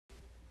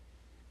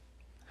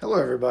Hello,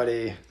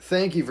 everybody.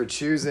 Thank you for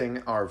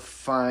choosing our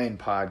fine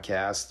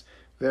podcast.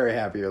 Very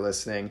happy you're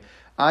listening.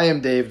 I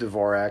am Dave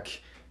Dvorak.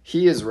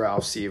 He is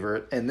Ralph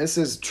Sievert, and this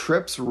is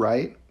Trips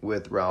Right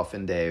with Ralph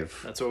and Dave.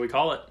 That's what we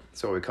call it.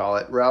 That's what we call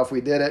it. Ralph, we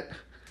did it.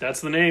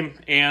 That's the name,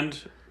 and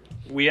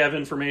we have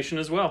information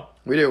as well.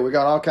 We do. We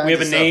got all kinds of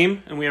stuff. We have a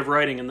name, and we have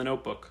writing in the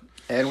notebook.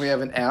 And we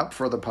have an app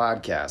for the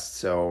podcast,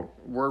 so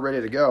we're ready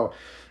to go.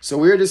 So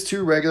we're just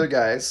two regular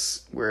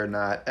guys. We're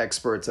not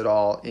experts at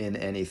all in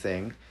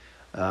anything.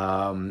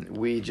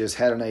 We just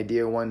had an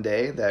idea one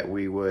day that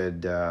we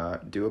would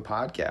do a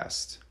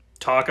podcast.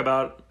 Talk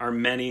about our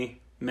many,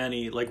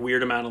 like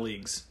weird amount of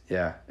leagues.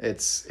 Yeah,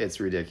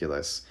 it's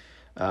ridiculous.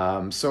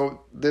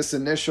 So this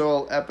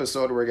initial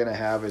episode we're going to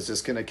have is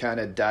just going to kind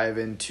of dive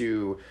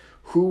into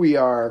who we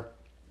are,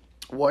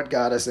 what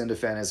got us into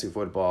fantasy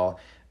football,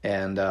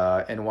 and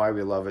why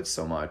we love it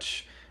so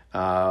much.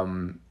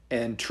 And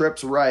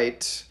Trips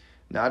Right,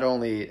 not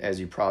only, as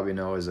you probably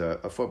know, is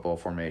a football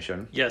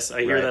formation. Yes,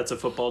 I hear that's a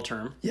football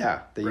term.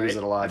 Yeah, they use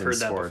it a lot in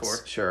sports. I've heard that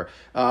before. Sure.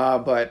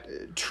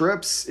 But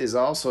Trips is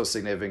also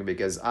significant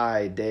because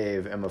I,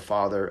 Dave, am a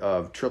father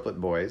of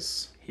triplet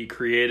boys. He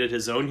created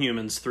his own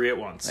humans 3 at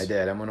once. I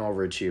did. I'm an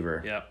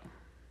overachiever. Yep.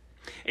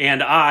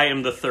 And I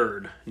am the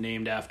third,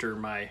 named after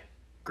my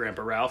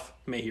grandpa Ralph.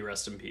 May he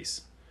rest in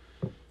peace.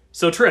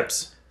 So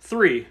Trips,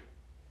 3.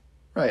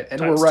 Right,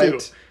 and we're right.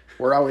 2.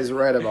 We're always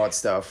right about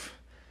stuff.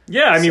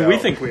 Yeah, I mean, we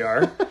think we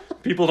are.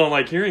 People don't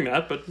like hearing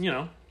that, but,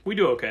 we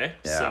do okay.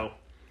 Yeah. So.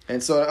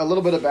 And so a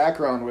little bit of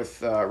background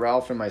with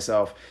Ralph and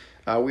myself.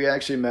 We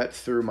actually met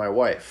through my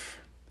wife.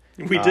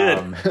 We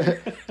did.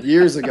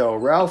 Years ago.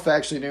 Ralph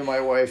actually knew my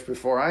wife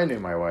before I knew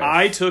my wife.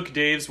 I took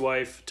Dave's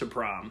wife to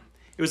prom.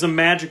 It was a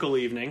magical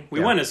evening. We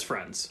went as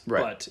friends,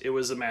 but it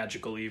was a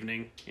magical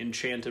evening.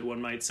 Enchanted,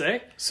 one might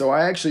say. So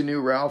I actually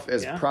knew Ralph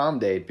as prom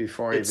date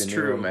before I even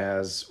knew him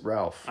as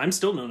Ralph. I'm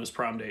still known as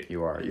prom date.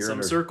 You are. In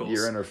some circles.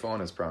 You're in her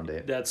phone as prom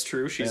date. That's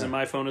true. She's in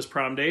my phone as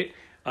prom date.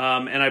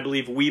 And I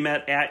believe we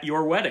met at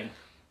your wedding.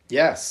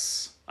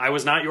 Yes. I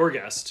was not your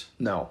guest.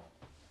 No.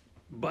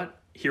 But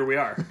here we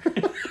are.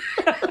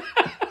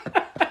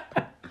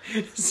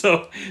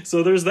 So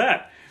there's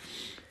that.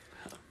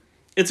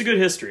 It's a good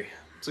history.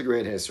 It's a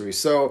great history.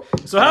 So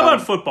how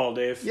about football,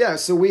 Dave? Yeah,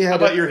 so we had how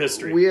about your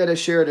history? We had a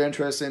shared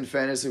interest in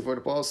fantasy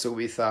football, so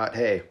we thought,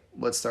 hey,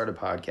 let's start a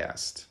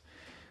podcast.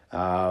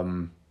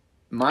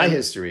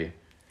 History.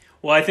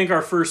 Well, I think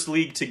our first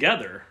league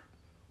together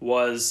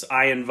was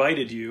I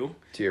invited you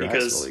to your high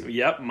school league.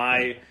 Yep,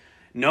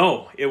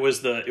 no, it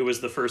was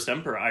the first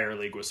Emperor Ire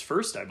League was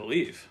first, I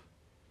believe.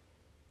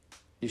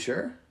 You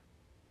sure?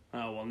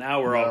 Oh, well,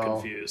 now we're all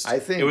confused. I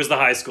think it was the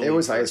high school. It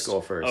was high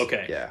school first.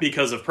 Okay, yeah.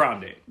 Because of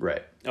prom date.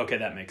 Right. Okay,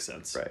 that makes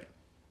sense. Right.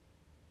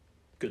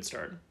 Good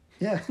start.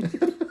 Yeah.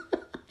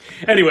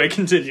 Anyway,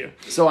 continue.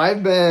 So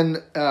I've been,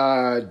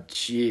 I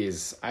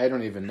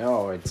don't even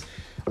know.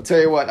 I'll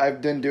tell you what,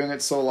 I've been doing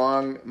it so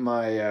long.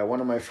 My one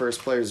of my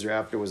first players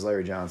drafted was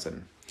Larry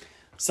Johnson.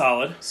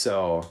 Solid.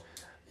 So,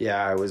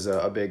 yeah, I was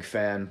a big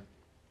fan.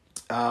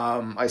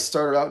 I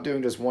started out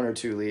doing just 1 or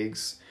 2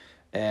 leagues,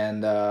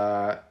 and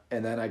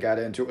then I got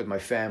into it with my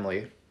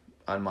family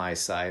on my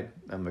side.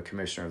 I'm a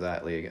commissioner of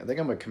that league. I think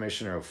I'm a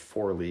commissioner of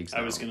 4 leagues now.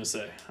 I was going to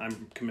say,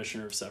 I'm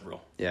commissioner of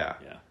several. Yeah.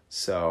 Yeah.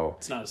 So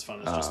it's not as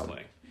fun as just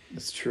playing.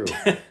 It's true.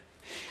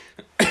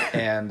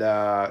 And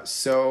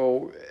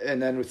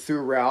then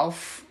through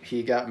Ralph,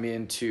 he got me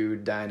into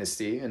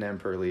Dynasty and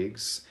Emperor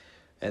leagues.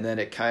 And then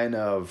it kind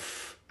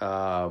of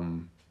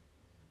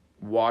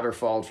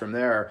waterfalled from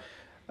there.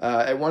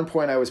 At one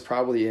point, I was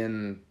probably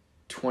in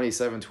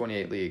 27,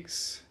 28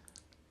 leagues.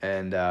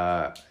 And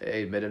I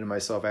admitted to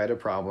myself I had a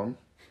problem.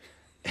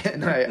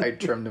 And I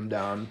trimmed them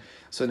down.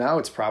 So now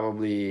it's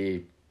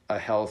probably a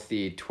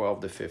healthy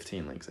 12 to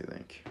 15 leagues, I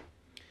think.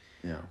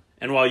 Yeah.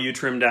 And while you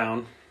trimmed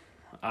down,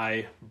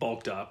 I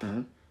bulked up.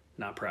 Mm-hmm.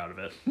 Not proud of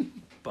it.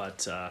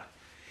 But,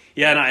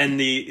 and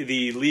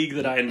the league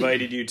that I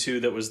invited you to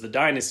that was the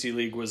Dynasty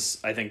League was,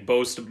 I think,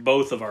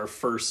 both of our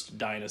first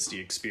Dynasty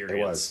experience.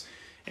 It was.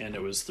 And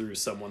it was through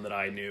someone that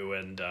I knew,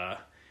 and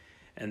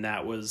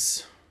that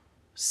was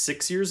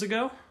 6 years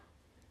ago?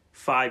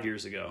 5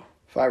 years ago.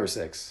 5 or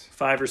 6.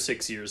 5 or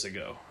 6 years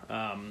ago.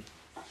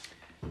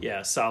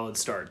 Solid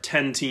start.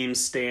 10-team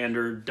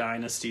standard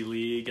Dynasty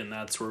League, and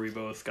that's where we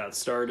both got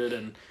started.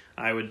 And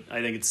I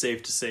think it's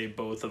safe to say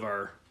both of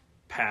our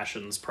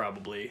passions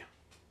probably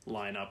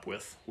line up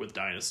with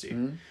Dynasty.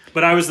 Mm-hmm.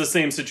 But I was the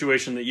same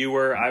situation that you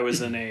were. I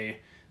was in the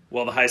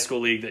high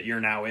school league that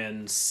you're now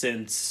in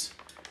since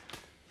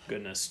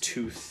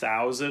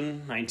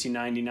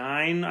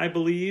 1999, I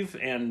believe.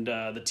 And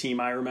the team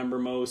I remember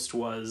most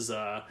was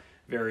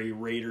very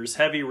Raiders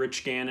heavy.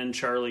 Rich Gannon,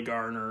 Charlie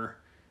Garner,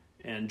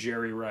 and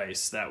Jerry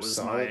Rice. That was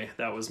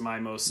my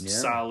most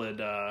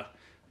solid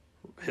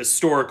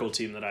historical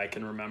team that I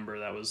can remember.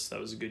 That was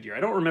a good year. I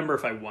don't remember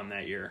if I won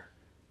that year,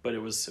 but it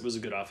was a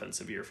good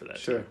offensive year for that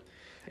team. Sure.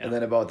 Yeah. And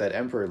then about that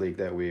Emperor League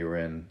that we were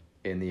in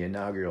the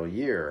inaugural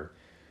year,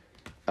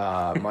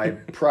 my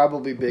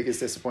probably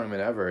biggest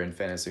disappointment ever in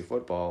fantasy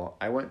football,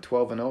 I went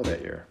 12-0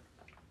 that year.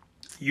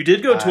 You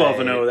did go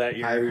 12-0 that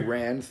year. I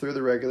ran through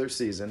the regular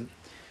season,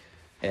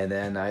 and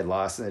then I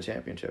lost in the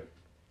championship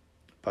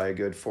by a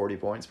good 40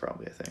 points,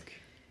 probably, I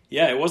think.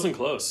 Yeah, it wasn't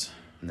close.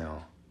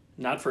 No.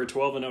 Not for a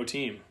 12-0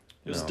 team.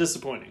 It was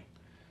disappointing.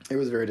 It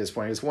was very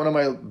disappointing. It's one of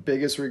my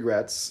biggest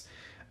regrets.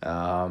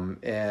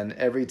 And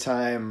every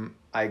time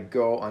I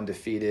go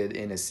undefeated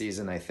in a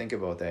season, I think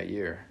about that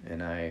year.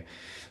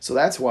 So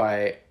that's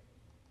why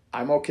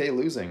I'm okay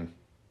losing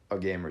a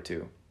game or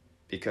two,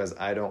 because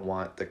I don't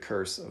want the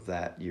curse of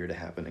that year to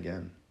happen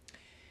again.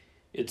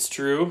 It's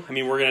true. I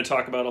mean, we're going to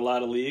talk about a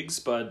lot of leagues,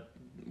 but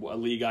a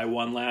league I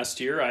won last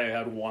year, I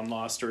had one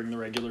loss during the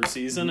regular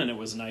season, and it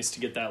was nice to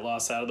get that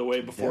loss out of the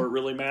way before it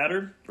really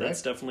mattered. Right.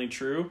 That's definitely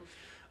true.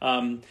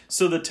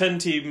 So the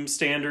 10-team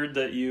standard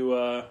that you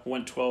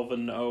went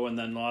 12-0 and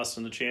then lost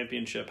in the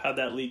championship, how'd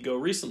that league go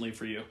recently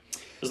for you?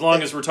 As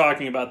long as we're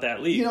talking about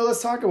that league.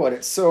 Let's talk about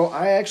it. So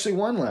I actually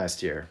won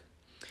last year.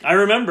 I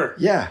remember.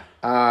 Yeah.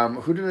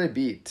 Who did I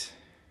beat?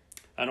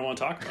 I don't want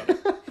to talk about it.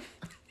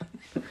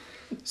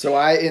 So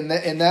in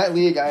that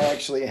league, I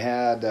actually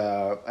had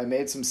I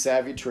made some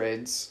savvy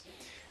trades,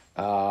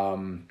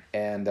 and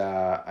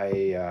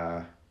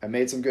I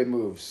made some good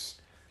moves.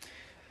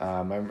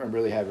 I'm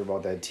really happy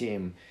about that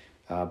team,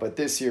 but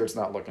this year it's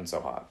not looking so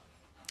hot.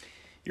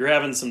 You're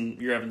having some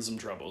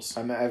troubles.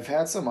 I've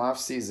had some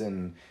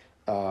off-season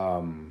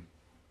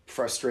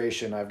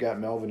frustration. I've got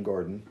Melvin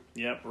Gordon.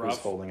 Yep, who's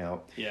rough. holding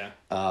out. Yeah.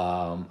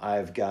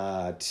 I've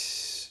got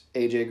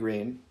AJ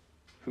Green,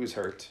 who's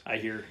hurt. I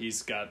hear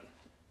he's got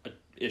an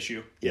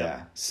issue. Yeah.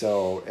 Yep.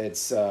 So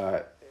it's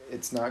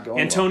not going.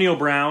 Antonio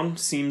Brown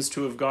seems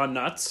to have gone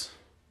nuts.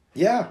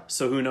 Yeah.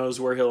 So who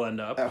knows where he'll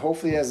end up.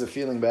 Hopefully he has a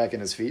feeling back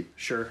in his feet.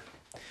 Sure.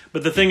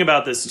 But the thing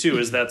about this, too,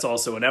 is that's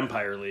also an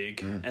Empire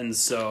League. And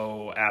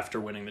so after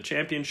winning the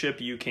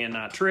championship, you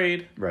cannot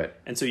trade. Right.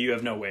 And so you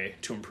have no way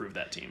to improve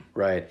that team.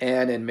 Right.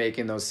 And in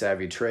making those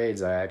savvy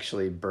trades, I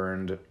actually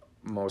burned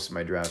most of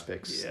my draft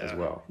picks as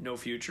well. No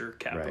future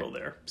capital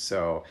there.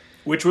 So,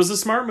 which was a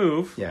smart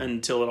move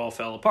until it all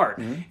fell apart.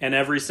 And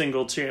every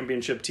single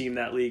championship team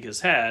that league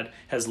has had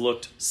has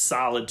looked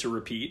solid to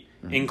repeat,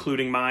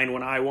 including mine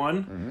when I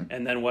won.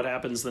 And then what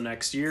happens the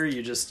next year?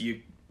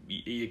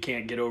 You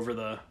can't get over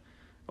the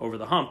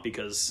hump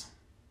because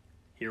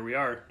here we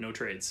are, no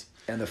trades.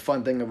 And the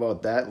fun thing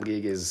about that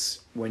league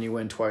is when you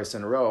win twice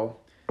in a row,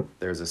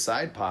 there's a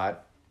side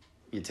pot.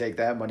 You take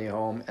that money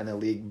home, and the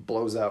league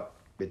blows up.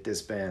 It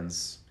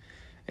disbands,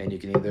 and you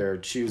can either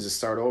choose to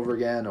start over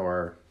again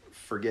or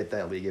forget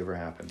that league ever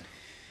happened.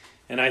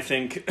 And I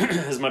think,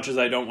 as much as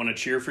I don't want to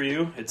cheer for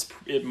you,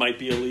 it might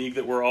be a league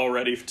that we're all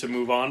ready to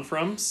move on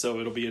from,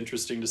 so it'll be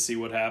interesting to see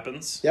what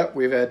happens. Yep,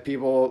 we've had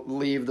people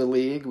leave the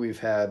league. We've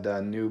had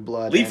new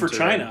blood leave for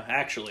China,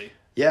 actually.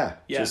 Yeah,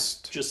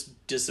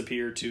 just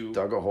disappear to...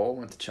 Dug a hole,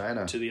 went to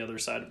China. To the other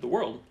side of the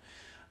world.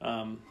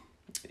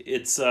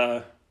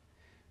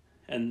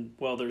 And,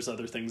 well, there's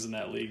other things in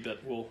that league that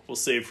we'll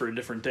save for a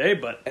different day,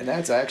 but... And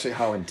that's actually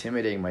how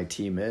intimidating my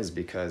team is,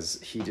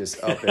 because he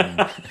just up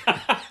and...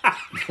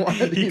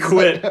 he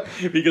quit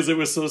because it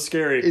was so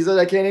scary. He said,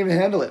 I can't even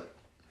handle it.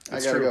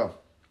 That's I gotta true. go.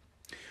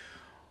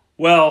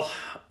 Well,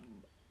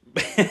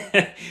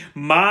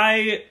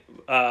 my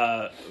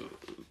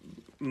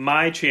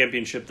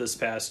championship this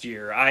past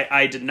year,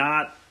 I did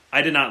not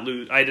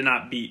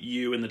beat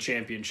you in the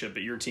championship,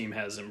 but your team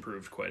has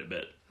improved quite a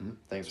bit.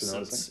 Thanks for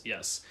noticing.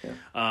 Yes.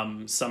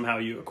 Yeah. Somehow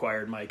you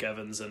acquired Mike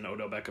Evans and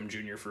Odell Beckham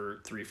Jr. for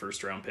 3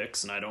 first-round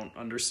picks, and I don't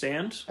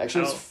understand.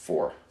 Actually, it's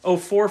 4. Oh,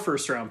 4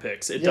 first-round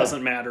picks. It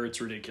doesn't matter.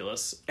 It's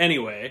ridiculous.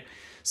 Anyway,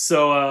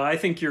 so I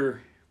think you're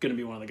going to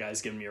be one of the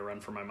guys giving me a run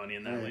for my money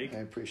in that league.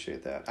 I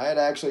appreciate that. I had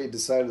actually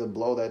decided to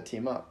blow that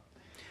team up.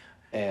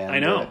 And I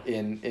know.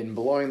 In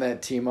blowing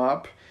that team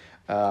up,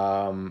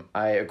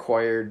 I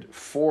acquired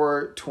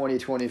 4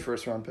 2020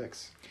 first-round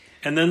picks.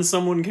 And then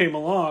someone came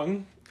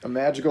along... A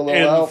magical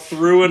little elf.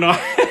 threw an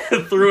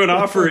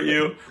offer at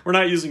you. We're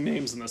not using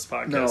names in this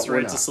podcast, no,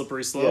 right? It's a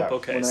slippery slope. Yeah,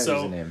 okay, we're not so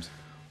using names.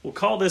 We'll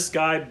call this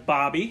guy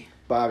Bobby.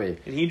 And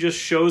he just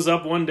shows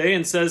up one day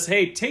and says,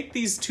 "Hey, take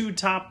these 2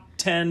 top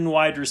 10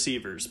 wide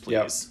receivers, please.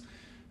 Yep.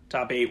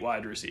 Top 8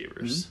 wide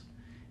receivers."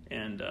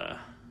 And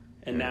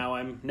now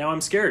I'm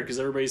scared because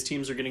everybody's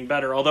teams are getting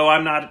better. Although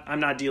I'm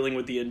not dealing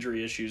with the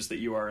injury issues that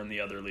you are in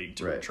the other league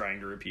trying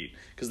to repeat,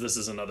 because this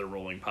is another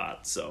rolling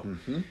pot. So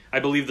I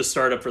believe the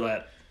startup for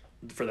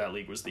that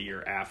league was the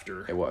year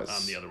after it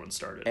was. The other one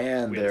started.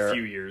 And we had a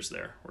few years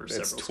there.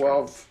 It's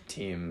 12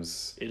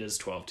 teams. It is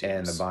 12 teams.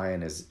 And the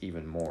buy-in is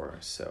even more.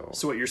 So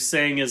what you're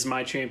saying is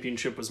my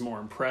championship was more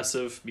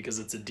impressive because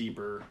it's a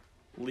deeper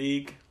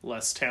league,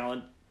 less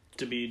talent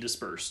to be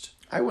dispersed.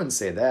 I wouldn't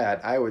say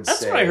that.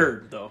 That's what I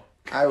heard, though.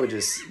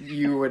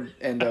 You would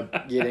end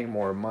up getting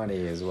more money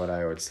is what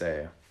I would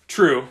say.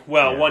 True.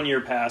 Well, 1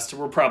 year passed.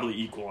 We're probably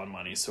equal on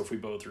money, so if we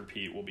both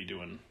repeat, we'll be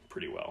doing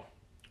pretty well.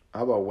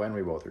 How about when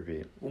we both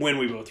repeat? When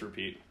we both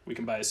repeat. We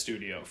can buy a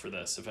studio for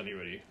this if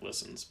anybody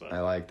listens, but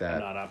I like that. I'm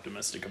not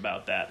optimistic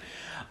about that.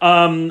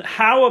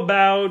 How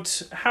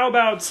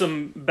about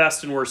some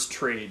best and worst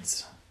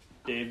trades?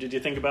 Dave, did you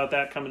think about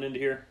that coming into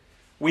here?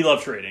 We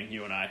love trading,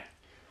 you and I.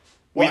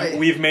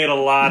 We've made a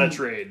lot of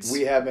trades.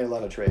 We have made a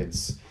lot of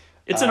trades.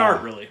 It's an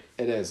art, really.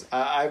 It is.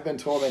 I've been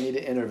told I need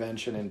an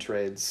intervention in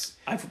trades.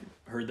 I've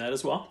heard that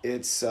as well.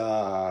 It's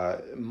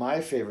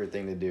my favorite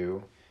thing to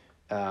do.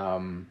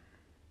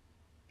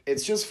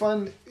 It's just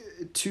fun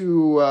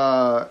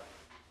to,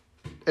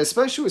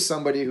 especially with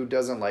somebody who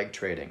doesn't like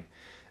trading.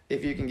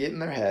 If you can get in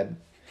their head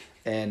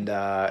and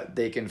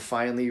they can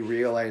finally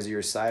realize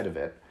your side of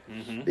it.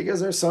 Mm-hmm. Because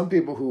there's some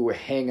people who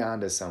hang on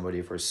to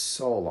somebody for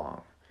so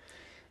long.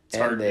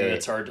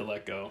 It's hard to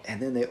let go.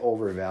 And then they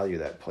overvalue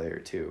that player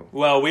too.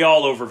 Well, we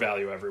all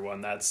overvalue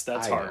everyone. That's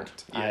hard.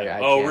 Yeah. I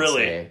oh, can't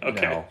really? Say,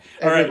 okay. No.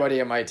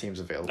 Everybody on my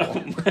team's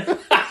available.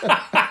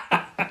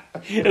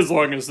 as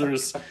long as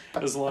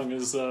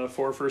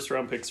 4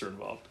 first-round picks are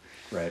involved.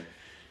 Right.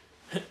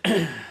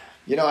 I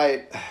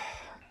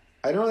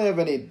don't really have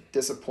any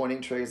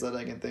disappointing trades that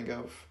I can think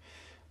of.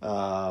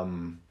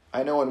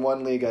 I know in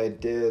one league I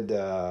did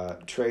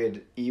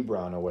trade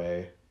Ebron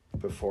away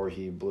before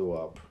he blew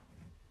up.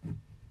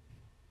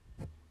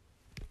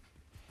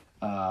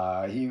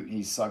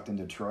 He sucked in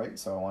Detroit,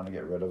 so I wanted to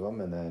get rid of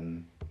him, and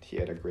then he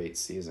had a great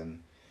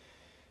season.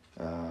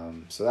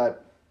 So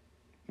that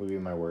would be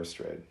my worst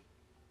trade.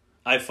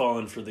 I've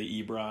fallen for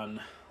the Ebron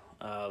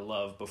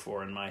love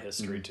before in my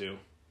history, too.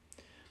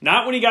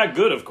 Not when he got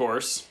good, of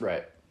course.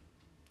 Right.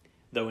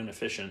 Though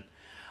inefficient.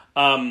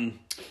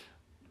 Made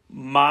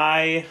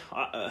a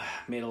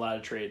lot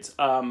of trades.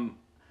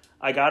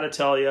 I got to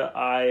tell you,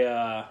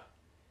 I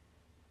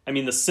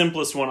mean, the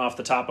simplest one off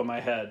the top of my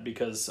head,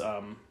 because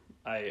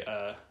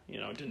I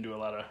didn't do a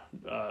lot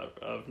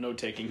of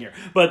note-taking here.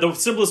 But the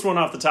simplest one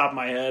off the top of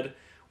my head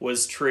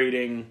was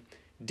trading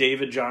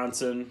David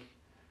Johnson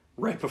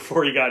right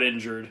before he got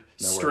injured,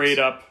 straight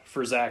up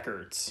for Zach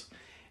Ertz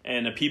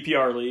in a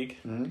PPR league.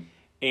 Mm-hmm.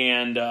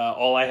 And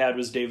all I had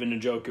was David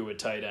Njoku at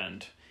tight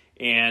end.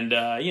 And,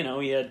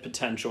 he had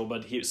potential,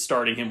 but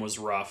starting him was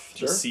rough.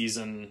 Sure. The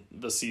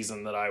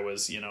season that I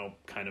was,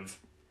 kind of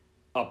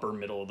upper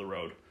middle of the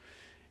road.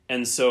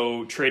 And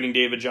so trading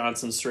David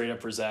Johnson straight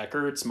up for Zach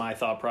Ertz, my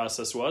thought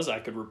process was I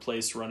could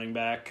replace running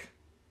back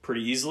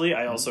pretty easily.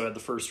 I also had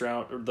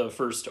the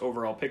first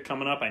overall pick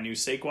coming up. I knew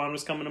Saquon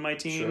was coming to my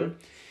team. Sure.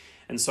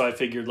 And so I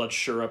figured let's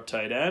shore up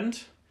tight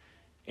end.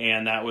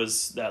 And that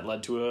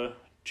led to a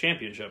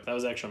championship. That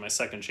was actually my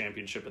second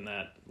championship in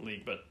that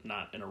league, but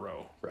not in a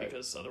row. Right.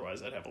 Because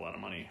otherwise I'd have a lot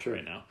of money True.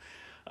 right now.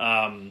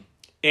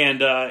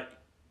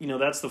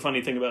 That's the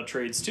funny thing about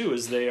trades too,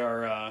 is they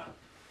are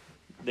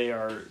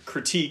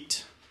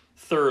critiqued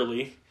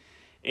thoroughly,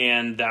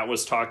 and that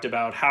was talked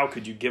about. How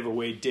could you give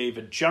away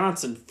David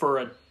Johnson for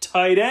a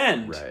tight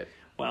end? Right.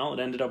 Well, it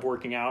ended up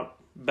working out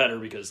better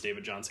because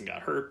David Johnson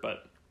got hurt,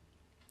 but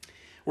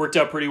worked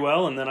out pretty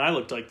well, and then I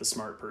looked like the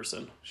smart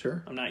person.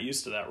 Sure. I'm not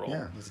used to that role.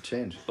 Yeah, it's a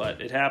change.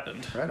 But it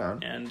happened. Right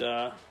on. And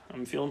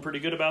I'm feeling pretty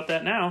good about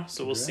that now,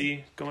 so we'll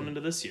see going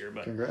into this year.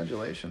 But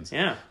congratulations.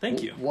 Yeah,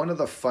 thank you. One of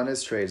the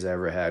funnest trades I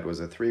ever had was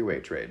a 3-way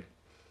trade.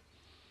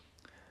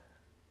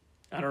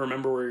 I don't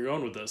remember where you're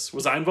going with this.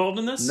 Was I involved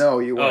in this? No,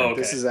 you weren't. Oh, okay.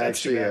 This is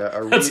actually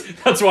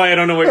that's why I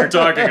don't know what you're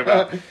talking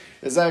about.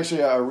 It's actually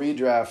a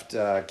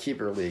redraft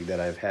keeper league that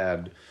I've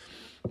had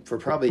for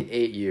probably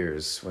 8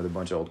 years with a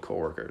bunch of old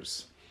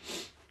coworkers.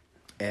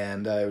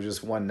 And it was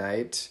just one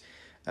night.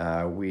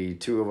 Three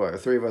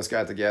of us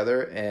got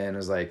together and it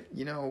was like,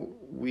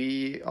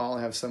 we all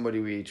have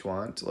somebody we each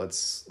want.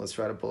 Let's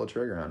try to pull a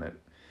trigger on it.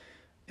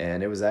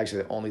 And it was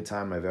actually the only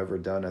time I've ever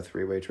done a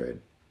 3-way trade.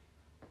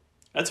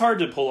 That's hard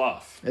to pull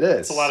off. It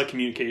is. It's a lot of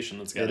communication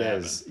that's got to happen.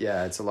 It is.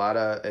 Yeah, it's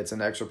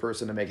an extra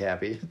person to make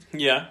happy.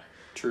 Yeah,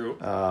 true.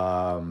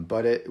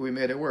 But we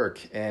made it work,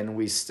 and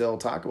we still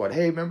talk about,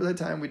 hey, remember that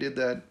time we did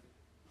that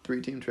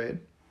 3-team trade?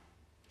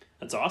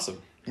 That's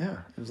awesome. Yeah,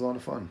 it was a lot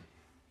of fun.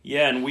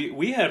 Yeah, and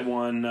we had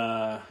one.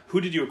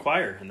 Who did you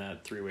acquire in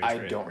that 3-way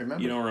trade? I don't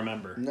remember. You don't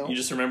remember? No. You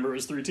just remember it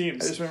was 3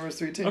 teams? I just remember it was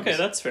 3 teams. Okay,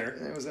 that's fair.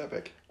 It was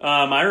epic.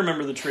 I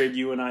remember the trade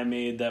you and I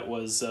made that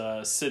was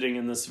sitting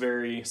in this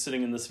very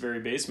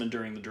basement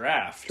during the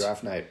draft.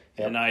 Draft night.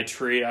 Yep. And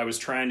I was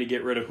trying to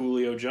get rid of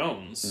Julio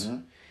Jones.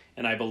 Mm-hmm.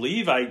 And I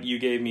believe you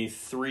gave me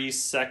 3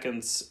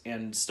 seconds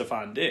and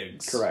Stephon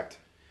Diggs. Correct.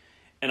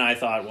 And I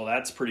thought, well,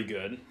 that's pretty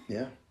good.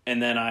 Yeah.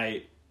 And then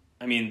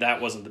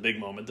that wasn't the big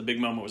moment. The big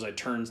moment was I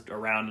turned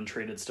around and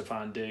traded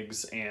Stephon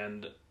Diggs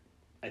and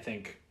I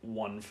think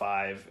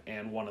 1-5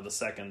 and 1 of the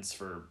seconds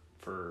for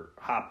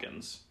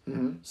Hopkins.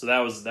 Mm-hmm. So that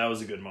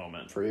was a good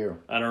moment. For you.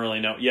 I don't really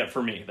know. Yeah,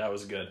 for me, that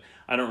was good.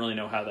 I don't really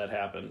know how that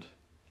happened.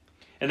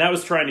 And that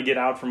was trying to get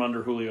out from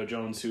under Julio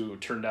Jones, who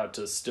turned out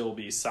to still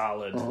be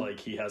solid, like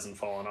he hasn't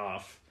fallen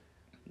off.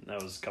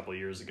 That was a couple of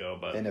years ago.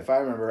 And if I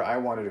remember, I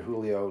wanted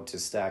Julio to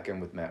stack him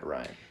with Matt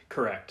Ryan.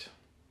 Correct.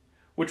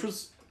 Which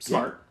was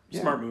smart.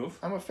 Yeah. Smart move.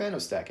 I'm a fan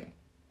of stacking.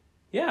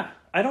 Yeah,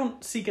 I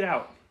don't seek it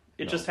out.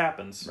 It just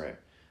happens. Right.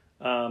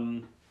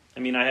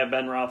 I have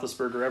Ben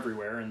Roethlisberger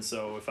everywhere, and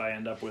so if I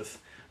end up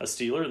with a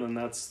Steeler, then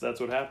that's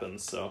what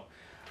happens. So,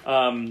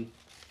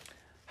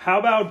 how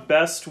about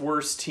best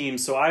worst team?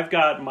 So I've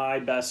got my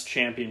best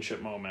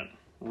championship moment.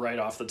 right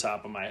off the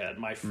top of my head.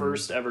 My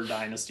first ever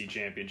Dynasty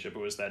championship, it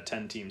was that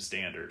 10-team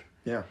standard.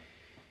 Yeah.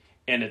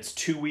 And it's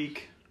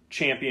 2-week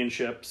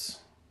championships,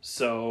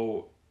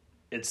 so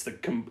it's the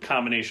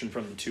combination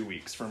from the 2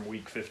 weeks, from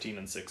week 15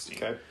 and 16.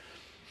 Okay.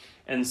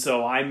 And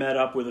so I met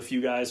up with a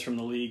few guys from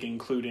the league,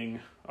 including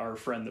our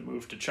friend that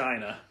moved to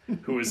China,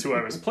 who is who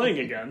I was playing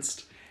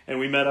against. And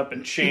we met up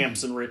at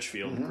Champs in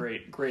Richfield.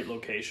 Mm-hmm. Great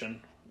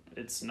location.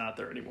 It's not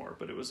there anymore,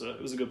 but it was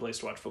a good place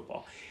to watch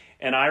football.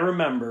 And I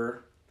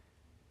remember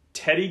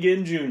Teddy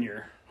Ginn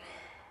Jr.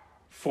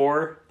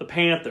 for the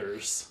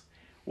Panthers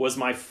was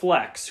my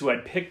flex, who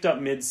I'd picked up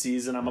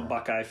midseason. I'm a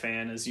Buckeye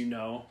fan, as you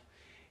know.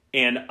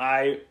 And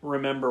I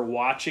remember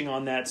watching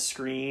on that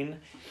screen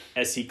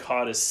as he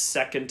caught his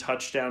second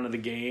touchdown of the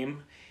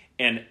game.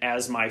 And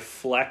as my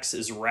flex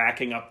is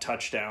racking up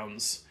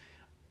touchdowns,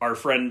 our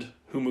friend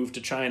who moved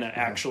to China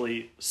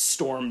actually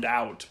stormed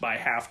out by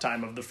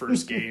halftime of the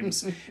first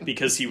games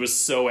because he was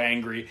so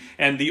angry.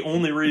 And the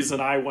only reason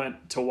I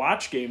went to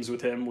watch games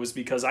with him was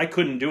because I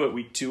couldn't do it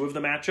week 2 of the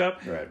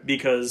matchup, right,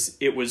 because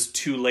it was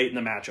too late in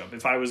the matchup.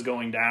 If I was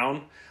going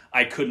down,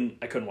 I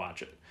couldn't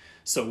watch it.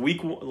 So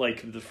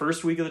the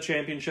first week of the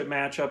championship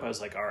matchup, I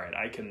was like, all right,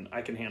 I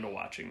can handle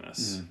watching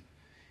this. Mm.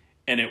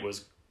 And it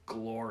was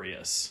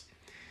glorious.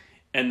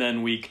 And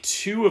then week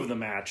 2 of the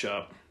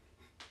matchup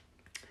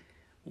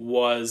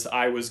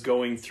I was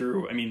going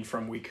through,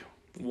 from week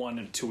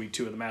 1 to week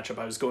 2 of the matchup,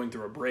 I was going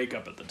through a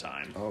breakup at the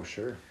time. Oh,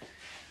 sure.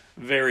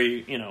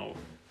 Very,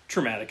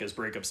 traumatic as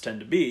breakups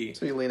tend to be.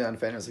 So you lean on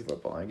fantasy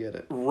football, I get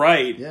it.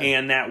 Right. Yeah.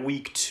 And that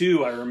week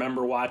 2, I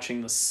remember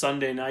watching the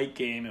Sunday night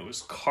game. It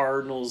was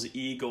Cardinals,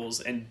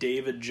 Eagles, and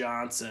David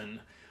Johnson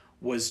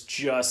was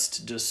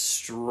just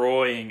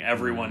destroying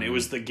everyone. Mm-hmm. It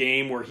was the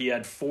game where he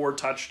had 4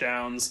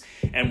 touchdowns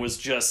and was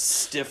just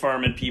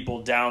stiff-arming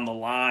people down the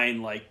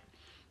line. Like,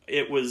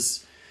 it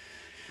was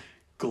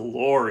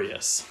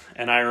glorious.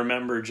 And I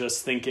remember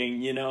just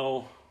thinking,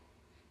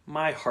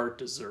 my heart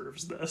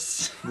deserves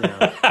this.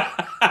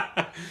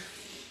 Yeah.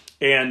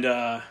 And,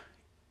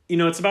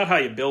 it's about how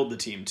you build the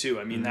team,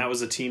 too. That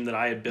was a team that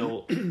I had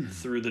built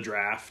through the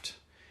draft.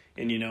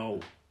 And,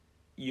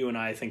 you and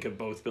I think have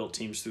both built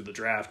teams through the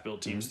draft,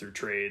 built teams through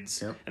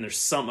trades. Yep. And there's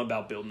something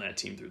about building that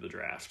team through the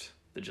draft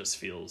that just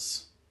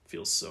feels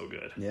so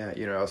good. Yeah,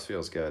 you know what else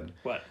feels good?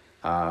 What?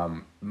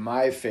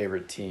 My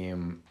favorite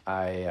team,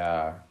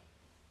 I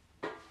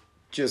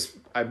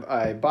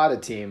bought a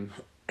team,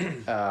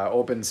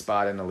 open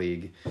spot in the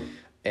league,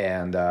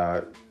 and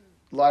a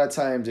lot of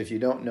times if you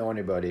don't know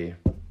anybody,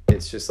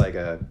 it's just like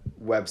a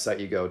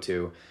website you go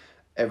to.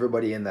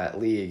 Everybody in that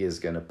league is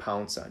going to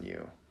pounce on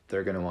you.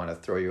 They're going to want to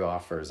throw you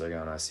offers. They're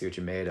going to see what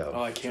you're made of.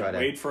 Oh, I can't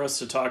wait for us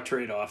to talk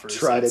trade offers.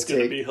 It's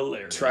going to be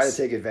hilarious. Try to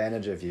take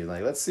advantage of you.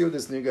 Like, let's see what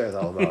this new guy's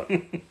all about.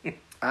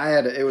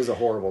 It was a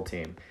horrible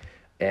team.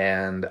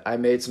 And I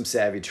made some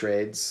savvy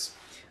trades.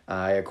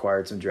 I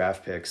acquired some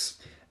draft picks.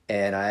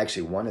 And I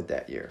actually won it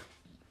that year.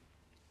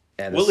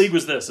 And what league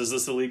was this? Is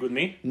this the league with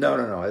me?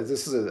 No.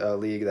 This is a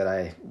league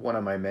that one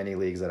of my many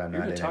leagues that I'm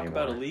not in anymore. You're going to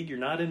talk about a league you're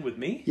not in with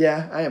me?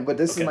 Yeah, I am. But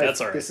this is my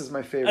right. This is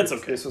my favorite. That's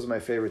okay. This was my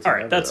favorite team. All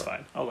right, that's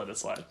fine. I'll let it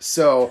slide.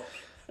 So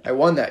I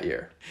won that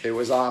year. It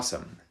was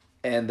awesome.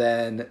 And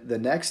then the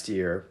next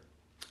year,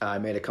 I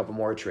made a couple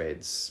more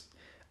trades.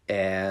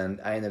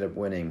 And I ended up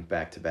winning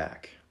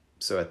back-to-back.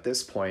 So at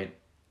this point,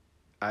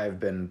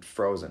 I've been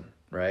frozen,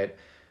 right?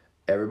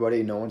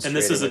 Everybody, no one's. And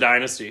this is a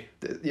dynasty.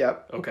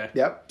 Yep. Okay.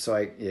 Yep. So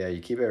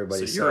you keep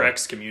everybody. So you're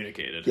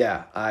excommunicated.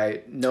 Yeah.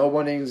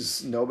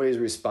 Nobody's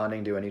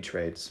responding to any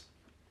trades.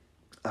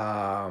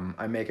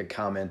 I make a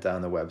comment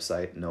on the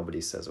website. Nobody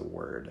says a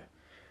word.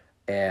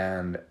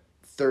 And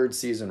third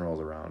season rolls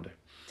around,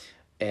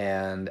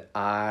 and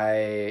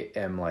I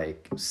am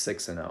like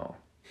 6-0,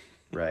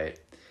 right?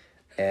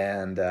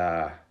 And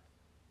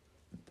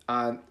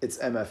it's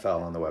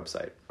MFL on the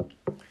website.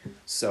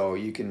 So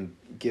you can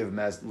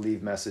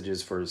leave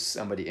messages for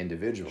somebody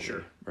individually,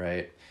 sure,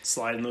 right?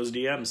 Slide in those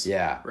DMs.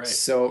 Yeah. Right.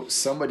 So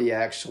somebody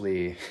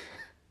actually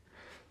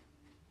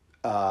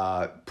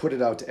put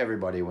it out to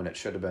everybody when it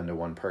should have been to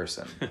one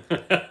person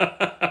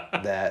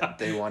that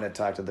they want to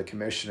talk to the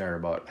commissioner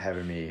about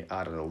having me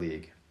out of the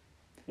league.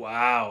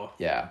 Wow.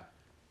 Yeah.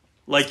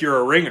 Like you're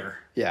a ringer.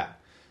 Yeah.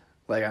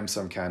 Like I'm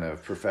some kind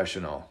of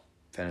professional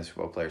fantasy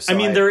football player. So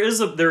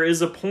there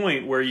is a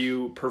point where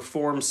you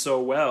perform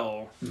so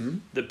well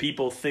that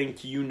people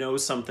think you know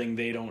something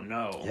they don't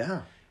know.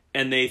 Yeah.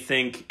 And they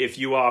think if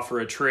you offer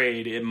a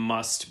trade, it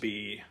must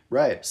be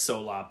right.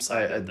 So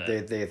lopsided.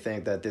 They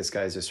think that this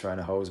guy's just trying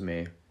to hose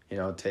me,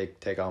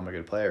 take all my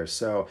good players.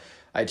 So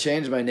I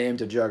changed my name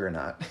to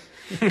Juggernaut.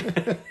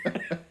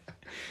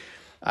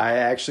 I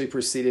actually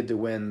proceeded to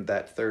win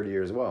that third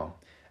year as well.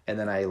 And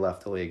then I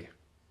left the league.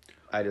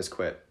 I just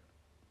quit.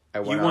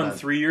 You won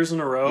 3 years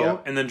in a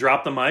row and then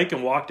dropped the mic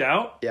and walked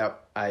out?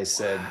 Yep. I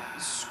said,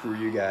 screw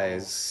you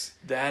guys.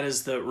 That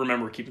is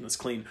remember, we're keeping this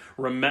clean.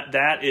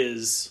 That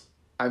is...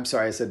 I'm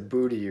sorry, I said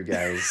boo to you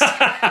guys.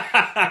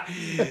 That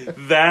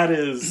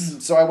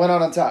is... So I went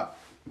out on top.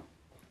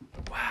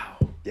 Wow.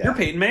 Yeah. You're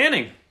Peyton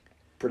Manning.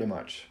 Pretty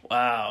much.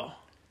 Wow.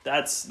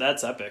 That's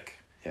epic.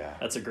 Yeah.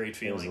 That's a great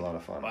feeling. It was a lot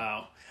of fun.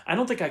 Wow. I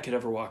don't think I could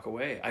ever walk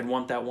away. I'd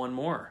want that one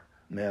more.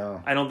 Yeah.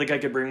 I don't think I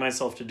could bring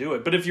myself to do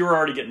it. But if you were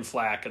already getting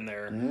flack and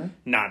they're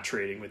not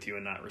trading with you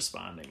and not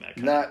responding, that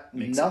kind of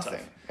makes nothing. it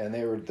tough. And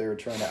they were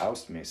trying to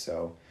oust me,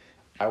 so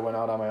I went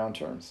out on my own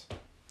terms.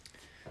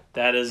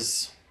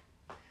 That's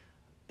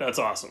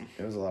awesome.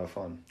 It was a lot of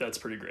fun. That's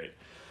pretty great.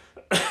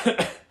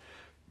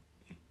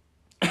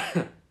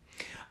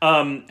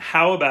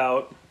 How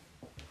about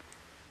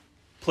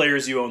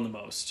players you own the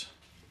most?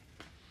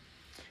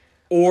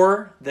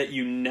 Or that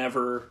you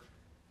never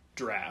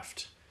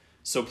draft.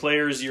 So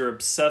players you're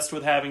obsessed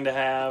with having to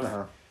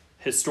have,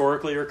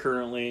 historically or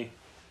currently,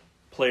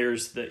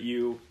 players that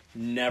you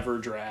never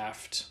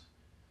draft.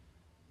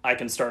 I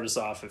can start us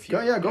off if you,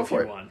 go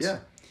for it. Want. Yeah.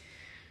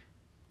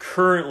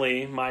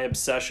 Currently, my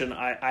obsession,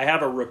 I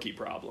have a rookie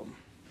problem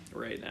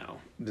right now.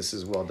 This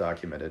is well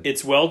documented.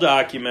 It's well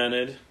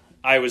documented.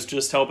 I was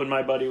just helping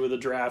my buddy with a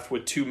draft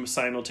with 2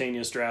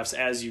 simultaneous drafts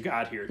as you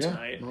got here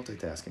tonight.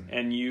 Multitasking.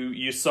 And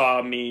you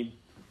saw me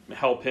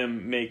help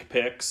him make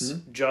picks.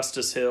 Mm-hmm.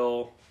 Justice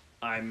Hill,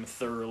 I'm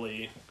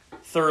thoroughly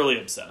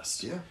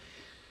obsessed. Yeah.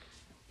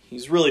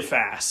 He's really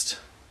fast.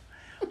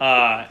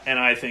 And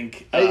I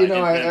think I'm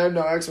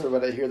no expert,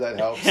 but I hear that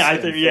helps. I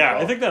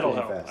think that'll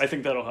help. Fast. I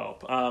think that'll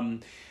help.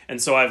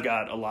 And so I've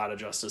got a lot of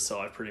Justice Hill.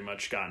 I've pretty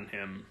much gotten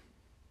him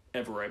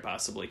everywhere I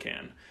possibly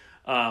can.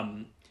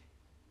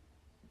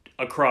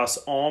 Across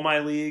all my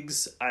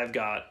leagues, I've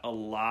got a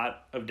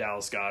lot of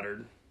Dallas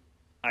Goedert.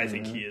 I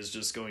think he is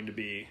just going to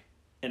be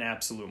an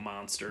absolute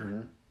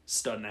monster,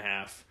 stud and a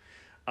half.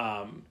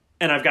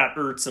 And I've got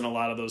Ertz in a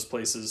lot of those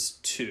places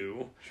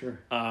too. Sure.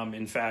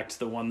 In fact,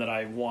 the one that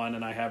I won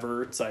and I have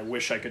Ertz, I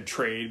wish I could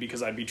trade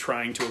because I'd be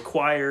trying to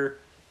acquire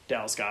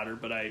Dallas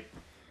Goedert, but I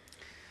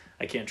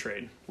can't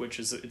trade, which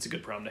is it's a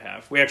good problem to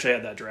have. We actually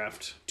had that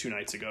draft 2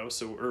 nights ago,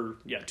 2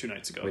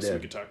 nights ago, so we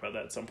could talk about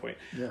that at some point.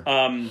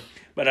 Yeah.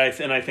 But I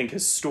think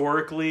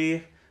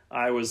historically,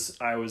 I was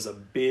a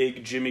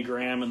big Jimmy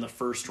Graham in the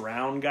first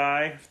round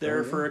guy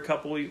there for a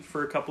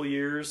couple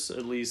years,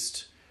 at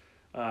least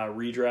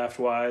redraft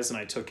wise, and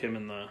I took him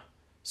in the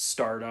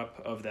startup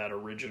of that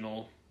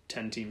original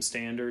 10-team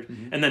standard,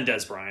 and then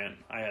Dez Bryant.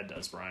 I had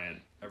Dez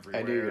Bryant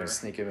everywhere. I knew you were gonna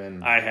sneak him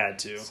in. I had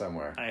to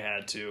somewhere. I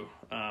had to.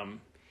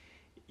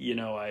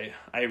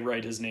 I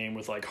write his name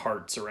with like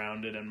hearts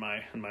around it in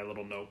my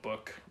little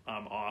notebook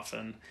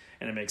often,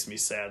 and it makes me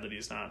sad that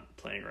he's not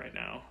playing right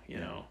now. You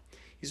know,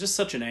 he's just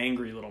such an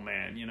angry little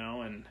man.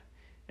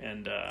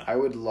 And I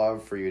would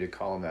love for you to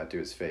call him that to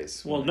his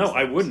face. Well, no,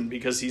 I wouldn't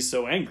because he's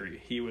so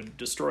angry. He would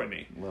destroy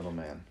me. Little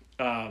man.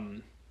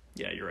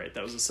 Yeah, you're right.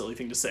 That was a silly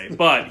thing to say,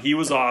 but he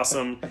was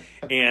awesome.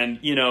 And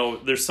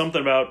there's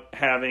something about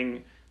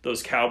having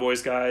those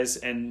Cowboys guys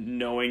and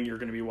knowing you're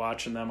going to be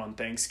watching them on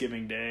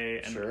Thanksgiving Day,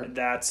 and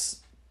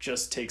that's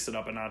just takes it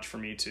up a notch for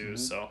me too.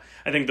 So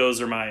I think those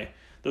are my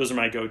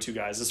go-to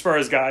guys. As far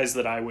as guys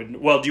that I would,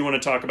 do you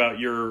want to talk about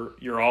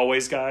your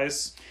always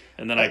guys,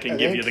 and then I can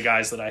give you the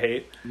guys that I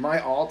hate? My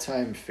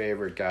all-time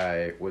favorite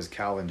guy was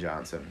Calvin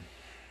Johnson.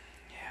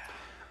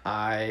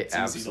 Yeah, it's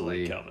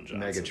absolutely Calvin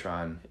Johnson.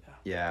 Megatron.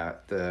 Yeah,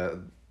 the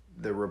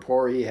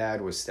rapport he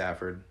had with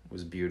Stafford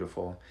was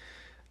beautiful.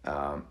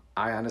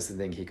 I honestly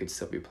think he could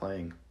still be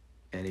playing,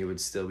 and he would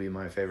still be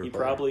my favorite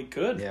player. He probably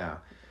could. Yeah.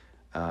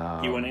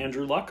 He went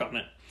Andrew Luck on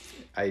it.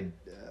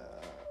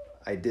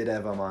 I did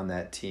have him on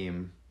that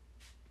team.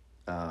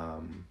 I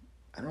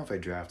don't know if I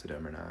drafted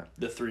him or not.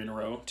 The 3 in a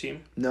row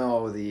team?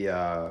 No, the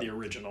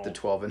original. The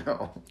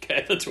 12-0.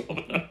 Okay, the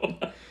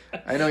 12-0.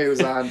 I know he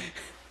was on,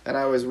 and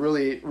I was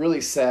really,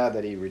 really sad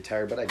that he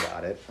retired, but I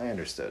got it. I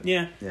understood.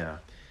 Yeah. Yeah.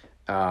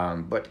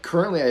 But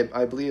currently,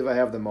 I believe I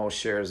have the most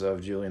shares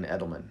of Julian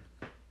Edelman.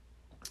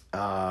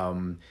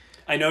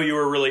 I know you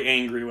were really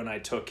angry when I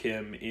took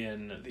him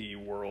in the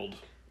World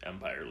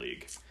Empire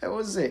League. I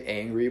wasn't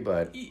angry,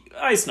 but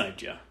I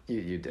sniped you.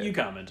 You did. You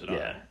commented on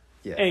it.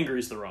 Yeah.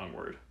 Angry's the wrong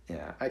word.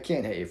 Yeah, I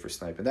can't hate you for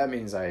sniping. That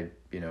means I,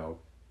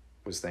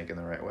 was thinking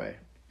the right way.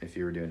 If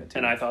you were doing it too.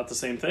 And I thought the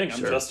same thing.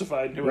 Sure. I'm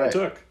justified in who I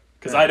took.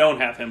 Because I don't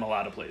have him a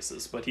lot of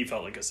places, but he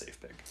felt like a safe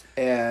pick.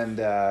 And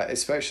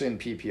especially in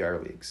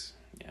PPR leagues.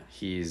 Yeah.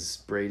 He's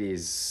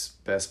Brady's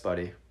best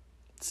buddy.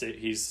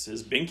 He's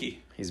his binky.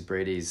 He's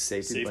Brady's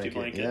safety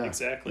blanket. Yeah.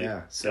 Exactly.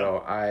 Yeah.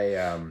 So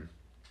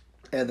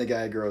and the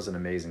guy grows an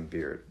amazing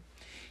beard.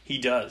 He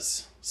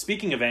does.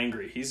 Speaking of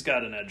angry, he's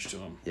got an edge to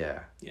him.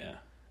 Yeah. Yeah.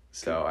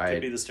 So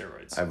could be the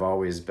steroids. I've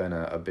always been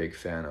a big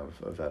fan of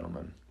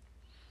Edelman.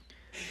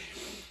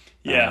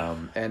 Yeah.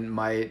 And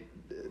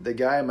the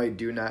guy on my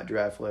do not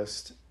draft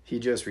list, he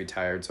just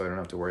retired, so I don't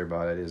have to worry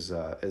about it, is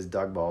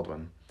Doug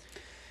Baldwin.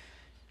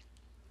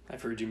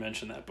 I've heard you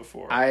mention that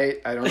before. I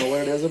don't know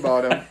what it is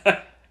about him.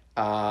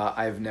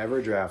 I've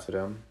never drafted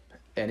him.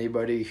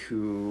 Anybody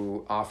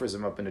who offers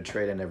him up in a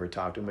trade, I never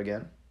talk to him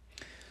again.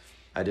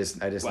 I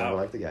just never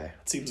liked the guy.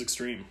 It seems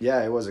extreme.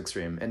 Yeah, it was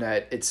extreme. And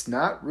it's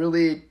not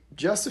really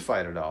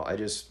justified at all. I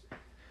just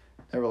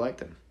never liked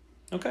him.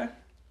 Okay.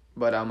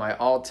 But my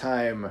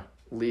all-time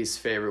least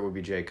favorite would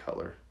be Jay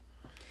Cutler.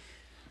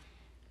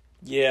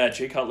 Yeah,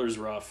 Jay Cutler's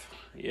rough.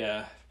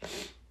 Yeah.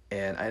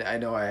 And I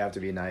know I have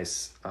to be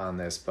nice on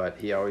this, but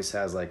he always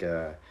has like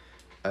a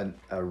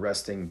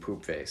resting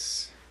poop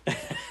face.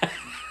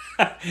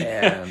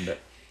 And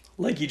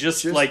like he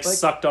just like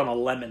sucked on a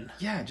lemon.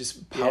 Yeah,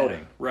 just pouting.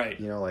 Yeah, right.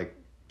 You know, like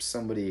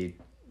somebody,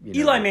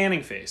 Eli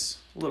Manning face,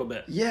 a little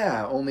bit.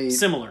 Yeah, only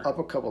similar. Up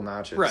a couple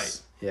notches.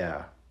 Right.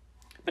 Yeah.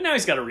 But now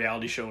he's got a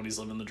reality show and he's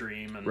living the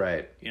dream, and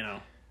right. You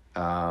know.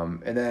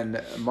 And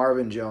then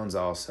Marvin Jones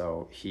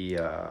also, he's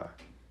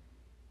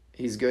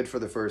good for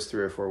the first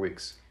 3 or 4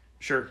 weeks.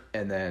 Sure.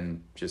 And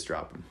then just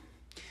drop him.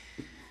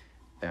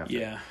 After.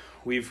 Yeah.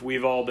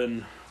 We've all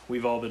been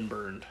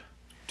burned.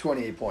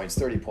 28 points,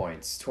 30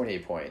 points,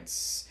 28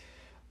 points,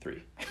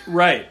 3.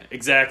 Right,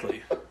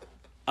 exactly.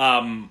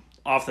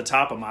 Off the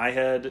top of my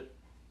head,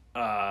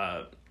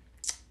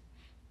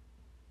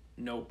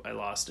 nope, I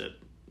lost it.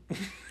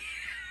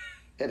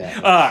 It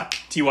happened.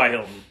 T.Y.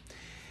 Hilton.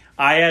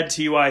 I had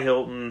T.Y.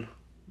 Hilton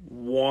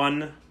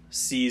 1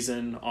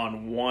 season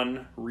on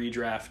 1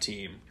 redraft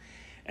team.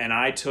 And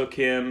I took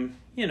him,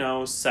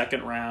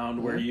 second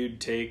round, where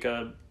you'd take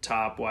a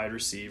top wide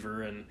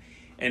receiver, and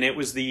it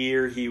was the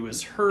year he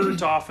was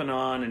hurt off and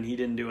on, and he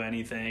didn't do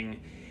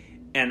anything.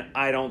 And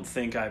I don't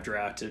think I've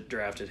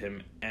drafted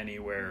him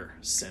anywhere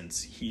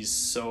since. He's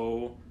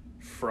so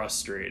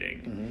frustrating.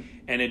 Mm-hmm.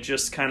 And it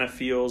just kind of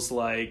feels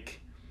like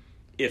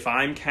if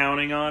I'm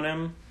counting on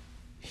him,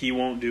 he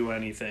won't do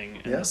anything.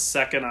 And the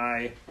second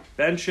I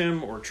bench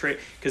him or trade,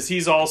 because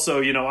he's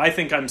also, I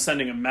think I'm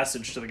sending a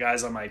message to the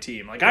guys on my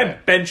team. Like, I'm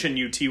benching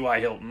you, T.Y.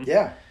 Hilton.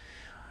 Yeah.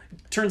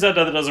 Turns out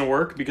that doesn't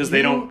work because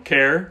they don't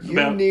care.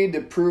 You need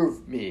to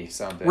prove me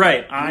something.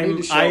 Right.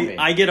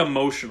 I get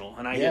emotional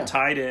and I get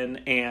tied in,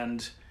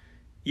 and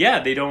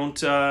they don't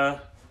do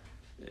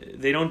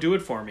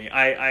it for me.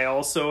 I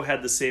also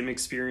had the same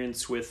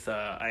experience with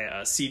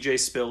C.J.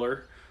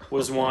 Spiller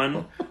was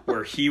one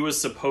where he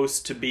was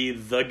supposed to be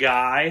the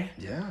guy.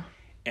 Yeah.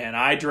 And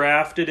I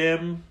drafted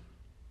him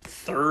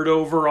 3rd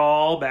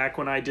overall back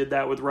when I did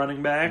that with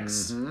running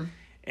backs. Mm-hmm.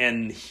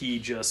 And he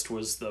just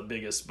was the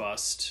biggest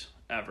bust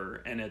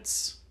ever. And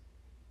it's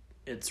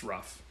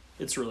rough.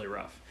 It's really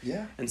rough.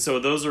 Yeah. And so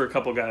those are a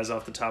couple guys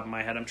off the top of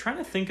my head. I'm trying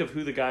to think of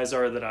who the guys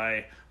are that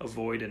I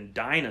avoid in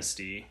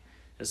Dynasty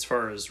as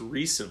far as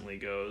recently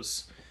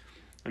goes.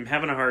 I'm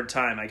having a hard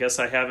time. I guess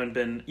I haven't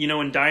been...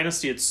 in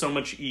Dynasty, it's so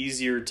much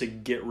easier to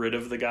get rid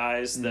of the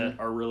guys that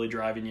are really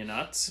driving you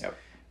nuts. Yep.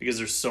 Because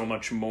there's so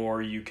much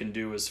more you can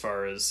do as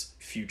far as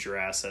future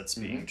assets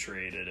being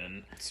traded.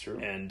 And it's true.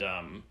 And,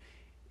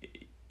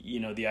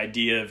 the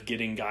idea of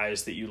getting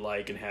guys that you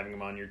like and having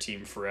them on your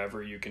team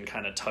forever, you can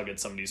kind of tug at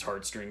somebody's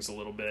heartstrings a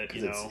little bit.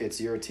 It's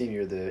your team.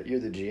 You're the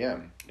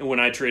GM. And when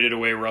I traded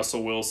away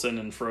Russell Wilson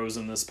and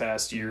Frozen this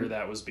past year,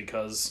 that was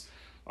because...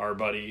 our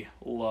buddy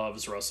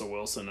loves Russell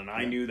Wilson, and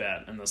I knew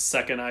that. And the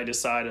second I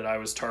decided I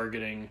was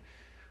targeting,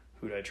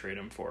 who'd I trade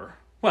him for?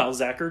 Well,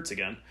 Zach Ertz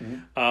again.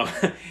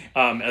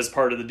 Mm-hmm. As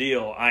part of the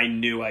deal, I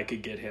knew I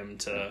could get him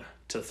to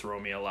throw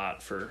me a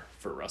lot for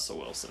Russell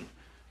Wilson.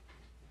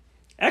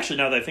 Actually,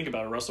 now that I think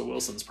about it, Russell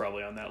Wilson's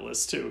probably on that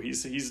list too.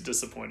 He's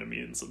disappointed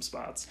me in some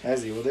spots.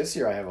 Has he? Well, this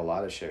year I have a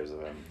lot of shares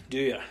of him. Do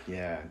you?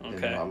 Yeah.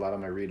 Okay. In a lot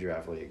of my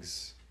redraft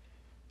leagues.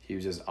 He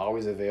was just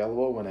always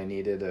available when I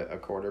needed a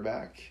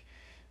quarterback.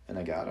 And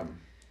I got him.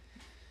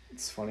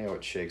 It's funny how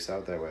it shakes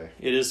out that way.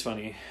 It is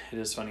funny. It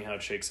is funny how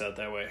it shakes out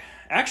that way.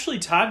 Actually,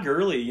 Todd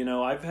Gurley,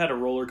 I've had a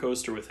roller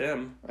coaster with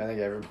him. I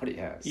think everybody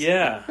has.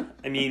 Yeah.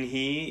 I mean,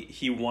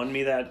 he won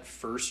me that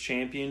first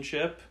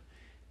championship.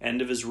 End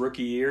of his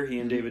rookie year, he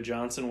and David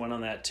Johnson went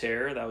on that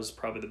tear. That was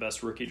probably the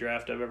best rookie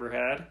draft I've ever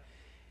had.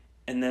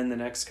 And then the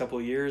next couple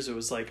of years, it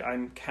was like,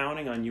 I'm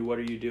counting on you. What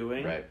are you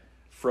doing? Right.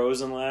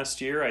 Frozen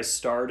last year, I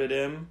started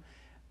him.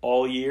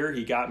 All year,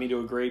 he got me to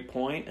a great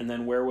point, and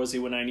then where was he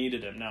when I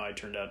needed him? Now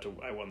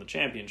I won the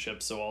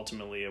championship, so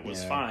ultimately it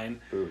was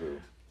fine.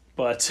 Boo-hoo.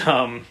 But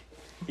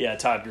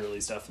Todd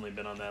Gurley's definitely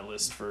been on that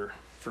list for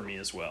me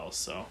as well.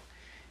 So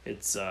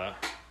it's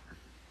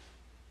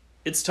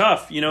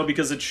tough,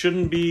 because it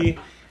shouldn't be.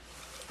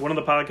 One of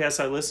the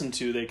podcasts I listen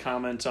to, they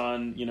comment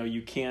on,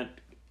 you can't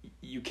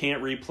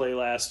replay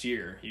last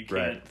year. You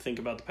can't think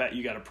about the past.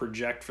 You got to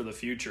project for the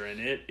future, and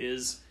it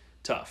is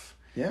tough.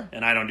 Yeah.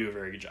 And I don't do a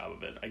very good job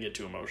of it. I get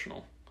too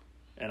emotional.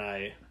 And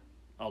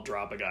I'll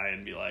drop a guy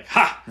and be like,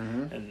 ha!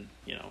 Mm-hmm. And,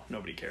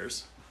 nobody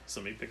cares.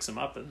 Somebody picks him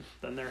up and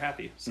then they're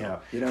happy.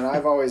 So. Yeah. And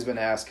I've always been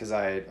asked, because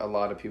a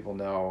lot of people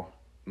know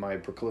my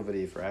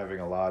proclivity for having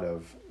a lot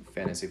of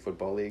fantasy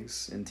football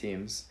leagues and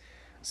teams.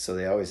 So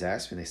they always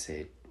ask me, they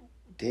say,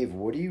 Dave,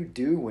 what do you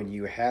do when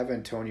you have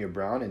Antonio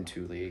Brown in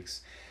 2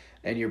 leagues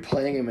and you're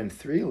playing him in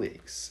 3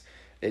 leagues?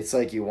 It's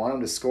like you want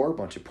him to score a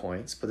bunch of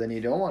points, but then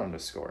you don't want him to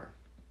score.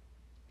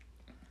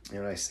 You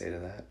know what I say to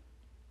that?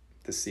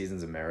 This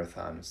season's a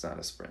marathon. It's not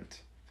a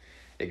sprint.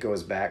 It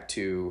goes back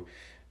to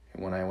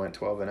when I went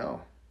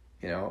 12-0.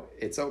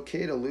 It's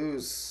okay to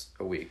lose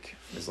a week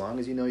as long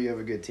as you know you have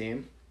a good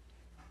team.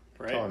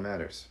 That's all that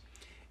matters.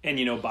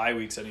 And bye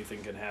weeks,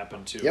 anything can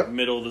happen too. Yep.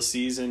 Middle of the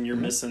season, you're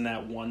missing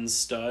that one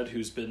stud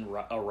who's been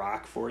a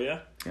rock for you.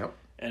 Yep.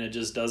 And it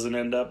just doesn't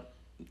end up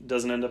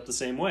the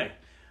same way.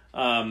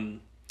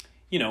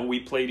 we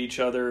played each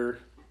other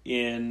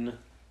in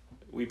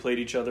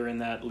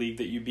that league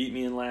that you beat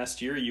me in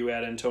last year. You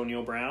had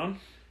Antonio Brown.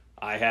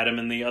 I had him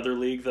in the other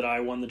league that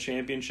I won the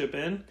championship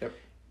in. Yep.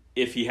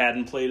 If he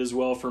hadn't played as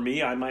well for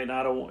me, I might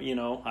not have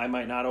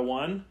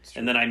won.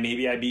 And then I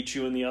beat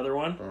you in the other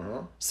one.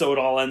 Uh-huh. So it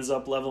all ends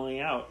up leveling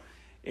out.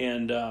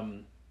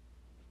 And,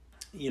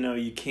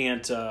 you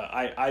can't,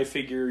 I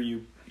figure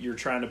you're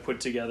trying to put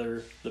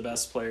together the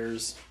best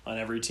players on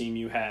every team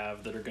you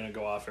have that are going to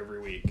go off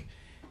every week.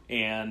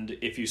 And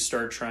if you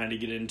start trying to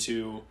get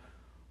into,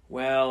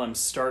 well, I'm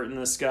starting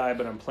this guy,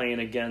 but I'm playing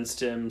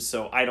against him,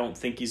 so I don't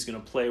think he's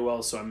going to play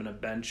well, so I'm going to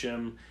bench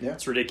him. Yeah.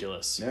 It's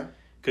ridiculous. Yeah.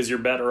 Because you're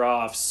better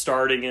off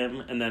starting him,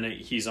 and then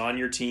he's on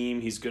your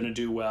team, he's going to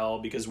do well,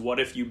 because what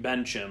if you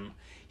bench him,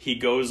 he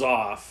goes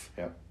off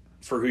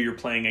for who you're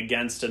playing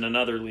against in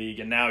another league,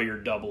 and now you're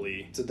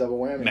doubly It's a double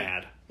whammy.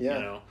 mad.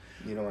 Yeah.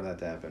 You don't want that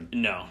to happen.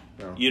 No.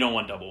 You don't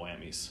want double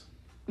whammies.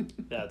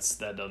 That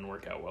doesn't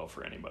work out well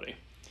for anybody.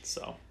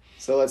 So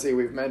let's see,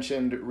 we've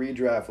mentioned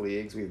redraft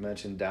leagues, we've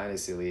mentioned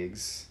dynasty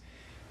leagues.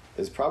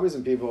 There's probably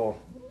some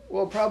people,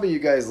 well, probably you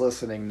guys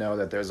listening know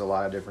that there's a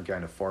lot of different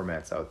kind of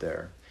formats out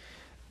there.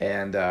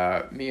 And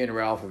me and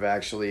Ralph have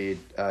actually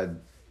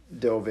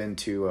dove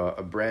into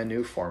a brand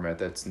new format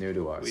that's new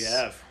to us. We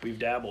have. We've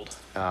dabbled.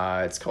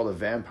 It's called a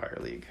Vampire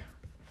League.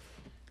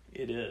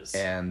 It is.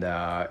 And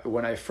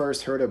when I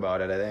first heard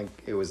about it, I think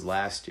it was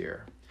last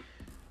year,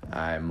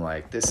 I'm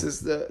like, this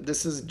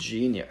is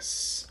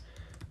genius.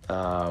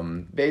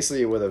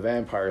 Basically, with a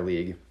Vampire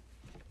League,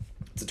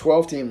 it's a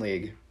 12-team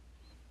league.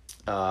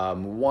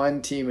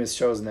 One team is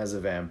chosen as a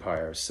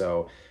vampire.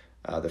 So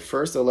the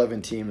first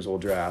 11 teams will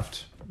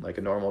draft like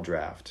a normal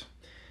draft.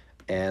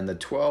 And the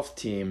 12th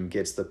team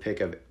gets the pick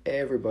of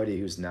everybody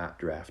who's not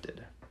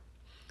drafted.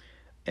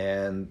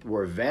 And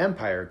where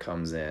Vampire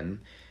comes in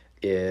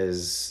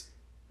is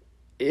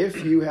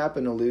if you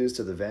happen to lose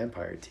to the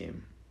Vampire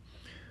team,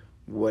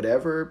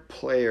 whatever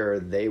player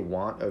they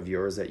want of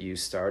yours that you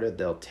started,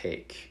 they'll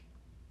take.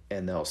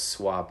 And they'll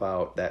swap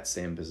out that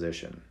same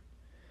position.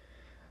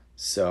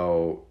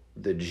 So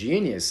the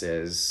genius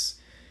is,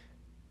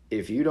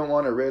 if you don't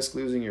want to risk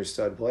losing your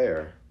stud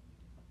player,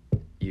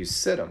 you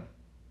sit him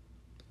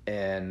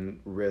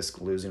and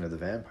risk losing to the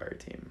Vampire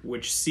team.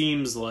 Which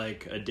seems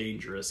like a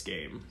dangerous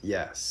game.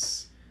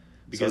 Yes.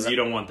 Because you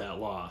don't want that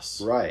loss.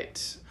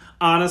 Right.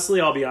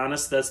 Honestly, I'll be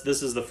honest, this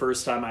is the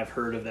first time I've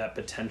heard of that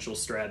potential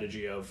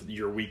strategy of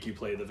your week you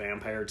play the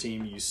Vampire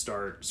team, you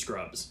start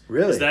scrubs.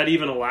 Really? Is that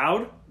even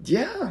allowed?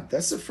 Yeah,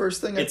 that's the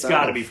first thing I It's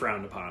got to be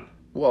frowned upon.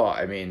 Well,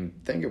 I mean,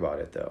 think about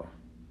it, though.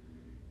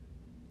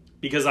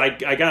 Because I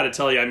got to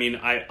tell you, I mean,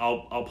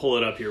 I'll pull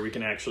it up here. We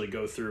can actually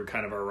go through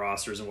kind of our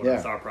rosters and what our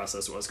thought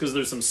process was. Because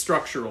there's some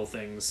structural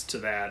things to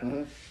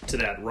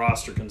that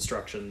roster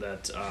construction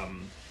that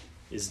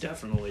is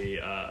definitely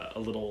a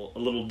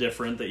little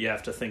different that you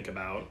have to think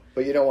about.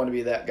 But you don't want to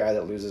be that guy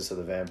that loses to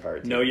the Vampire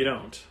team. No, you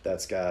don't.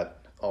 That's got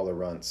all the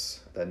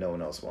runts that no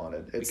one else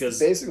wanted. It's because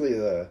basically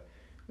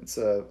it's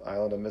a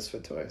Island of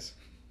Misfit Toys.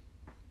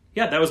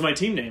 Yeah, that was my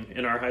team name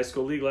in our high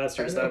school league last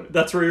year. So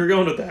that's where you're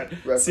going with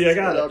that. See, I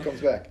got it. It all comes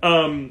back.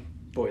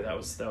 Boy, that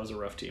was a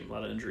rough team. A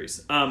lot of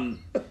injuries.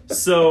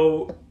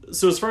 So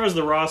as far as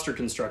the roster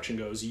construction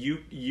goes,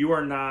 you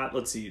are not.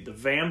 Let's see, the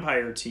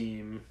Vampire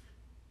team.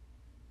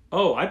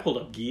 Oh, I pulled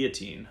up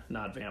Guillotine,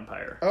 not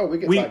Vampire. Oh, we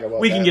can talk about that.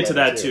 We can get to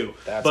that too.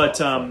 But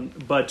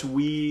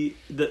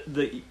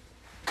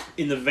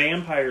in the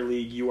Vampire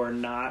League, you are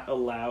not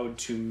allowed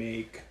to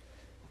make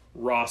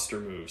roster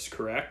moves,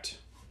 correct?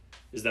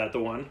 Is that the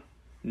one?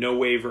 No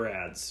waiver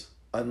ads.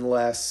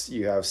 Unless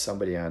you have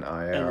somebody on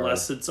IR.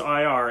 Unless it's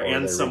IR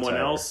and someone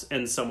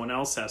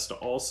else has to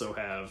also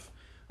have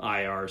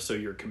IR, so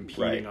you're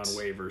competing on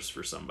waivers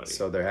for somebody.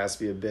 So there has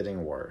to be a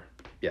bidding war.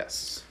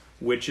 Yes.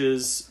 Which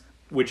is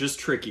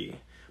tricky.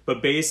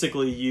 But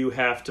basically you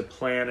have to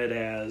plan it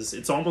as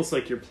it's almost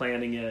like you're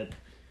planning it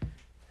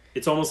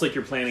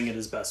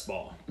as best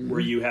ball,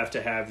 where you have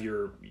to have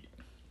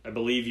I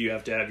believe you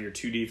have to have your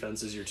two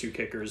defenses, your two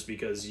kickers,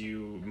 because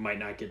you might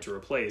not get to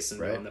replace,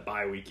 and on the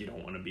bye week you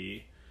don't want to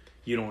be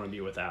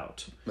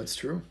without. That's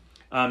true.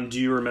 Do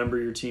you remember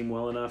your team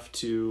well enough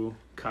to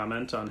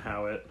comment on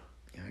how it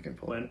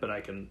went? But I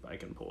can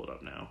pull it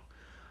up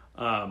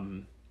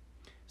now.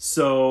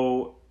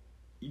 So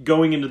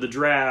going into the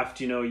draft,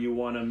 you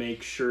want to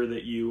make sure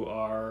that you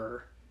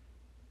are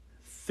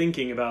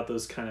thinking about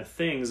those kind of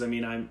things. I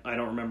mean, I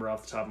don't remember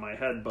off the top of my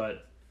head,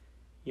 but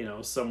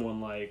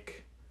someone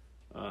like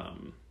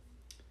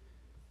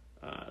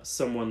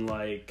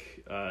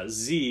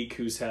Zeke,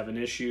 who's having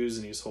issues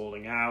and he's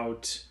holding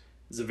out,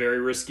 is a very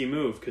risky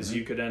move because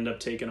you could end up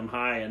taking him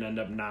high and end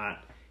up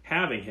not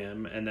having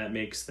him, and that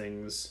makes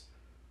things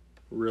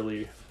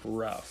really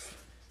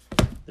rough.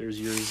 There's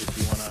yours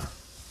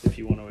if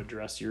you want to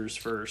address yours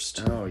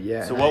first. Oh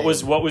yeah. So what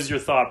was your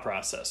thought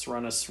process?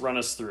 Run us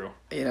through.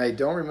 And I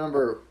don't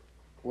remember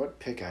what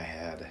pick I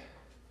had.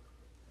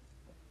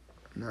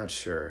 I'm not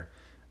sure.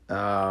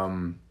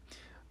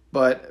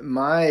 But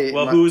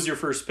who was your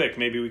first pick?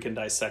 Maybe we can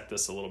dissect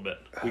this a little bit.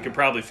 We could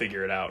probably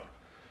figure it out.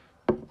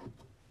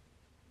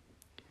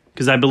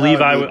 Because I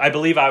believe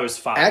I was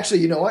 5. Actually,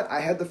 you know what? I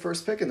had the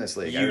first pick in this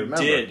league. I remember.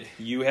 Did.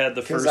 You had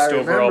the first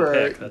overall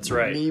pick. That's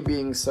right. Me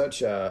being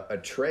such a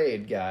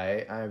trade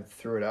guy, I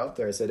threw it out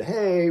there. I said,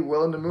 "Hey,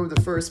 willing to move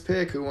the first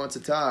pick? Who wants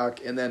to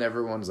talk?" And then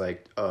everyone's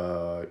like,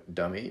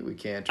 dummy, we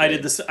can't trade." I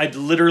did this. I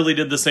literally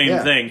did the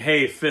same thing.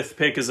 Hey, 5th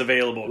pick is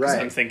available because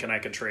I'm thinking I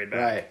could trade back.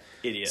 Right.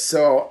 Idiot.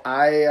 So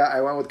I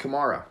went with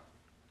Kamara.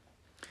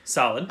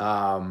 Solid.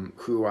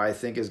 Who I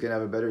think is going to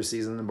have a better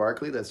season than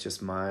Barkley. That's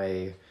just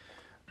my...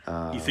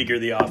 you figure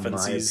the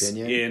offense he's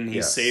in,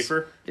 he's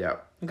safer? Yeah.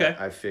 Okay.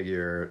 I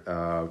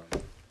figure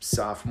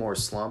sophomore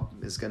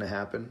slump is going to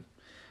happen.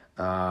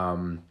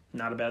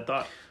 Not a bad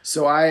thought.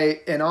 So I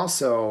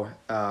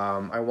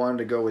wanted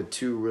to go with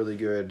 2 really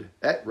good...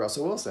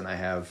 Russell Wilson I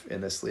have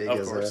in this league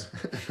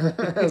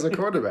as a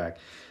quarterback.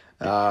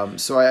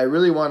 So I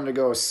really wanted to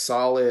go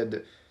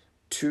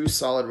 2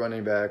 solid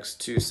running backs,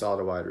 2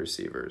 solid wide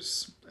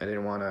receivers. I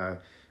didn't want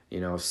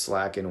to,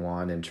 slack in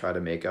one and try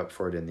to make up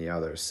for it in the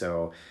other.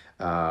 So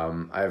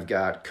I've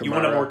got Kamara. You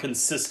want a more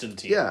consistent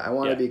team. Yeah, I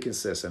want to be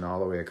consistent all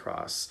the way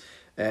across.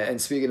 And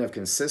speaking of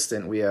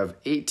consistent, we have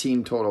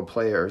 18 total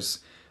players.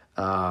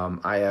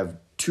 I have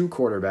 2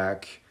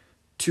 quarterback,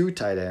 2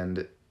 tight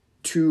end,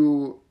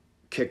 2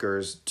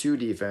 kickers, 2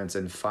 defense,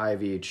 and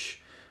 5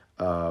 each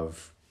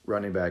of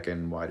running back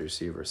and wide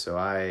receiver. So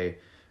I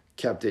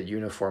kept it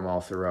uniform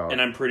all throughout.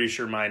 And I'm pretty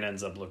sure mine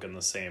ends up looking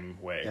the same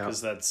way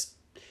because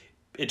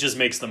it just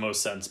makes the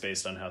most sense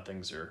based on how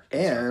things are.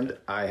 And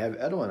I have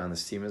Edwin on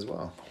this team as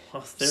well.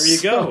 Well, there you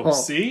go.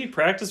 See?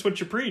 Practice what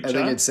you preach. I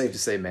think it's safe to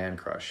say man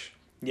crush.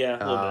 Yeah,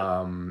 a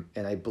little bit.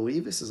 And I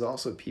believe this is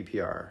also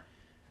PPR.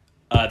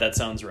 That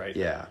sounds right.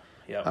 Yeah.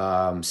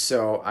 Yep.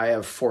 So I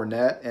have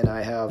Fournette and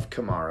I have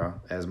Kamara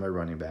as my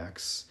running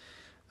backs.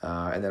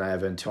 And then I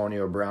have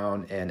Antonio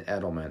Brown and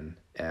Edelman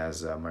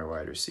as my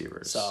wide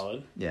receivers.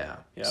 Solid. Yeah.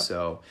 Yep.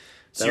 So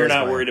you're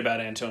not worried about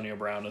Antonio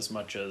Brown as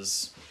much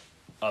as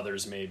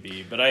others may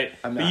be. But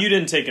you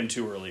didn't take him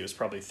too early. It was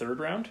probably 3rd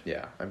round?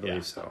 Yeah, I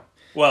believe so.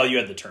 Well, you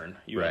had the turn.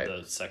 You had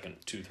the second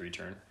 2-3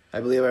 turn. I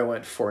believe I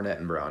went Fournette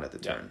and Brown at the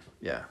turn.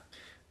 Yeah.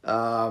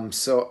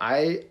 So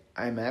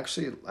I'm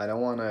actually, I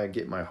don't want to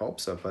get my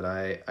hopes up, but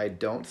I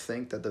don't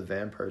think that the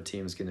Vampire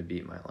team is going to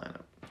beat my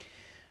lineup.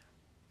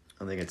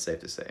 I think it's safe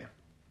to say.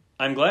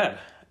 I'm glad.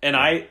 And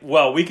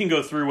we can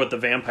go through what the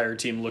Vampire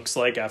team looks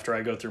like after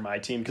I go through my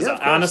team. Because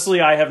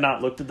honestly, I have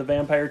not looked at the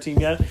Vampire team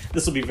yet.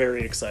 This will be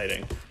very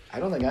exciting. I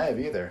don't think I have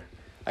either.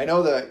 I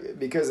know that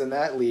because in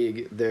that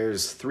league,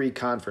 there's 3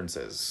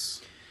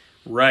 conferences.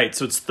 Right.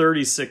 So it's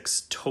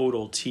 36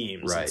 total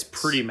teams. Right. It's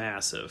pretty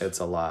massive. It's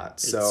a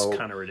lot. It's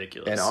kind of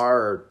ridiculous. And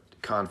our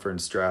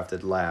conference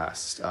drafted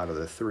last out of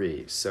the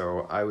 3.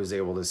 So I was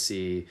able to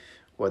see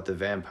what the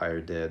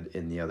Vampire did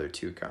in the other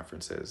 2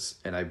 conferences.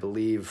 And I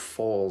believe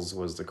Foles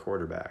was the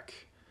quarterback.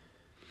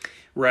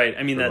 Right.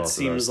 I mean, that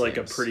seems like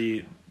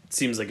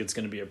seems like it's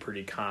going to be a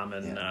pretty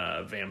common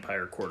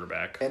Vampire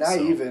quarterback. And I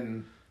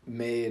even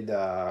made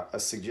a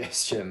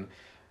suggestion.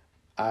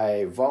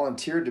 I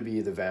volunteered to be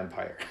the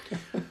Vampire.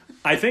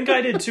 I think I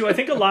did too. I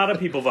think a lot of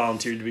people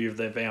volunteered to be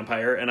the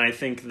Vampire, and I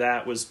think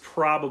that was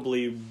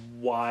probably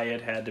why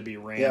it had to be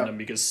random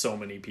because so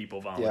many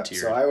people volunteered.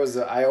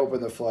 So I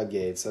opened the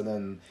floodgates, and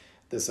then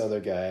this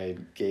other guy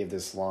gave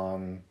this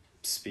long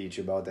speech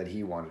about that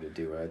he wanted to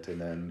do it,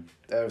 and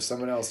then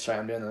someone else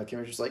chimed in, and the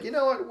commissioner's like, you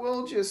know what,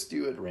 we'll just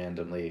do it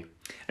randomly.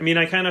 I mean,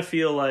 I kind of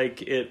feel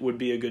like it would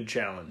be a good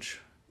challenge,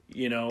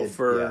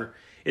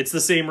 it's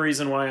the same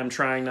reason why I'm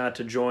trying not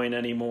to join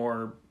any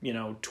more,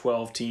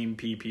 12-team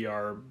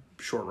PPR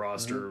short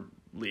roster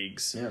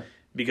leagues. Yeah.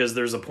 Because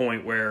there's a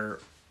point where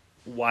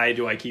why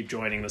do I keep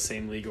joining the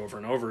same league over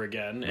and over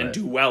again and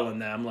do well in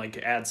them, like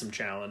add some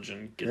challenge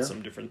and get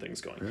some different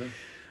things going. Yeah.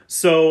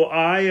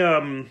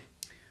 So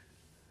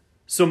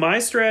so my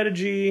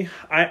strategy,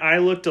 I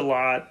looked a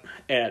lot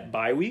at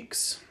bye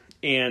weeks,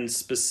 and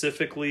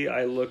specifically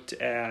I looked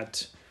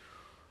at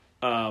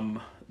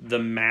the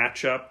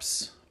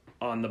matchups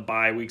on the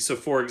bye week. So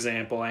for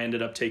example, I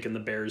ended up taking the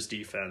Bears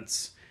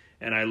defense,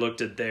 and I looked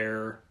at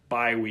their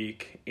bye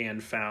week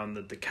and found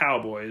that the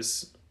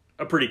Cowboys,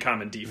 a pretty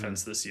common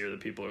defense this year that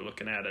people are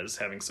looking at as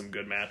having some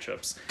good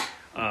matchups.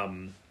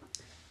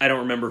 I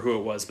don't remember who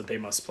it was, but they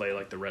must play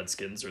like the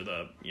Redskins or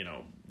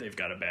they've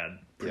got a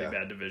pretty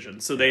bad division.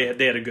 So they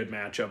had a good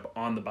matchup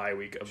on the bye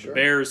week of the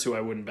Bears, who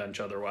I wouldn't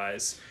bench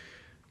otherwise.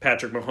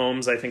 Patrick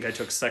Mahomes, I think I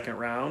took 2nd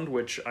round,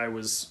 which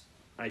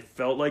I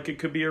felt like it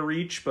could be a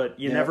reach, but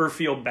you never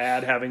feel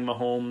bad having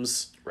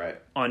Mahomes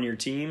on your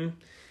team.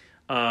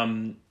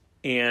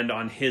 And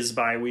on his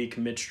bye week,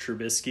 Mitch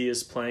Trubisky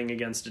is playing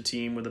against a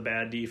team with a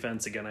bad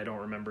defense. Again, I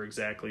don't remember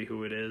exactly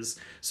who it is.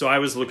 So I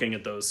was looking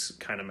at those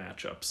kind of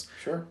matchups.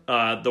 Sure.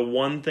 The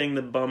one thing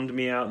that bummed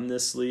me out in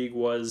this league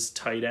was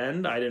tight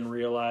end. I didn't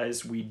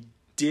realize we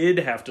did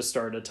have to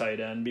start a tight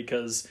end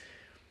because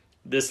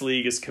this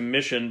league is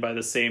commissioned by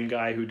the same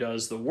guy who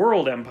does the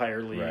World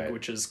Empire League,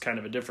 which is kind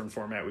of a different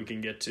format we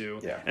can get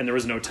to. Yeah. And there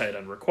was no tight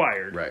end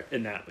required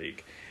in that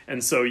league.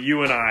 And so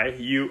you and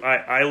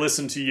I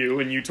listened to you,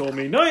 and you told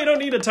me, no, you don't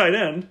need a tight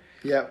end.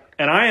 Yep.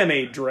 And I am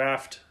a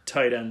draft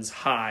tight ends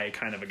high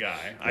kind of a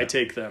guy. I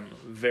take them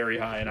very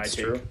high, and I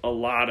take a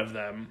lot of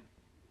them.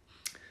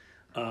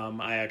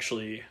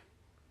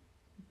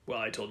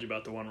 I told you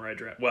about the one where I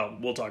draft. Well,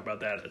 we'll talk about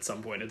that at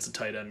some point. It's a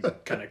tight end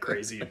kind of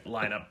crazy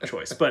lineup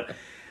choice.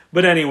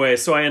 But anyway,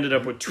 so I ended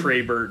up with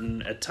Trey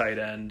Burton at tight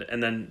end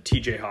and then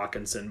TJ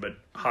Hawkinson. But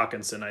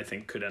Hawkinson, I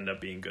think, could end up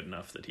being good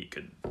enough that he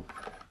could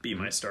be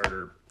my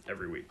starter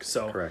every week.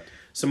 So, Correct.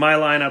 So my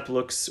lineup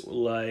looks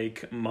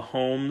like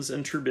Mahomes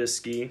and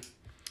Trubisky.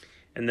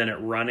 And then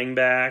at running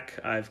back,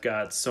 I've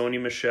got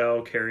Sony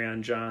Michel,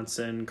 Kerryon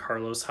Johnson,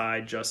 Carlos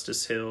Hyde,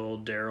 Justice Hill,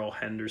 Darrell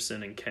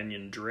Henderson, and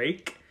Kenyon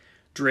Drake.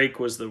 Drake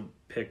was the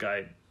pick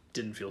I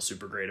didn't feel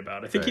super great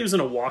about. I think he was in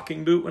a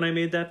walking boot when I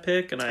made that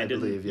pick, and I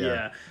didn't believe,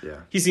 yeah.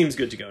 He seems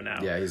good to go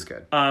now. Yeah, he's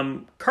good.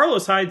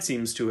 Carlos Hyde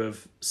seems to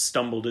have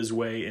stumbled his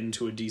way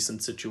into a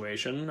decent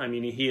situation. I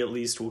mean, he at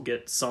least will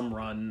get some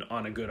run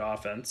on a good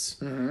offense.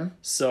 Mm-hmm.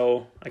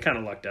 So I kind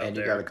of lucked out there. And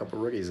you got a couple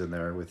rookies in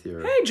there with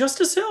your... Hey,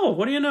 Justice Hill,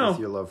 what do you know? With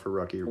your love for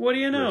rookie. What do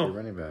you know?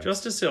 Running back.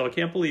 Justice Hill, I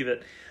can't believe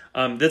it.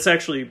 That's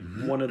actually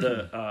one of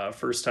the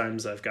first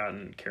times I've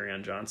gotten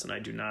Kerryon Johnson. I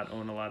do not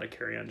own a lot of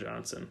Kerryon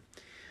Johnson.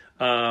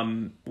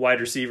 Wide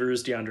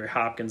receivers, DeAndre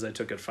Hopkins, I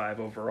took at 5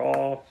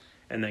 overall.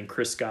 And then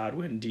Chris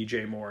Godwin,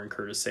 DJ Moore, and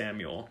Curtis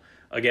Samuel.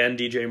 Again,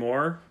 DJ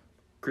Moore,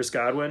 Chris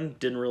Godwin,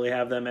 didn't really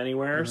have them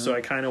anywhere. So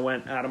I kind of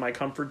went out of my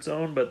comfort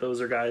zone. But those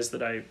are guys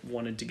that I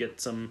wanted to get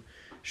some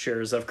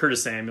shares of.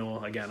 Curtis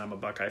Samuel, again, I'm a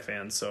Buckeye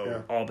fan.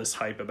 So all this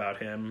hype about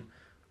him,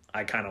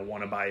 I kind of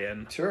want to buy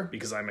in. Sure.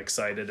 Because I'm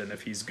excited. And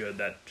if he's good,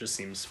 that just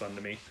seems fun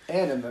to me.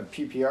 And in the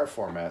PPR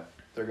format,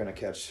 they're going to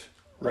catch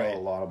a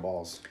lot of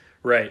balls.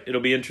 Right. It'll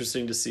be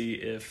interesting to see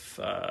if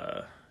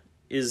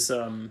is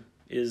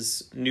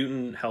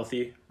Newton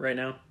healthy right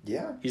now?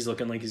 Yeah. He's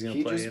looking like he's going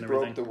to play and everything.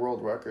 He just broke the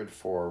world record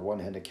for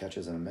one-handed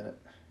catches in a minute.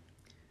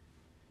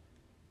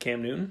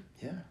 Cam Newton?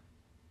 Yeah.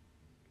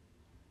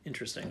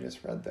 Interesting. I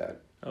just read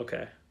that.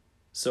 Okay.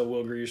 So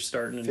Will Grier's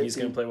starting and he's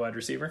going to play wide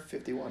receiver?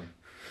 51.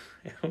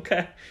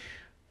 Okay.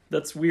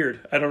 That's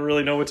weird. I don't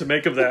really know what to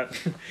make of that.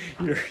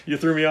 You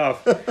threw me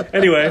off.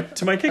 Anyway,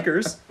 to my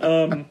kickers.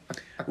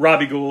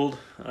 Robbie Gould,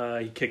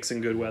 he kicks in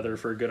good weather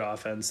for a good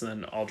offense.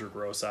 And then Aldrick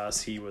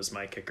Rosas, he was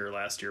my kicker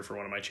last year for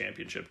one of my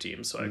championship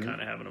teams. So I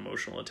kind of have an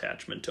emotional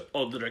attachment to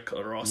Aldrick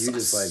Rosas. You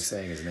just like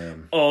saying his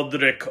name.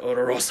 Aldrick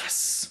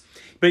Rosas.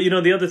 But,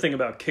 the other thing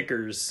about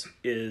kickers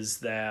is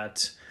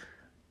that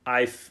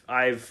I've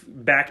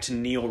backed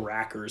Neil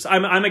Rackers.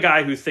 I'm a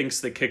guy who thinks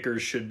the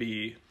kickers should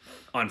be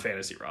on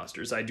fantasy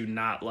rosters. I do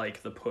not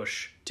like the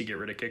push to get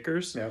rid of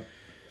kickers. Yep.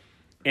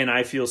 And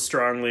I feel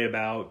strongly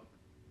about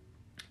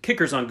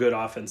kickers on good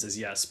offenses,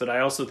 yes. But I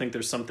also think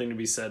there's something to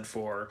be said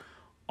for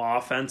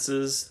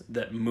offenses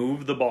that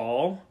move the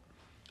ball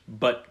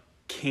but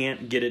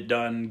can't get it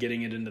done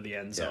getting it into the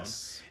end zone.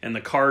 Yes. And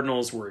the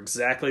Cardinals were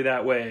exactly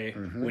that way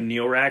when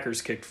Neil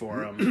Rackers kicked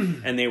for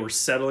them. And they were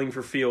settling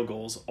for field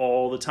goals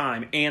all the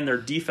time. And their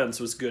defense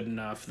was good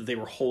enough that they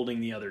were holding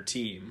the other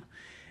team.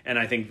 And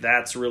I think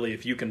that's really,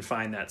 if you can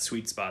find that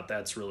sweet spot,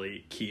 that's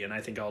really key. And I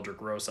think Aldrick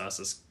Rosas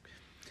is,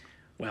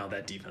 well,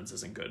 that defense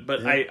isn't good.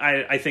 But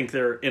I think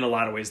they're, in a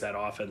lot of ways, that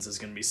offense is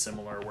going to be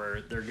similar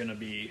where they're going to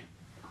be,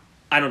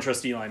 I don't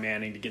trust Eli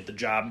Manning to get the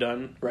job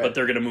done, but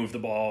they're going to move the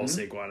ball,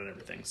 Saquon and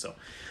everything. So,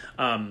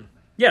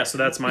 so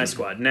that's my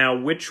squad. Now,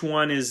 do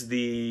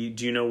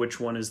you know which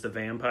one is the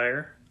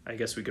vampire? I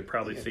guess we could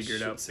probably figure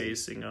it out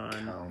basing on.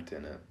 Count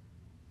in it.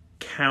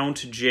 Count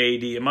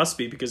JD. It must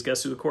be, because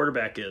guess who the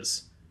quarterback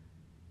is?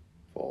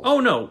 Foles.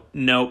 Oh,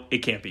 no, it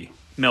can't be.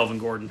 Melvin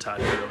Gordon, Todd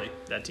Gurley.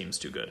 That team's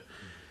too good.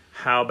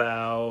 How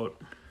about...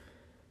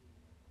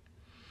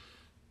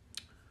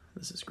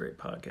 This is great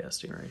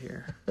podcasting right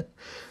here.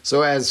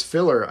 So as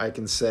filler, I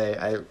can say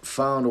I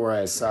found where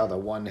I saw the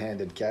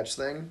one-handed catch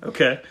thing.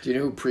 Okay. Do you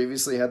know who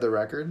previously had the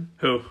record?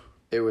 Who?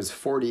 It was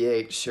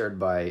 48, shared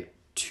by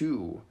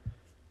 2.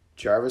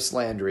 Jarvis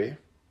Landry.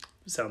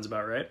 Sounds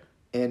about right.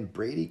 And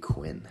Brady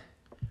Quinn.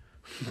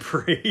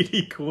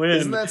 Brady Quinn.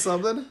 Isn't that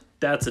something?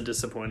 That's a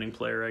disappointing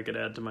player I could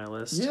add to my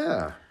list.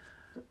 Yeah.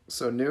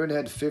 So Newton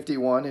had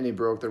 51, and he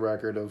broke the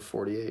record of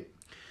 48.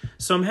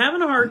 So I'm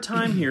having a hard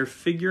time here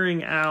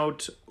figuring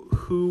out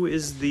who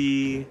is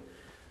the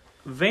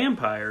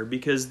vampire,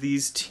 because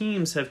these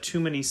teams have too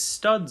many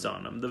studs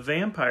on them. The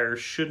vampire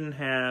shouldn't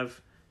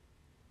have...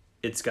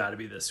 It's got to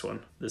be this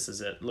one. This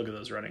is it. Look at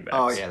those running backs.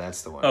 Oh, yeah,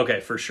 that's the one. Okay,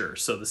 for sure.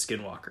 So the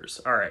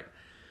Skinwalkers. All right.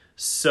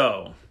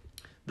 So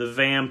the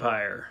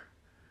vampire...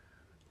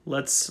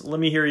 Let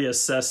me hear you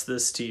assess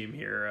this team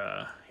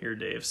here,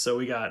 Dave. So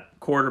we got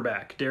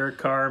quarterback Derek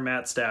Carr,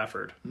 Matt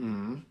Stafford.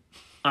 Mm-hmm.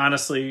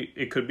 Honestly,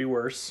 it could be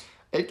worse.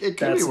 It could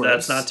be worse.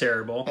 That's not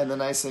terrible. And the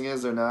nice thing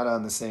is they're not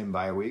on the same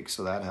bye week,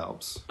 so that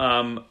helps.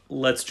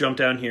 Let's jump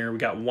down here. We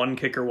got one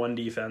kicker, one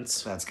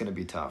defense. That's going to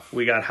be tough.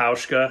 We got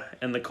Hauschka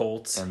and the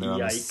Colts. And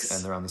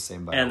Yikes. They're on the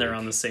same bye. And they're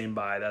on the same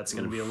bye. That's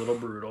going to be a little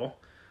brutal.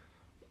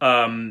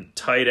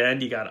 Tight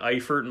end, you got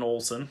Eifert and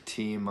Olsen.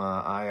 Team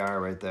IR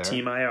right there.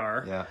 Team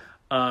IR. Yeah.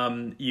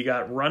 You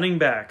got running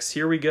backs.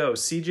 Here we go.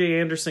 C.J.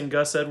 Anderson,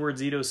 Gus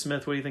Edwards, Ito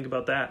Smith. What do you think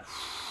about that?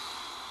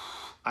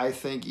 I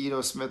think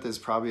Ito Smith is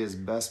probably his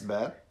best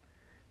bet.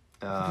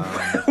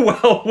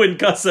 Well, when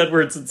Gus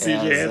Edwards and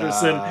C.J.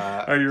 Anderson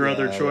are your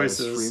other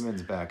choices.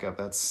 Freeman's backup.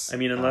 That's. I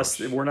mean, unless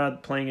we're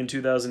not playing in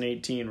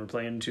 2018, we're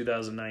playing in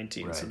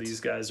 2019. Right. So these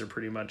guys are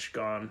pretty much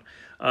gone.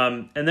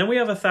 And then we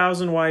have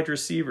 1,000 wide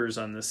receivers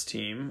on this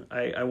team.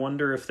 I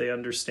wonder if they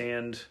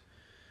understand.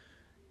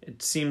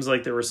 It seems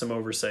like there were some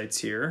oversights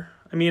here.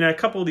 I mean, a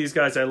couple of these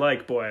guys I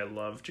like. Boy, I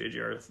love J.J.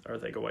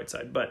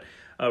 Arcega-Whiteside. But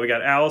we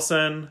got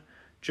Allison,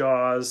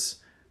 Jaws,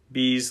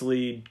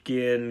 Beasley,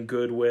 Ginn,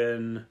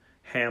 Goodwin,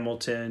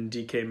 Hamilton,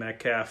 DK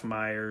Metcalf,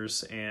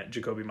 Myers, and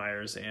Jacoby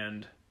Myers,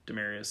 and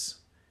Demaryius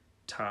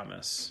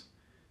Thomas.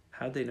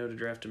 How'd they know to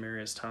draft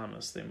Demaryius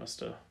Thomas? They must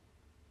have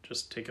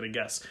just taken a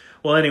guess.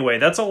 Well, anyway,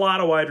 that's a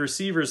lot of wide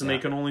receivers, and they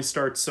can only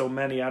start so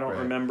many. I don't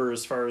remember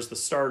as far as the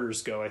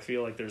starters go. I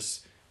feel like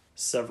there's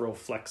several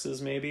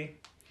flexes maybe,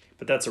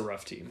 but that's a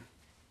rough team,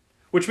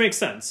 which makes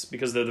sense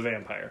because they're the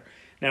Vampire.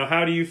 Now,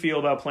 how do you feel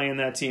about playing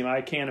that team?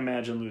 I can't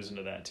imagine losing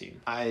to that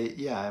team.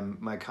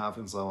 My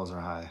confidence levels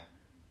are high.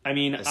 I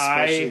mean,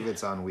 especially if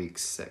it's on week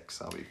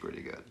 6, I'll be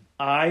pretty good.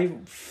 I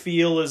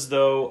feel as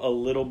though a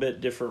little bit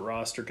different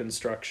roster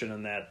construction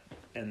in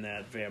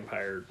that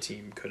Vampire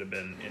team could have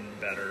been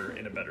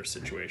in a better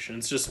situation.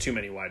 It's just too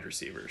many wide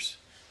receivers.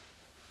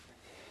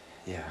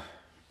 Yeah.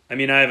 I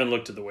mean, I haven't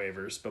looked at the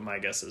waivers, but my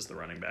guess is the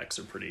running backs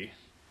are pretty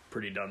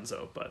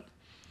dunzo. But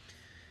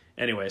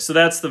anyway, so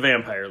that's the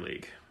Vampire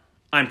League.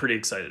 I'm pretty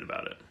excited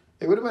about it.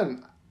 It would have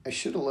been. I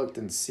should have looked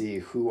and see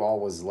who all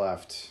was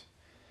left.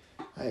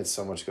 I had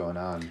so much going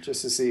on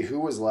just to see who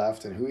was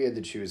left and who he had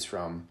to choose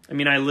from. I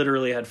mean, I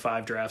literally had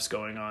 5 drafts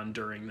going on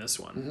during this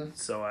one. Mm-hmm.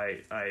 So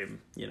I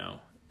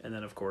and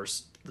then of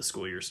course the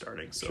school year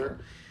starting. So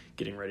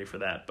getting ready for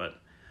that. But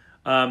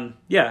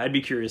I'd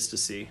be curious to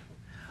see.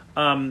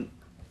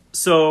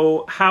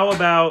 So how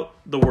about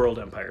the World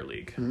Empire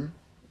League? Mm-hmm.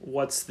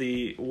 What's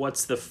the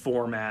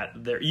format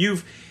there?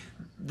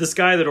 This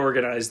guy that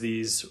organized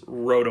these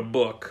wrote a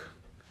book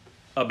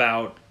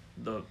about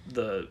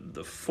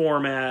the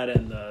format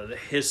and the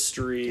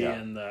history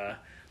and the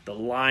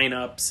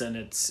lineups, and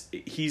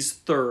he's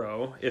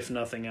thorough if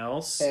nothing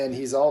else. And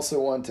he's also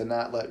one to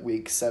not let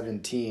week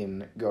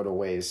 17 go to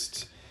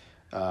waste.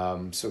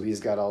 So he's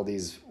got all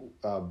these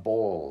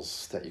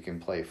bowls that you can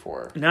play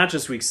for. Not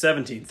just week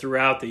 17,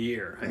 throughout the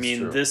year. That's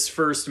true. This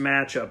first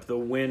matchup, the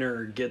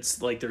winner gets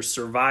there's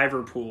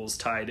survivor pools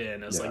tied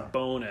in as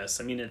bonus.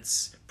 I mean,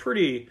 it's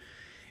pretty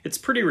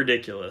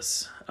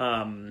ridiculous.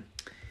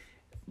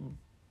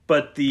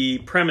 But the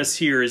premise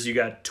here is you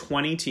got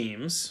 20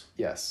 teams.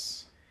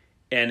 Yes.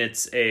 And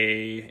it's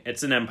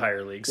an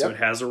Empire League, so it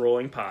has a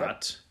rolling pot.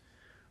 Yep.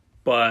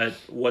 But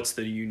what's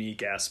the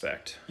unique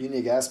aspect?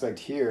 Unique aspect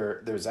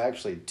here, there's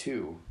actually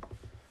 2.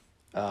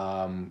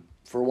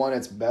 For one,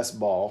 it's best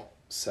ball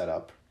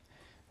setup,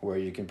 where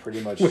you can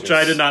pretty much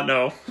I did not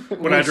know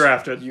when I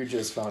drafted. You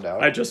just found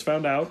out. I just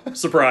found out.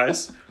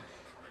 Surprise.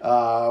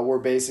 Where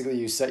basically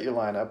you set your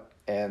lineup,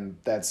 and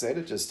that's it.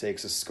 It just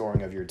takes a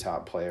scoring of your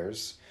top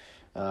players.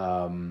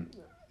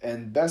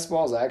 And best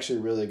ball is actually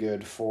really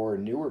good for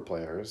newer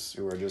players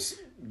who are just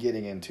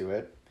getting into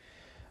it.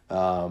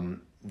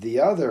 The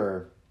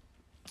other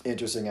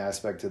interesting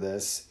aspect to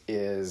this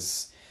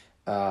is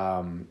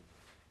the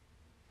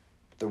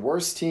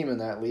worst team in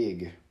that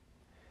league,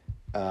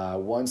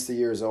 once the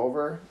year's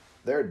over,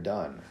 they're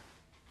done.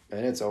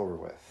 And it's over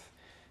with.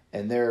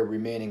 And their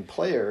remaining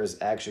players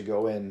actually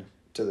go in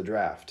to the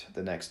draft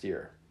the next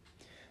year.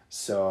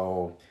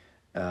 So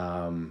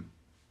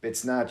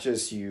it's not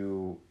just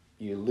you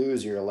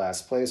lose your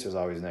last place, there's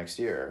always next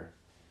year.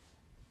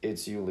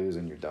 It's you lose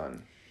and you're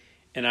done.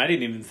 And I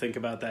didn't even think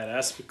about that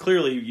aspect.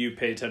 Clearly, you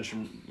pay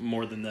attention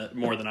more than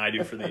I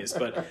do for these.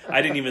 But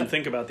I didn't even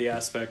think about the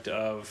aspect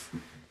of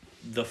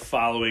the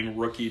following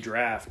rookie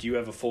draft. You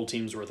have a full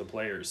team's worth of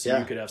players, so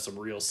you could have some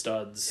real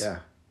studs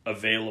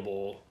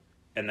available,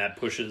 and that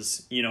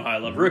pushes. You know how I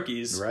love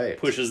rookies, right?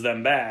 Pushes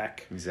them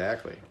back.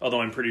 Exactly. Although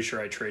I'm pretty sure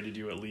I traded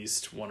you at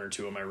least 1 or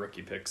 2 of my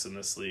rookie picks in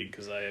this league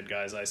because I had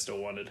guys I still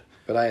wanted.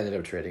 But I ended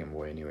up trading them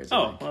away anyways.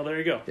 Well, there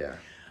you go. Yeah.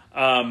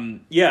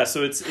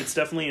 So it's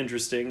definitely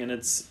interesting, and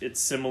it's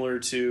similar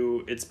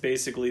to, it's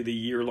basically the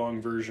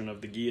year-long version of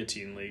the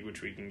Guillotine League,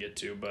 which we can get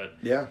to,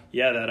 but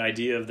that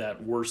idea of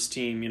that worst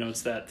team,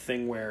 it's that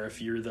thing where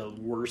if you're the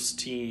worst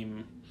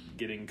team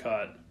getting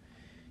cut,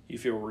 you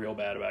feel real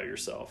bad about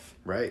yourself.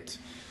 Right.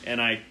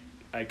 And I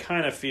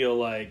kind of feel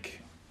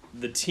like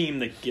the team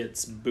that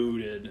gets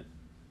booted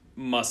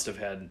must have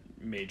had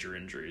major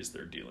injuries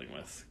they're dealing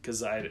with,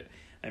 because I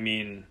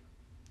mean,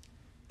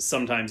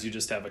 sometimes you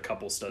just have a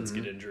couple studs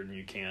get injured and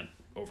you can't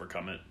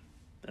overcome it.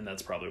 And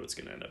that's probably what's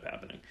going to end up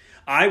happening.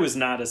 I was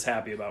not as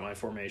happy about my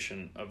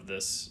formation of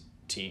this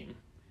team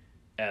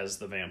as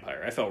the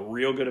Vampire. I felt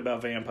real good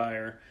about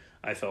Vampire.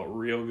 I felt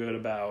real good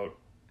about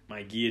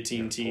my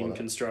Guillotine team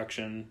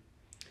construction.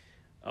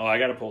 Oh, I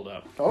got it pulled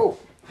up. Oh.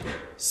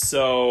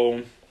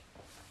 So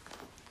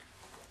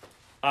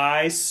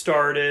I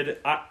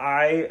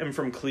am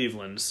from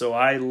Cleveland, so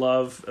I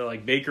love,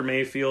 like, Baker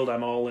Mayfield,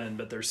 I'm all in,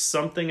 but there's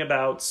something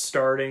about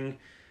starting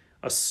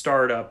a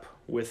startup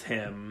with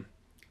him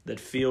that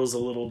feels a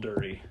little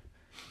dirty.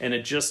 And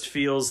it just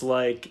feels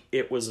like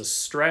it was a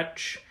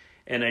stretch,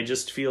 and I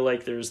just feel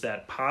like there's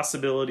that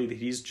possibility that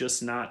he's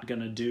just not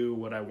going to do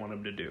what I want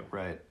him to do.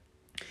 Right.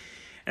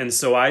 And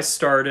so I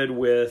started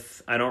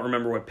with, I don't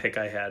remember what pick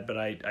I had, but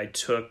I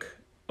took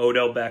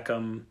Odell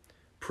Beckham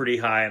pretty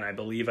high, and I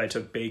believe I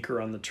took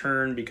Baker on the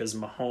turn because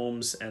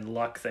Mahomes and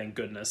Luck, thank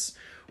goodness,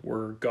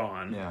 were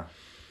gone. Yeah.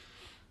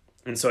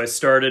 And so I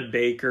started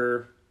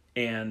Baker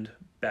and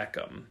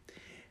Beckham.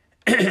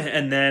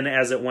 And then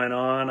as it went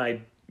on,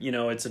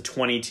 it's a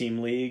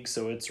 20-team league,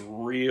 so it's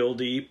real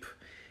deep.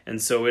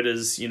 And so it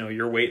is,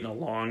 you're waiting a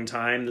long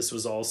time. This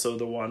was also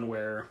the one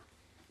where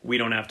we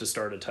don't have to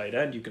start a tight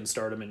end. You can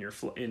start him in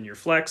your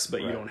flex,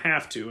 but you don't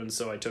have to. And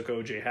so I took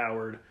O.J.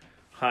 Howard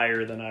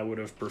higher than I would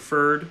have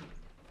preferred.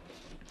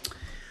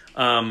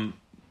 And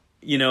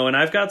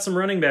I've got some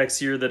running backs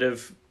here that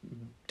have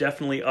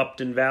definitely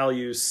upped in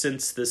value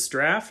since this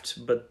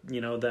draft, but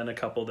then a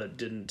couple that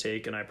didn't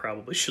take, and I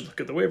probably should look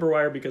at the waiver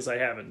wire because I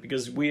haven't,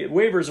 because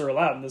waivers are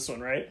allowed in this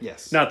one, right?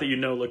 Yes. Not that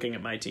looking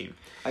at my team.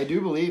 I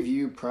do believe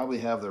you probably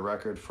have the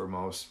record for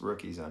most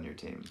rookies on your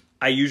team.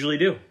 I usually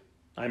do.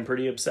 I'm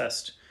pretty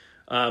obsessed.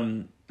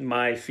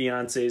 My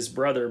fiance's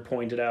brother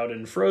pointed out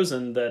in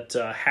Frozen that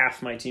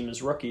half my team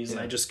is rookies,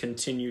 and I just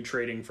continue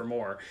trading for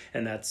more,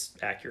 and that's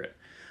accurate.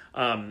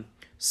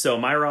 So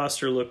my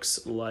roster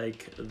looks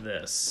like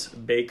this.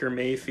 Baker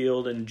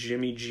Mayfield and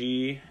Jimmy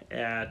G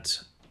at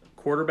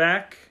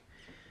quarterback.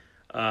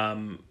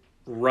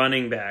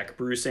 Running back,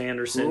 Bruce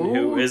Anderson,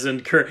 who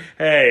isn't...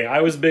 Hey,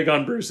 I was big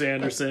on Bruce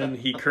Anderson.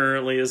 He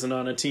currently isn't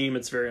on a team.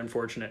 It's very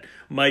unfortunate.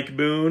 Mike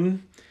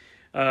Boone,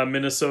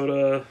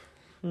 Minnesota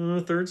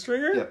third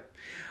stringer? Yep.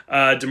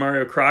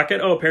 Demario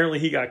Crockett. Oh, apparently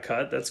he got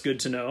cut. That's good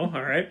to know.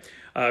 All right.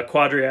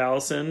 Quadri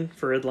Allison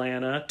for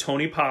Atlanta.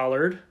 Tony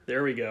Pollard.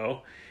 There we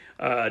go.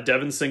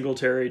 Devin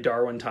Singletary,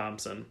 Darwin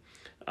Thompson.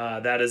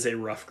 That is a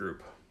rough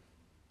group.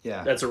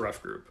 Yeah. That's a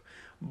rough group.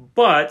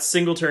 But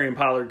Singletary and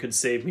Pollard could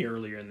save me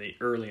early in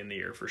the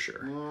year for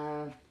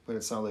sure. But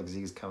it's not like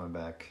Zeke's coming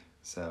back,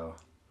 so.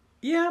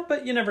 Yeah,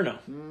 but you never know.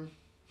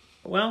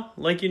 Well,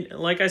 like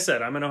I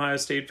said, I'm an Ohio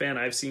State fan.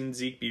 I've seen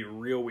Zeke be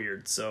real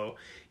weird, so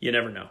you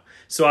never know.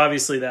 So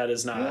obviously that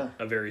is not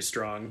a very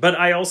strong. But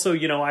I also,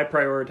 I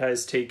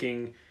prioritize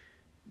taking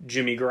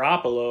Jimmy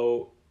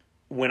Garoppolo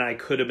when I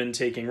could have been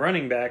taking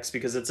running backs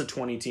because it's a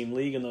 20-team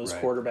league and those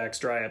quarterbacks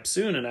dry up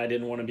soon, and I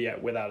didn't want to be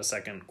without a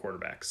second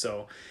quarterback.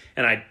 So,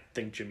 and I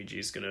think Jimmy G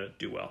is going to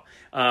do well.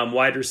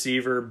 Wide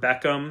receiver,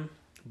 Beckham,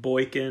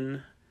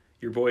 Boykin,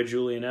 your boy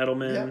Julian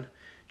Edelman,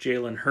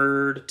 Jalen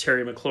Hurd,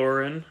 Terry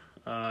McLaurin,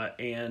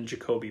 and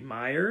Jacoby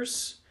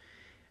Myers.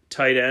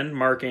 Tight end,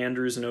 Mark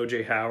Andrews and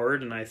O.J.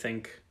 Howard, and I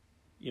think,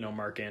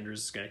 Mark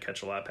Andrews is going to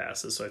catch a lot of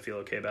passes, so I feel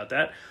okay about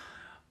that.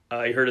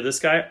 You heard of this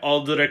guy?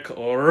 Aldrich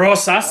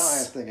Rosas.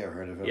 I think I've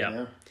heard of him,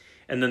 yeah.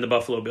 And then the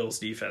Buffalo Bills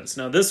defense.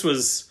 Now, this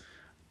was...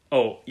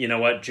 Oh, you know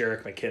what?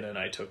 Jerick McKinnon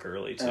I took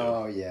early, too.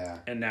 Oh, yeah.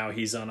 And now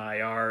he's on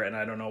IR, and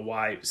I don't know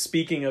why.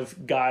 Speaking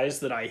of guys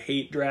that I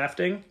hate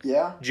drafting,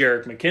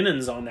 Jerick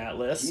McKinnon's on that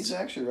list. He's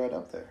actually right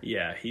up there.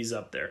 Yeah, he's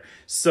up there.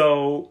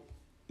 So,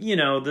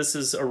 this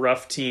is a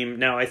rough team.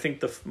 Now, I think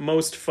the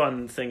most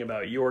fun thing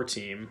about your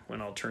team,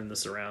 when I'll turn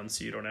this around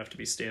so you don't have to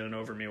be standing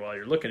over me while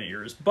you're looking at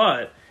yours,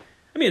 but...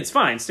 I mean, it's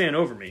fine, stand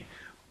over me.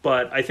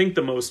 But I think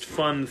the most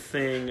fun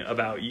thing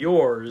about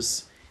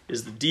yours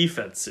is the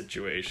defense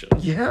situation.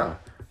 Yeah.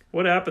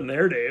 What happened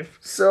there, Dave?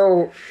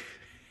 So,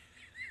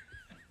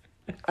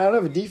 I don't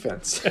have a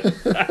defense.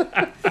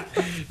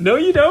 No,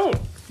 you don't.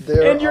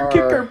 And your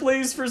kicker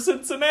plays for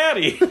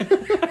Cincinnati.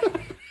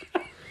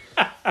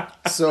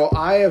 So,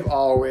 I have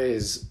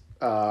always,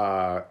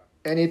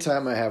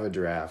 anytime I have a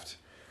draft,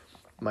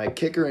 my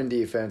kicker and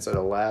defense are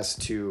the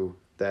last two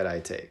that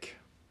I take.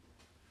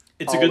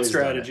 It's a good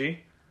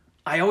strategy.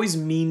 I always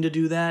mean to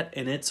do that,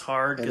 and it's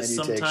hard because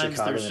sometimes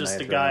there's just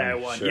a guy I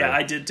want. Sure. Yeah,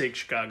 I did take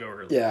Chicago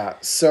early. Yeah,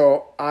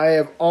 so I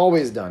have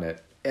always done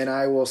it, and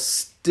I will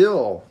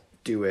still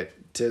do it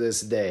to this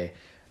day.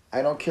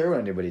 I don't care what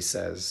anybody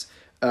says.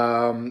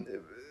 But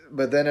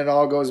then it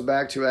all goes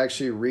back to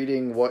actually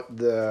reading what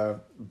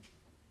the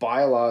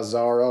bylaws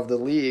are of the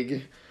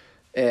league.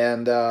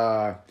 And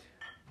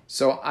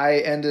so I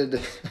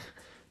ended...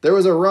 There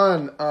was a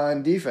run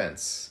on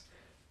defense.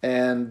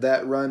 And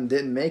that run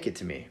didn't make it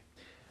to me.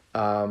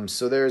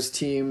 So there's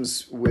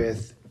teams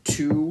with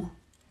 2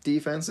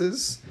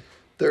 defenses.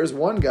 There's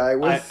one guy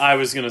with... I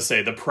was going to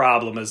say, the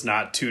problem is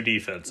not 2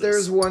 defenses.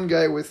 There's one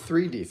guy with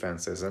 3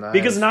 defenses.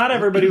 Because not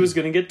everybody was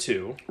going to get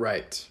 2.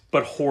 Right.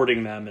 But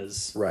hoarding them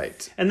is...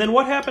 Right. And then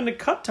what happened to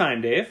cut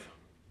time, Dave?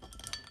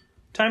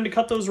 Time to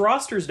cut those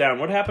rosters down.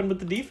 What happened with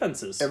the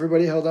defenses?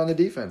 Everybody held on to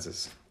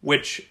defenses.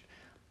 Which...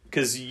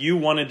 Because you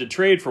wanted to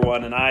trade for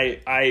one, and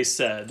I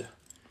said...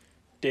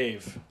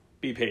 Dave,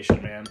 be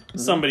patient, man.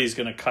 Somebody's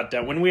going to cut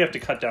down. When we have to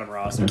cut down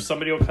rosters,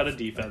 somebody will cut a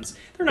defense.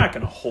 They're not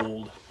going to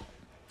hold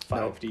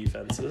 5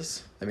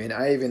 defenses. I mean,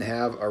 I even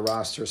have a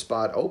roster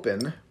spot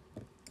open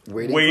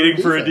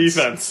waiting for a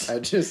defense.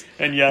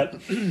 And yet,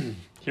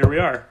 here we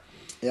are.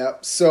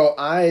 Yep. So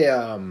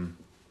I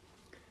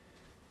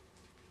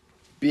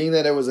being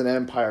that it was an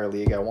Empire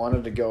League, I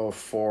wanted to go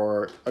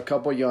for a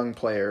couple young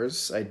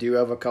players. I do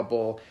have a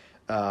couple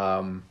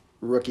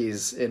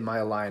rookies in my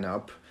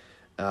lineup.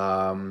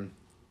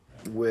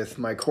 With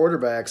my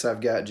quarterbacks,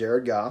 I've got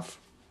Jared Goff,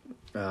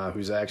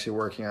 who's actually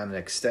working on an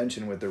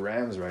extension with the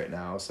Rams right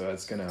now, so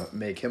that's going to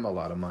make him a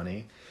lot of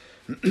money.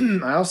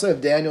 I also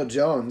have Daniel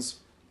Jones,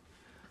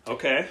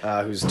 Okay.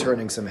 Who's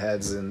turning some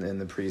heads in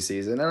the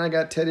preseason. And I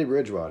got Teddy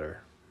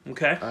Bridgewater.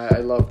 Okay. I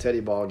love Teddy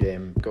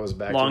Ballgame. Goes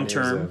back Long to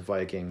when he was term. a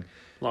Viking.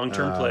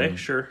 Long-term play,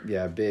 sure.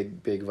 Yeah,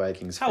 big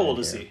Vikings How fan old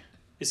is here. he?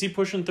 Is he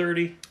pushing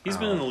 30? He's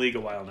been in the league a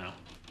while now.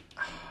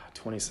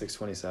 26,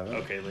 27.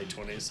 Okay, late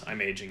 20s.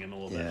 I'm aging him a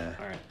little Yeah. bit.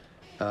 All right.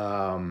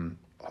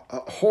 A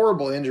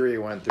horrible injury he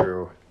went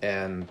through,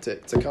 and to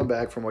come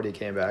back from what he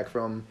came back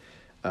from,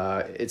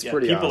 it's Yeah,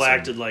 pretty people awesome.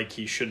 acted like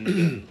he shouldn't have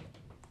been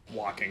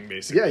walking,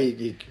 basically. Yeah,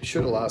 he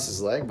should have lost his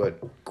leg, but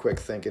quick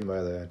thinking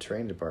by the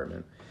training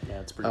department. Yeah,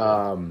 it's pretty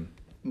good.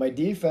 My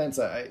defense,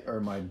 I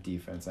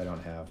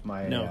don't have.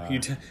 My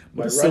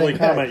what a silly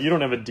comment. You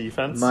don't have a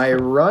defense. My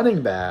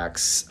running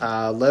backs,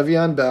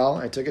 Le'Veon Bell,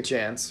 I took a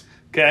chance.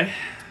 Okay.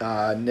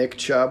 Nick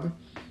Chubb,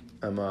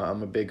 I'm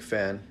a big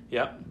fan.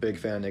 Yep. Big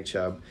fan of Nick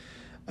Chubb.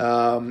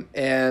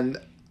 And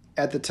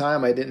at the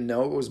time, I didn't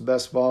know it was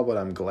best ball, but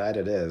I'm glad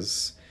it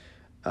is.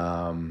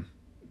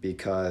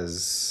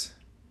 Because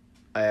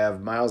I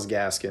have Myles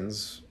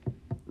Gaskins,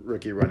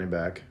 rookie running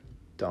back,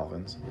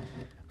 Dolphins.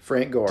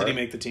 Frank Gore. Did he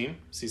make the team?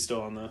 Is he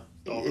still on the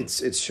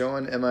Dolphins? It's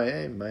showing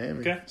MIA,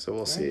 Miami. Okay. So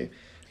we'll see.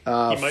 He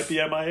might be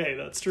MIA.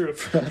 That's true.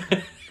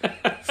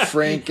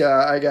 Frank,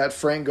 I got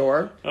Frank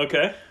Gore.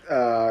 Okay.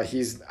 I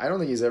don't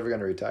think he's ever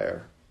going to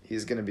retire.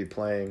 He's going to be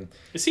playing.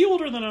 Is he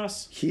older than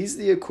us? He's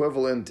the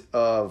equivalent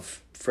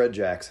of Fred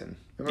Jackson.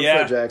 Remember Yeah.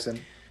 Fred Jackson?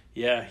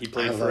 Yeah, he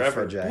played I love forever.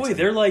 Fred Jackson. Boy,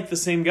 they're like the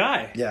same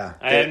guy. Yeah.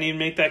 I hadn't even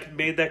made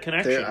that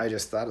connection. I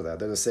just thought of that.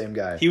 They're the same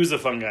guy. He was a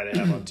fun guy to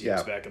have on teams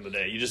Yeah. back in the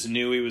day. You just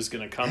knew he was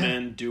going to come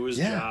in, do his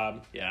Yeah.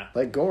 job. Yeah.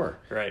 Like Gore.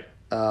 Right.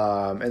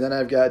 And then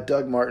I've got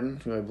Doug Martin,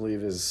 who I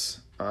believe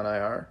is on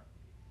IR.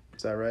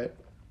 Is that right?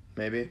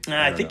 Maybe?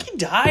 I think he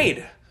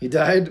died. He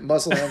died.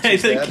 Muscle I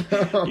hamster's think.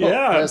 dead.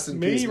 Yeah. Rest in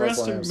peace,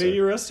 Muscle Hamster. May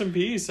you rest in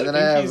peace. And then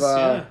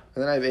I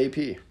have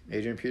AP,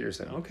 Adrian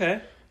Peterson.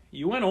 Okay.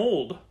 You went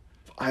old.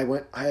 I'm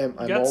You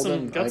got old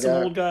some and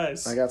some old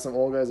guys. I got some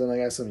old guys and I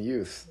got some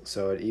youth,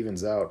 so it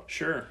evens out.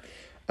 Sure.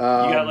 You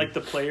got like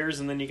the players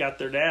and then you got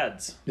their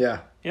dads. Yeah.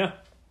 Yeah.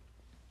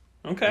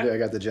 Okay. Yeah, I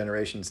got the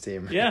generations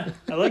team. Yeah,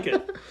 I like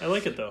it. I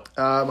like it though.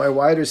 My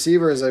wide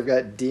receivers, I've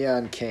got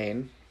Deion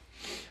Kane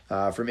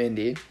from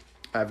Indy.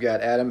 I've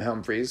got Adam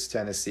Humphries,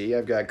 Tennessee.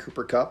 I've got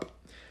Cooper Kupp,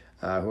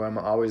 who I'm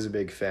always a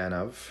big fan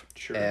of.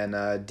 Sure. And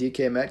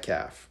DK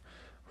Metcalf,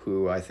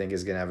 who I think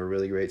is going to have a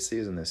really great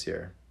season this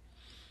year.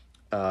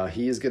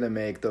 He is going to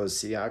make those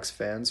Seahawks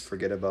fans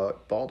forget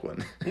about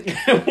Baldwin.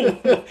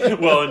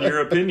 Well, in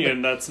your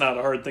opinion, that's not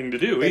a hard thing to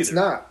do either. It's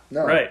not.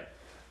 No. Right.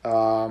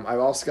 I've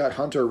also got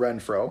Hunter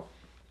Renfrow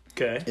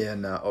Okay.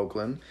 in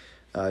Oakland.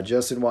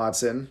 Justin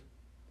Watson,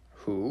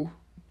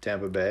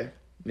 Tampa Bay.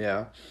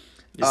 Yeah.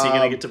 Is he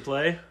going to get to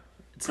play?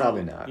 It's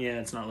Probably not. Yeah,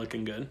 it's not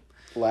looking good.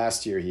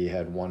 Last year he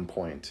had 1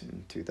 point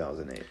in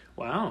 2008.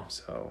 Wow.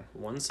 So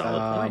One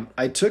solid point.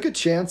 I took a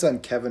chance on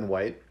Kevin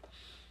White.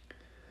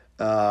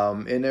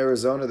 In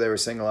Arizona, they were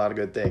saying a lot of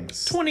good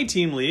things.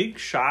 20-team league,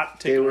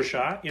 taking a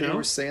shot, They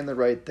were saying the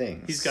right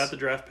things. He's got the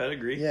draft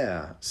pedigree.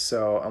 Yeah,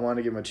 so I want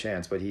to give him a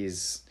chance, but he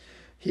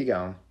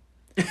gone.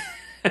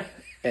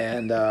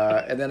 and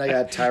then I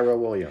got Tyrell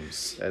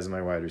Williams as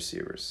my wide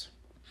receivers.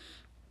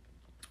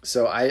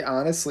 So I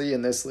honestly,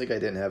 in this league, I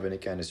didn't have any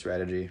kind of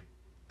strategy.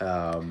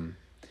 I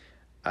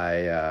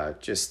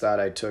just thought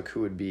I took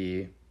who would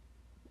be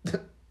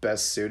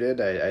best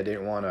suited. I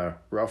didn't want to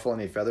ruffle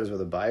any feathers with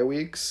the bye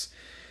weeks.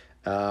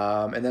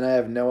 And then I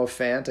have Noah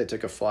Fant. I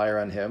took a flyer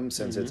on him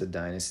since it's a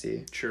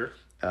dynasty. Sure.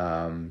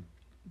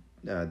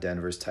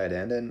 Denver's tight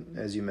end, and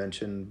as you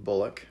mentioned,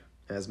 Bullock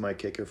as my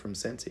kicker from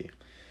Cincy.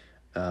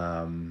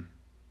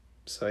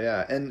 So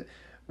yeah, and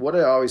what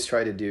I always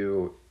try to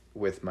do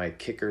with my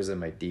kickers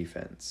and my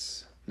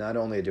defense, not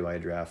only do I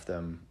draft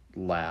them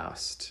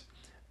last,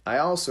 I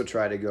also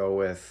try to go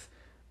with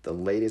the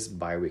latest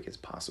bye week as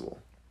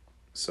possible.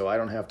 So I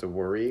don't have to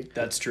worry.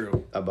 That's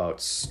true. About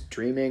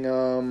streaming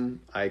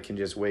them. I can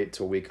just wait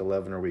till week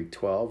 11 or week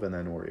 12 and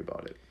then worry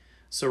about it.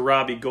 So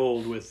Robbie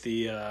Gold with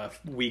the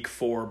week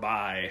 4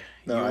 bye,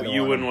 No,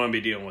 you wouldn't want to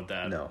be dealing with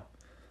that. No.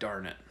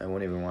 Darn it. I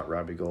won't even want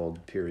Robbie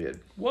Gold,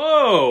 period.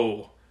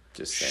 Whoa!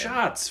 Just saying.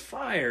 Shots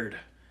fired.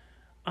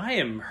 I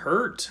am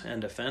hurt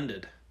and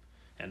offended.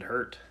 And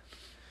hurt.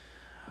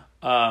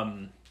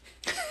 All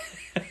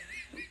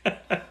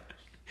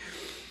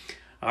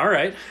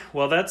right.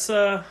 Well, that's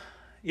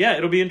yeah,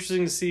 it'll be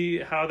interesting to see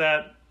how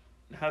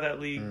that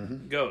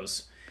league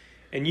goes.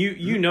 And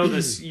you know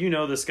this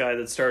this guy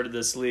that started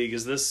this league.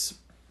 Is this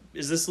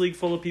league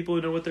full of people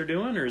who know what they're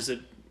doing, or is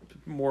it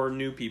more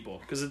new people?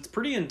 Because it's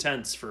pretty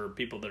intense for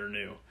people that are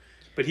new.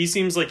 But he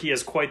seems like he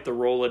has quite the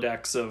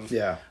Rolodex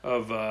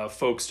of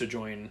folks to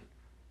join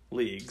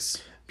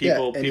leagues.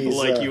 People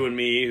like you and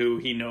me who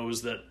he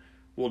knows that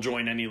will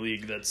join any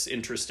league that's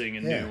interesting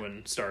and new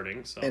and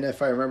starting. So. And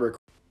if I remember...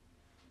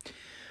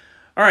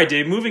 All right,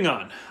 Dave, moving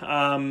on.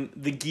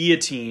 The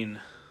Guillotine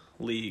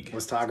League.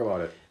 Let's talk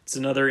about it. It's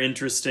another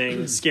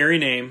interesting, scary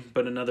name,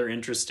 but another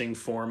interesting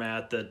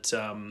format that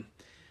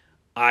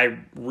I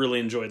really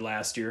enjoyed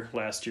last year.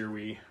 Last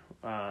year,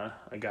 a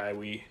guy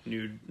we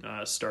knew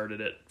started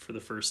it for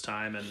the first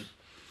time, and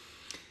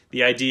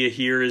the idea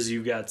here is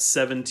you've got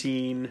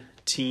 17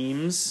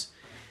 teams,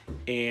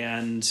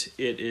 and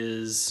it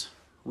is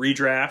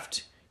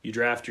redraft. You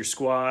draft your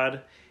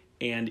squad,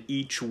 and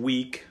each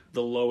week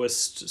the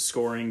lowest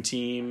scoring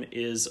team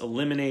is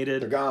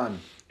eliminated. They're gone.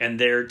 And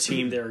their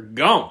team, they're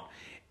gone.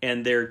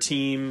 And their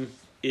team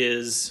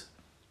is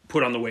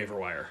put on the waiver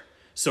wire.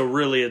 So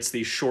really it's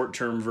the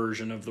short-term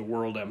version of the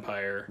World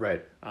Empire.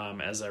 Right.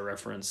 As I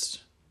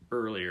referenced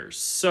earlier.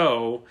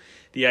 So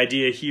the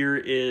idea here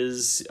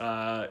is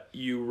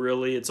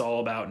it's all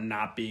about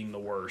not being the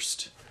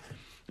worst.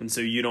 And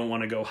so you don't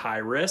want to go high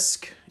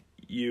risk.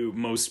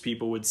 Most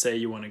people would say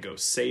you want to go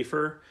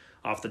safer.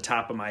 Off the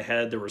top of my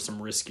head, there were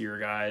some riskier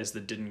guys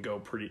that didn't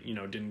go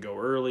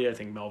early. I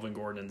think Melvin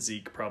Gordon and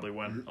Zeke probably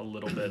went a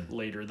little bit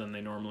later than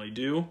they normally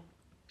do.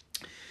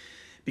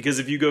 Because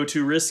if you go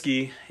too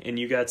risky and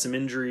you got some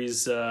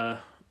injuries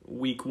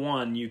week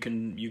one, you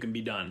can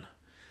be done.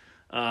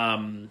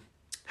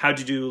 How'd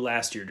you do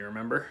last year? Do you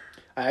remember?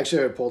 I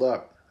actually have it pulled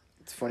up.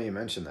 It's funny you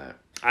mentioned that.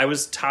 I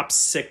was top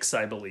 6,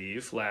 I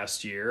believe,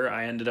 last year.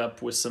 I ended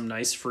up with some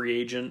nice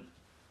free agent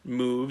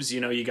moves.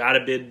 You got to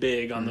bid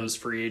big on those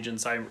free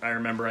agents. I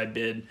remember I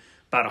bid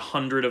about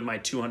 $100 of my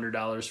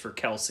 $200 for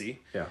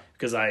Kelsey. Yeah.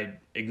 Because I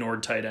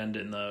ignored tight end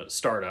in the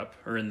startup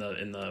or in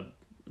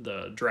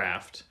the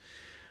draft.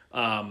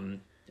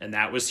 And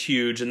that was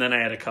huge. And then I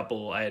had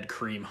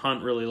Kareem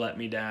Hunt really let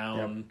me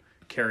down.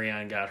 Yep.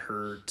 Kerryon got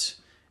hurt.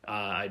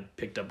 I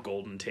picked up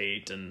Golden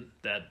Tate, and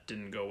that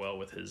didn't go well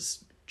with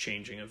his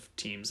changing of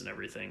teams and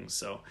everything.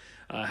 So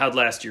how'd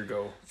last year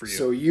go for you?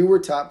 So you were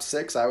top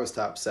 6, I was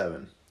top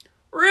 7.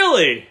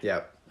 Really?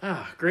 Yep.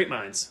 Great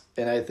minds.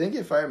 And I think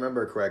if I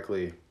remember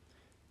correctly,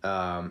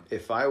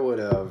 if I would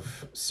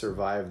have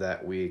survived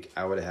that week,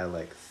 I would have had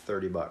like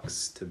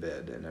 $30 to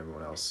bid, and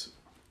everyone else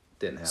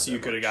didn't have. So you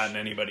could have gotten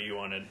anybody you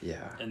wanted.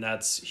 Yeah. And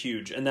that's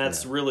huge. And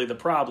that's really the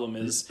problem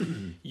is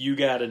you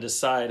got to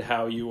decide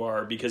how you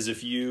are, because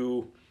if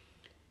you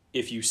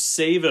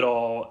save it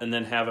all and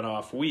then have an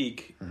off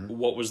week,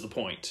 what was the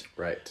point?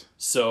 Right.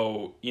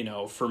 So,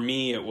 for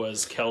me, it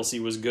was Kelsey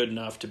was good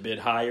enough to bid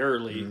high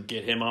early,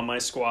 get him on my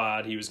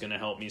squad. He was going to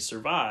help me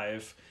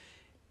survive.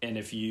 And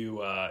if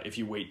you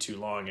wait too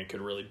long, it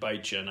could really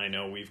bite you. And I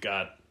know we've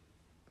got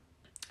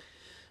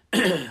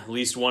at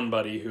least one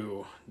buddy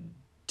who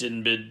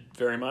didn't bid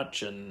very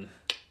much, and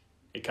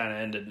it kind of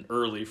ended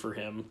early for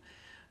him.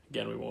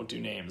 Again, we won't do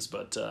names,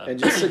 but... And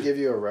just to give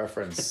you a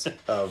reference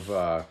of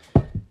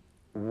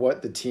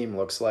what the team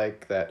looks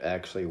like that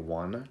actually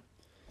won,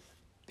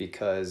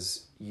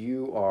 because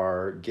you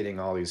are getting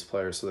all these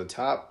players. So the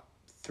top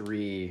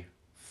 3-4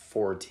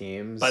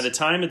 teams... By the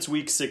time it's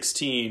week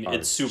 16,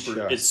 it's super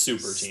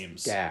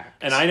teams.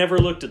 Stacked. And I never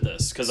looked at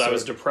this because I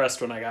was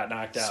depressed when I got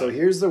knocked out. So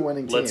here's the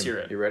winning team. Let's hear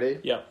it. You ready?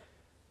 Yep.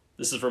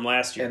 This is from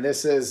last year. And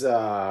this is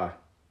a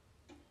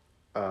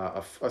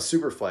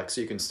super flex,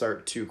 so you can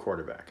start 2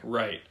 quarterback.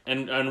 Right.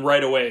 And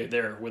right away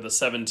there with a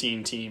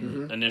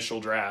 17-team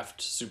initial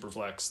draft super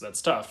flex,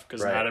 that's tough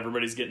because not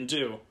everybody's getting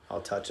 2.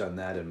 I'll touch on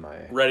that in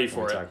my... Ready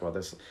for it. Talk about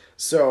this.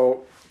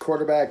 So,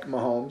 quarterback,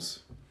 Mahomes.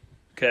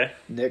 Okay.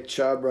 Nick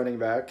Chubb, running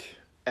back.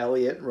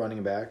 Elliott,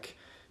 running back.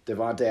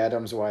 Devontae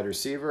Adams, wide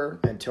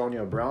receiver.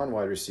 Antonio Brown,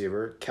 wide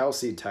receiver.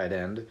 Kelsey, tight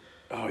end.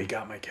 Oh, you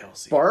got my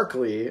Kelsey.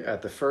 Barkley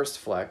at the first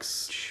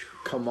flex.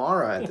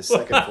 Kamara at the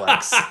second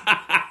flex.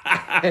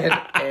 And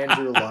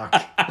Andrew Luck.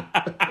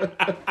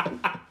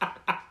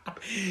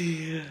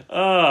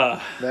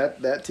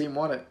 That team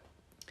won it.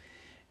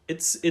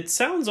 It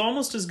sounds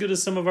almost as good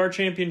as some of our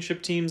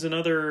championship teams in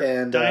other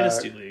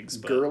dynasty leagues.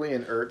 But... Gurley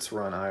and Ertz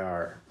were on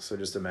IR, so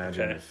just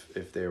imagine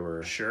if they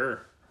were...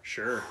 Sure.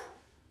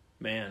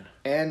 Man,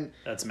 and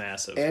that's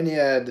massive. And you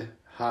had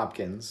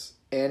Hopkins,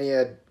 and you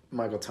had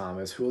Michael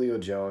Thomas, Julio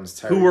Jones,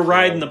 Tyreek who were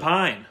riding the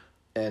pine.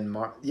 And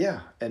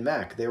and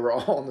Mac. They were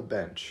all on the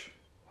bench.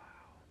 Wow.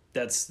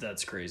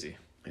 That's crazy.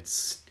 It's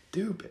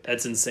stupid.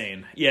 That's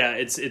insane. Yeah,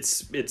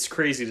 it's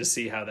crazy to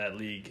see how that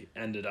league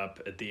ended up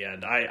at the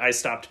end. I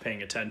stopped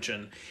paying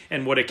attention,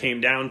 and what it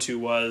came down to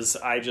was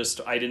I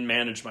didn't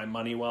manage my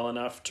money well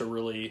enough to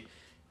really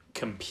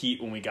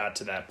compete when we got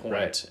to that point.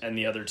 Right. And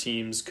the other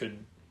teams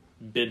could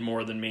bid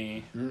more than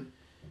me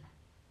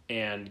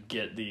and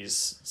get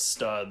these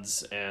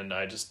studs, and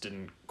I just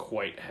didn't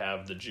quite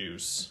have the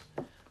juice.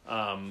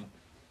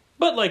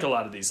 But like a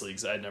lot of these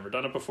leagues, I'd never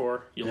done it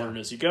before. You learn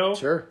as you go.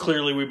 Sure.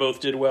 Clearly, we both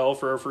did well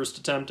for our first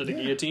attempt at a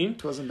guillotine.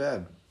 It wasn't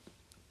bad.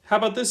 How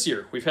about this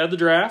year? We've had the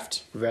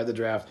draft.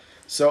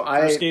 So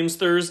First game's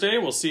Thursday.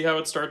 We'll see how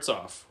it starts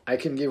off. I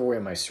can give away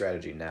my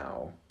strategy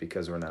now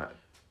because we're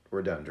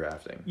we're done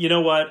drafting. You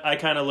know what? I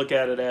kind of look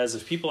at it as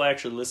if people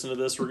actually listen to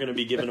this, we're going to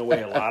be giving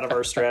away a lot of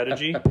our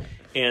strategy.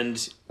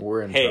 And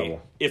we're in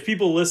trouble. If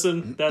people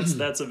listen,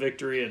 that's a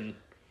victory, and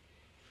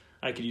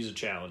I could use a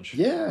challenge.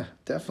 Yeah,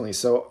 definitely.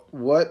 So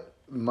what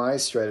my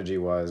strategy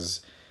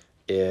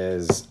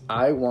is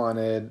I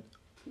wanted,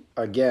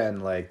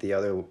 again, like the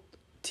other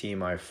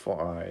team I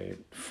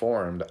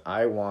formed,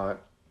 I want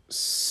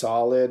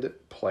solid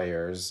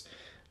players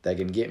that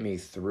can get me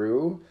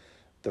through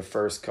the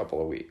first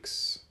couple of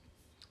weeks.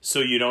 So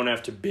you don't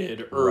have to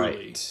bid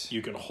early. Right.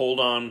 You can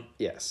hold on.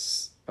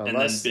 Yes.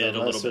 Unless bid a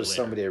little bit there's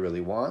later. somebody I really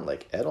want,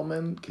 like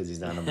Edelman, because he's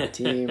not on my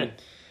team.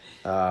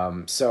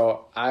 And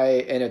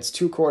it's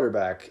 2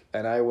 quarterback,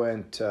 and I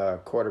went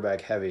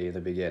quarterback heavy in the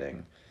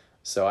beginning.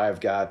 So I've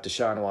got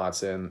Deshaun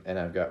Watson and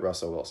I've got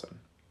Russell Wilson.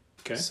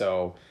 Okay.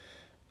 So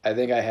I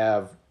think I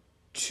have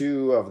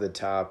 2 of the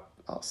top,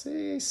 I'll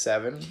say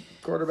 7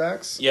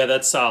 quarterbacks. Yeah,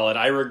 that's solid.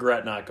 I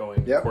regret not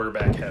going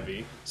quarterback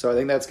heavy. So I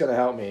think that's going to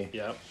help me.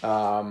 Yep.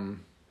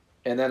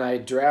 And then I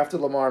drafted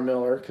Lamar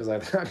Miller because I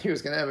thought he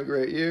was going to have a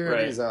great year. Right.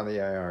 And he's on the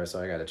IR,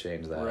 so I got to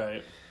change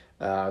that.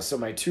 Right. So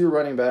my 2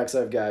 running backs,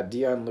 I've got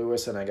Deion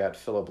Lewis and I got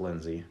Phillip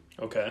Lindsay.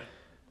 Okay.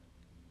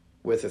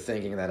 With the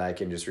thinking that I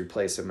can just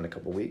replace him in a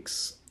couple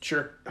weeks.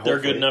 Sure. Hopefully. They're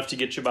good enough to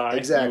get you by,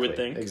 exactly, you would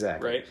think.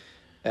 Exactly.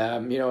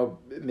 Right.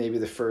 Maybe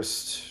the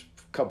first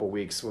couple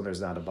weeks when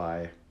there's not a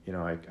bye,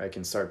 I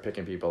can start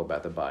picking people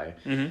about the bye.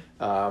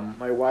 Mm-hmm.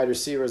 My wide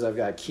receivers, I've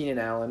got Keenan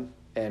Allen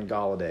and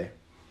Galladay.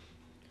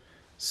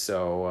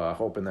 So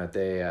hoping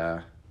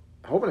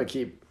to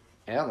keep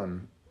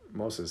Allen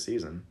most of the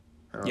season.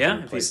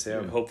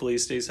 Hopefully he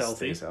stays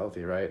healthy. Stays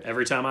healthy, right?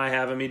 Every time I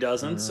have him, he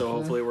doesn't. So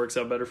hopefully it works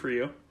out better for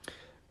you.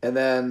 And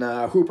then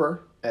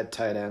Hooper at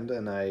tight end,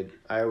 and I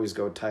always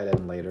go tight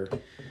end later.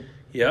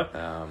 Yep.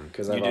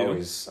 Because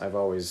I've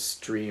always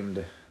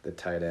streamed the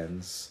tight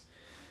ends.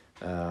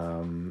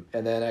 And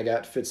then I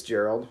got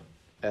Fitzgerald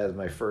as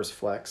my first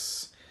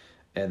flex,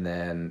 and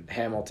then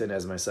Hamilton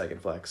as my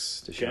second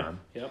flex. Deshaun. Okay.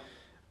 Yep.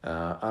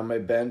 On my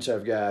bench,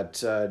 I've got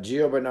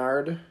Gio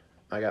Bernard,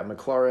 I got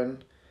McLaurin,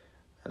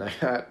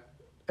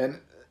 and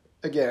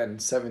again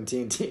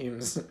 17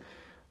 teams.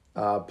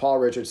 Paul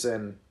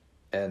Richardson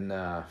and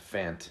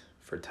Fant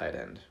for tight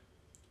end.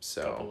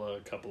 So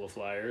couple of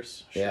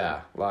flyers. Sure.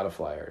 Yeah, a lot of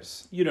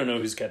flyers. You don't know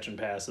who's catching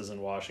passes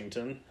in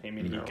Washington. I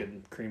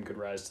mean, Cream could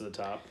rise to the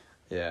top.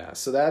 Yeah,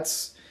 so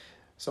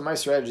my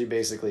strategy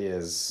basically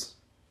is,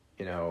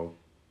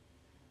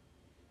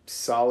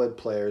 solid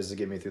players to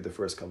get me through the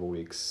first couple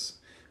weeks,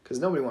 because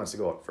nobody wants to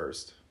go up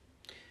first.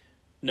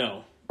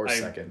 No. Or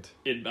second.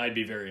 I'd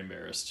be very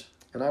embarrassed.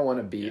 And I want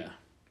to beat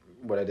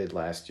what I did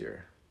last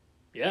year.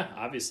 Yeah,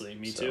 obviously.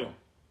 Me too.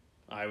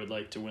 I would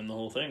like to win the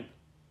whole thing.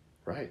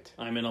 Right.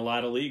 I'm in a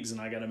lot of leagues,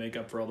 and I got to make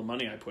up for all the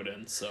money I put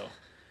in. So,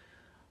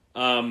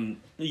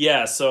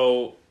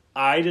 so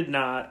I did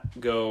not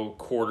go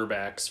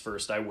quarterbacks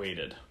first. I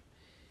waited.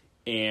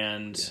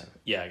 And,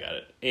 I got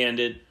it. And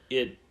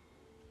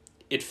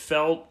it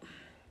felt...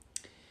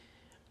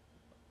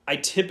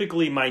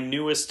 my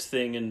newest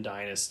thing in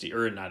Dynasty,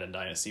 or not in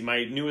Dynasty,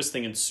 my newest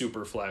thing in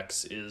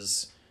Superflex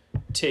is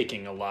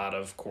taking a lot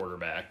of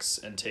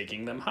quarterbacks and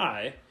taking them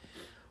high.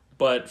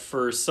 But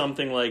for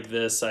something like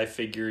this, I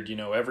figured,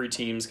 every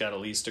team's got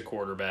at least a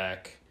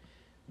quarterback.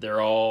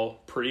 They're all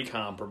pretty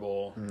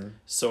comparable. Mm-hmm.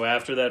 So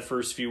after that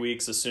first few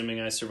weeks,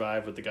 assuming I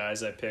survive with the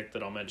guys I picked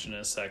that I'll mention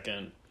in a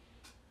second,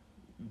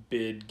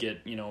 get,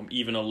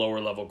 even a lower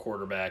level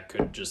quarterback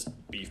could just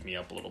beef me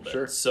up a little bit.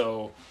 Sure.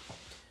 So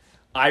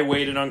I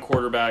waited on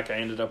quarterback. I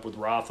ended up with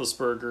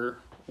Roethlisberger,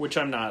 which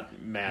I'm not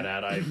mad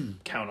at. I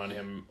count on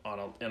him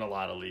in a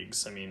lot of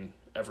leagues. I mean,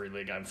 every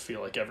league I'm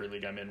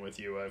in with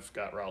you, I've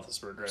got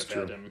Roethlisberger. I've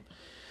had him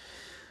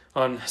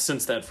on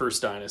since that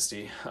first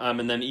dynasty.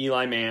 And then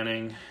Eli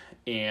Manning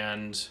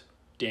and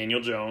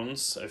Daniel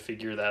Jones. I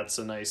figure that's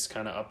a nice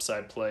kind of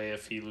upside play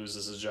if he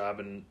loses his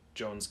job and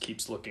Jones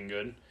keeps looking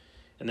good.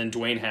 And then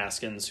Dwayne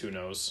Haskins, who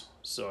knows?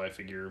 So I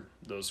figure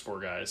those 4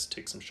 guys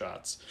take some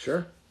shots.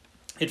 Sure.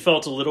 It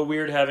felt a little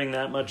weird having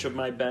that much of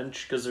my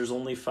bench because there's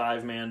only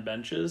 5-man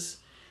benches.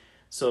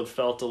 So it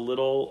felt a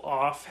little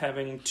off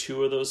having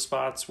 2 of those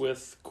spots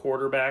with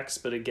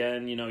quarterbacks. But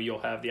again,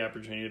 you'll have the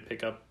opportunity to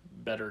pick up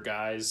better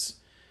guys.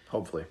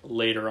 Hopefully.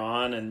 Later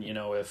on. And,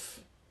 if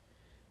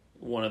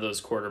one of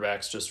those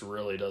quarterbacks just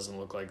really doesn't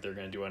look like they're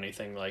going to do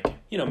anything, like,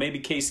 maybe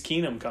Case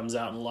Keenum comes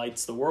out and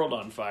lights the world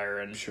on fire.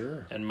 And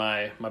sure. And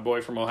my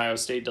boy from Ohio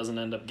State doesn't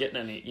end up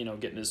getting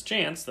getting his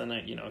chance, then,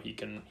 he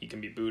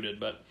can be booted.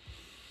 But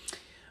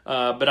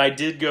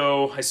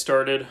I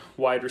started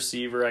wide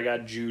receiver. I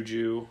got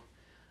Juju.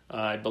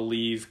 I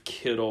believe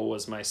Kittle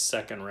was my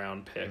second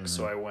round pick,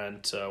 so I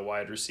went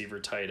wide receiver,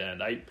 tight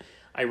end.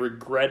 I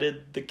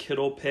regretted the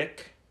Kittle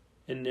pick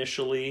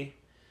initially.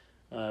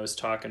 I was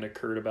talking to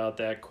Kurt about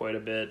that quite a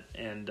bit,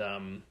 and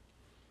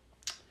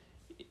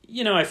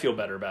I feel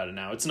better about it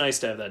now. It's nice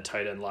to have that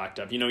tight end locked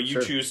up.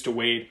 You choose to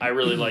wait. I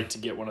really like to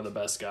get one of the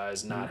best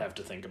guys, not have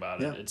to think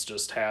about it. It's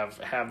just have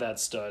that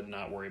stud,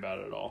 not worry about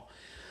it at all.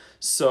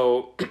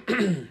 So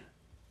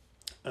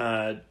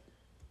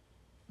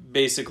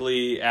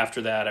basically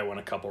after that, I went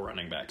a couple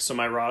running backs. So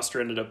my roster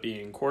ended up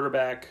being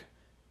quarterback,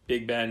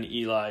 Big Ben,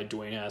 Eli,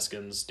 Dwayne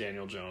Haskins,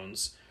 Daniel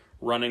Jones.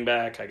 Running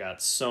back, I got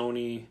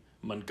Sony,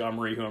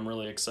 Montgomery, who I'm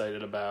really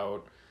excited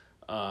about,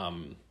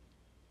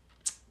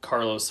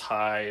 Carlos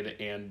Hyde,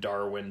 and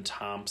Darwin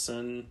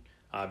Thompson.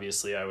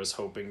 Obviously, I was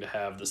hoping to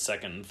have the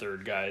second and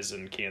third guys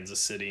in Kansas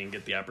City and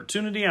get the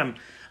opportunity. I'm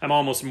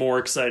almost more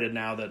excited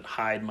now that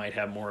Hyde might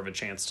have more of a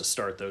chance to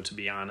start, though, to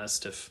be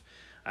honest.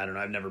 I don't know,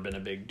 I've never been a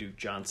big Duke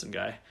Johnson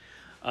guy.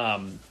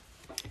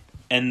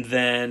 And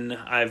then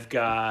I've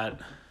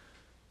got,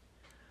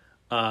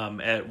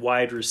 at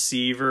wide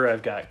receiver,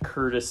 I've got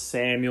Curtis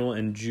Samuel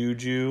and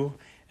Juju,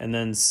 and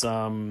then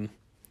some...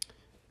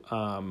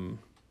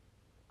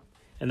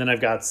 And then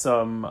I've got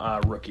some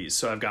rookies.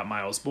 So I've got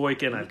Miles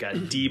Boykin, I've got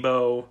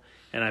Debo,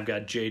 and I've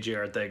got J.J.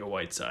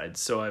 Arcega-Whiteside.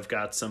 So I've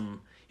got some,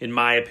 in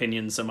my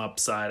opinion, some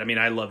upside. I mean,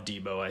 I love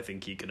Debo. I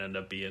think he could end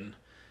up being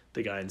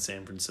the guy in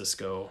San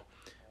Francisco.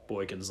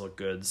 Boykins look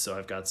good, so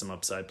I've got some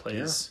upside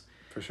plays.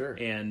 Yeah, for sure.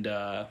 And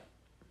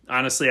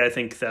honestly, I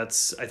think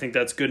that's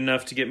good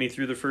enough to get me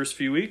through the first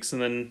few weeks, and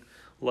then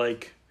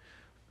like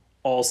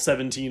all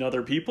 17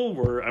 other people,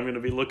 I'm going to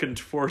be looking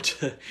forward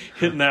to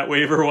hitting that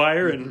waiver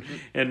wire and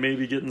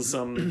maybe getting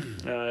some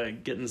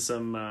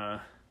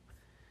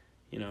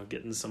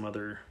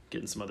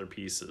other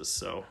pieces.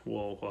 So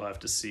we'll have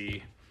to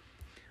see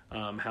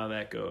how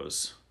that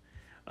goes.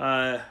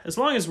 As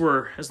long as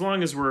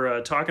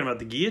we're talking about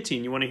the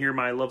guillotine, you want to hear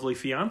my lovely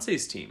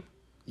fiance's team?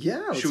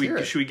 Yeah,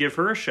 should we give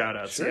her a shout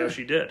out? Sure. See how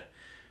she did.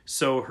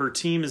 So her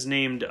team is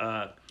named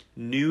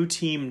New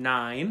Team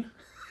 9.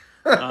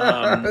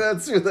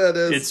 That's who that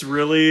is. It's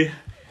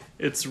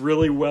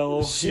really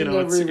well. She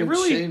never even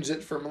changed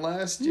it from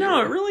last year. No,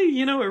 it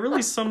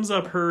really sums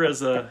up her as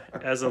the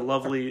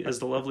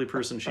lovely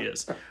person she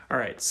is. All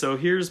right, so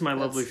here's my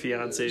lovely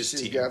fiance's team.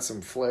 She's got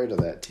some flair to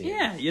that team.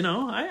 Yeah,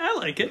 I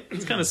like it.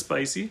 It's kind of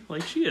spicy,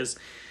 like she is.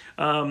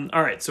 All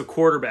right, so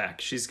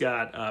quarterback, she's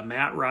got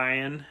Matt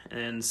Ryan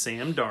and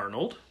Sam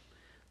Darnold.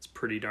 It's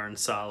pretty darn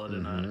solid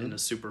in a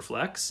super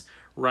flex.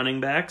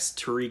 Running backs,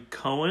 Tariq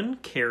Cohen,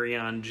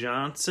 Kerryon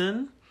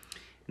Johnson,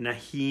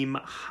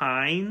 Naheem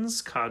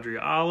Hines,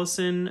 Kadri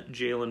Allison,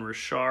 Jalen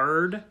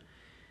Richard.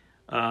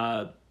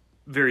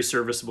 Very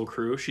serviceable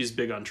crew. She's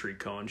big on Tariq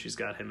Cohen. She's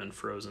got him in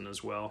Frozen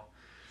as well.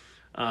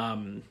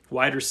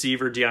 Wide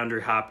receiver,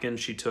 DeAndre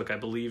Hopkins. I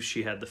believe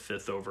she had the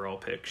 5th overall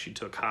pick. She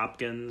took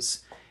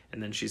Hopkins.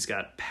 And then she's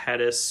got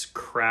Pettis,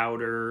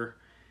 Crowder,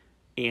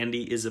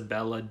 Andy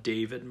Isabella,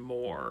 David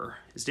Moore.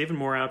 Is David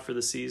Moore out for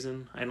the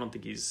season? I don't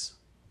think he's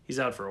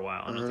out for a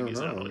while. I don't think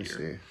he's out all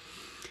year.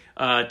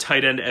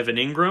 Tight end Evan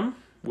Ingram,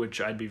 which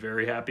I'd be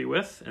very happy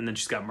with. And then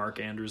she's got Mark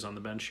Andrews on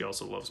the bench. She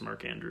also loves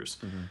Mark Andrews.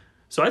 Mm-hmm.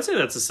 So I'd say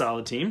that's a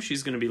solid team.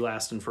 She's going to be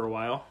lasting for a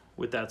while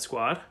with that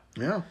squad.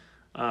 Yeah.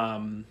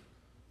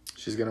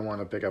 She's going to want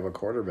to pick up a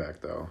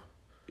quarterback, though.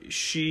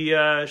 She's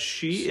got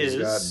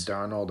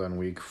Darnold on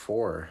week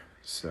 4.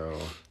 So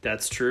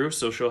that's true.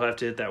 So she'll have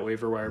to hit that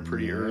waiver wire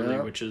pretty early,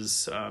 which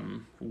is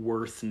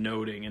worth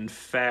noting. In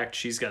fact,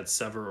 she's got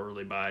several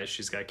early buys.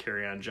 She's got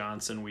Kerryon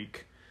Johnson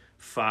week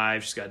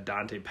 5. She's got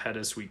Dante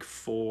Pettis week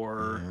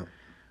 4.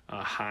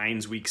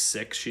 Hines week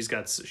 6. She's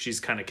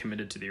kind of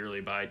committed to the early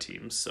buy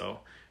teams,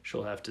 so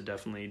she'll have to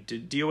definitely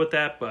deal with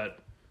that. But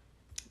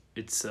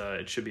it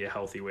should be a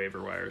healthy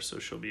waiver wire, so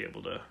she'll be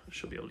able to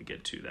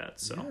get to that.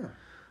 So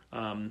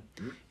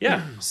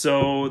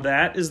So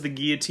that is the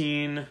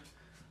Guillotine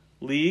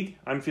League.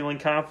 I'm feeling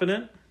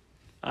confident.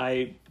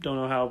 I don't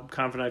know how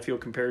confident I feel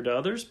compared to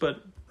others,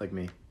 but like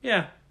me.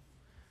 Yeah.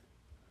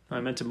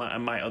 I meant to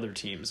my other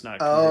teams, not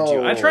compared to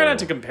you. I try not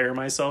to compare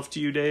myself to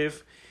you,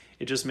 Dave.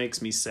 It just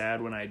makes me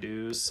sad when I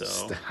do. So.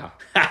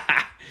 Stop.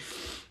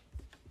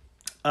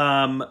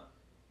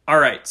 All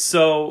right.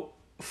 So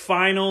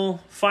final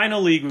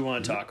league we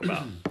want to talk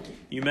about.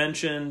 You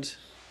mentioned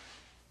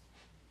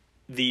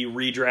the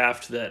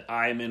redraft that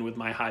I'm in with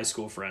my high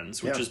school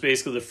friends, which is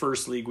basically the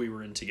first league we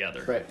were in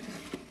together. Right.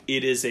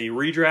 It is a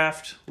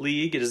redraft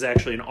league. It is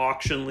actually an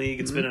auction league.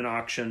 It's been an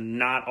auction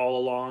not all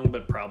along,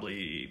 but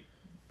probably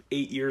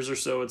 8 years or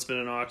so it's been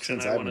an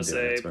auction, I want to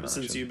say.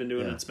 Since you've been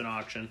doing it, it's been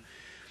auction.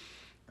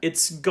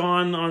 It's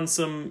gone on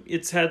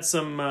it's had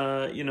some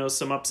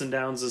some ups and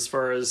downs as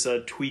far as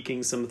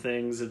tweaking some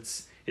things.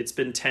 It's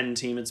been 10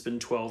 team, it's been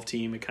 12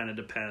 team. It kind of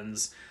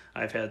depends.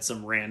 I've had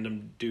some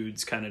random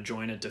dudes kind of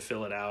join it to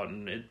fill it out,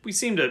 and we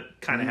seem to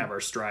kind of have our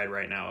stride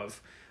right now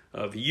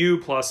of you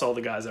plus all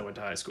the guys I went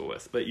to high school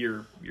with, but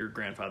you're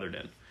grandfathered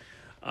in.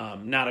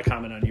 Not a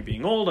comment on you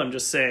being old. I'm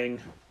just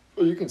saying.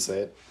 Well, you can say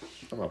it.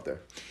 I'm up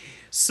there.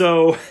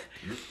 So,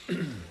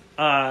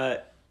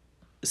 so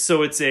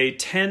it's a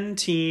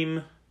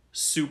 10-team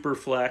super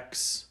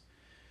flex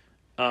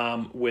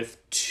with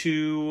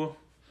two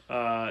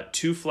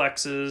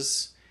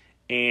flexes.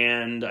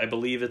 And I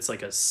believe it's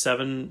like a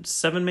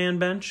seven-man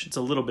bench. It's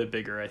a little bit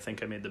bigger. I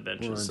think I made the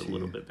benches a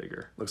little bit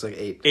bigger. Looks like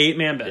 8.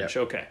 8-man bench,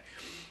 okay.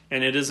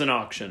 And it is an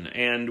auction.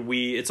 And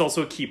it's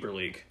also a keeper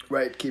league.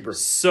 Right, keeper.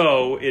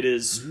 So it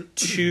is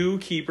 2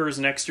 keepers.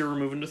 Next year we're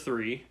moving to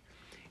 3.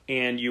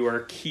 and you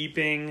are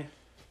keeping,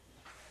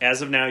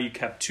 as of now, you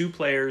kept 2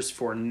 players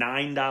for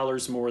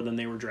 $9 more than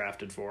they were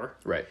drafted for.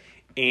 Right.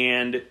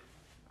 And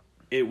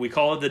we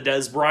call it the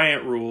Des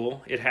Bryant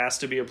rule. It has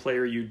to be a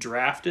player you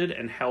drafted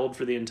and held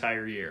for the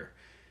entire year.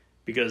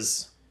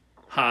 Because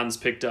Hans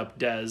picked up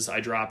Des. I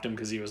dropped him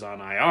because he was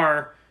on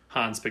IR.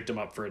 Hans picked him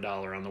up for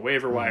 $1 on the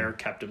waiver wire,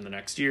 kept him the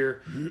next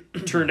year.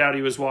 Turned out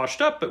he was washed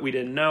up, but we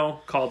didn't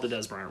know. Called the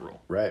Des Bryant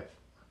rule. Right.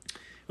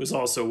 It was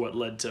also what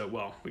led to,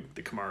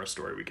 the Kamara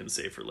story we can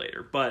save for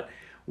later. But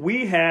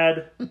we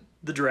had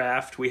the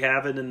draft. We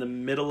have it in the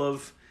middle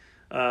of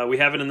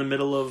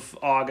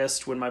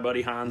August when my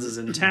buddy Hans is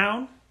in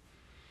town.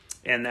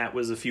 And that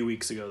was a few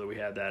weeks ago that we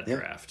had that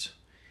draft.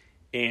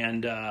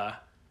 And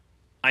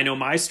I know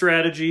my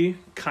strategy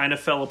kind of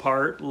fell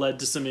apart, led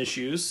to some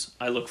issues.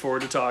 I look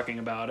forward to talking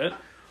about it.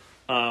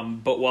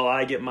 But while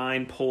I get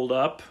mine pulled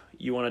up,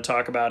 you want to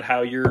talk about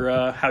how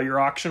your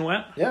auction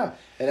went? Yeah,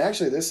 and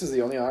actually, this is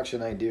the only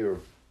auction I do.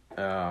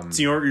 It's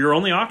your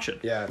only auction?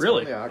 Yeah, it's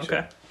really? only auction.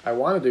 Okay. I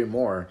want to do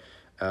more,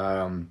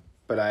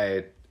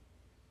 but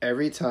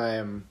every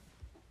time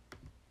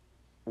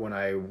when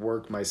I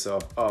work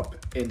myself up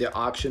into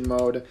auction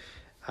mode,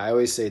 I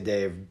always say,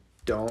 Dave,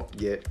 don't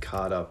get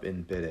caught up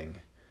in bidding.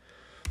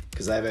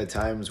 Because I've had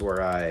times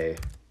where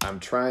I'm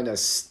trying to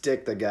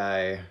stick the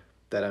guy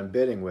that I'm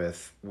bidding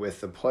with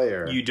the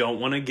player. You don't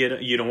want them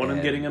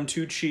getting them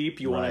too cheap.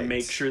 You want to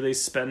make sure they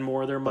spend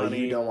more of their money. But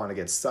you don't want to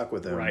get stuck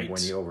with them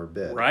when you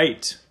overbid.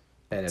 Right.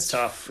 And it's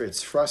tough.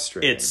 It's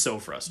frustrating. It's so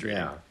frustrating.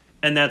 Yeah.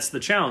 And that's the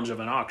challenge of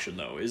an auction,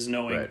 though, is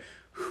knowing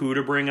who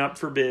to bring up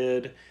for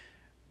bid.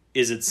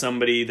 Is it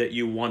somebody that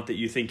you want that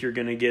you think you're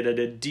going to get at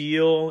a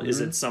deal? Mm-hmm. Is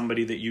it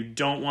somebody that you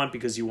don't want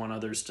because you want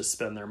others to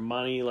spend their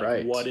money?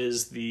 What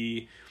is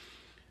the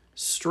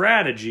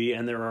strategy?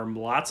 And there are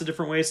lots of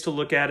different ways to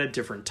look at it.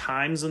 Different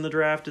times in the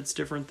draft, it's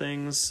different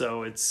things.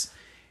 So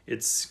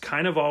it's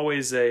kind of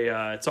always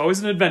it's always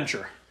an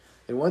adventure.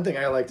 And one thing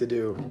I like to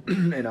do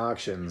in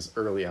auctions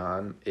early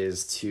on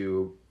is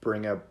to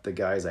bring up the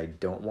guys I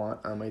don't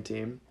want on my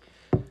team.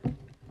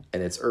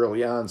 And it's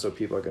early on, so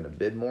people are going to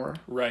bid more.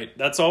 Right.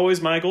 That's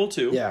always my goal,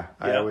 too. Yeah.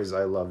 I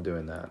love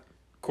doing that.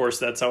 Of course,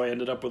 that's how I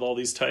ended up with all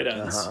these tight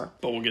ends.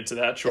 But we'll get to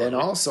that shortly. And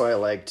also, I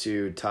like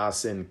to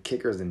toss in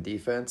kickers and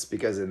defense,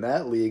 because in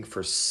that league,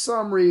 for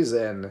some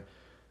reason,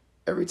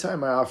 every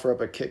time I offer up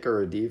a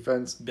kicker or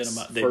defense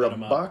for a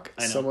buck,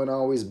 someone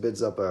always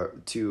bids up a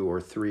 2 or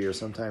 3 or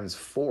sometimes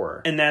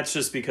 4. And that's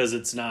just because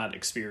it's not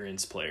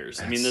experienced players.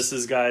 I mean, this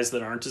is guys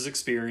that aren't as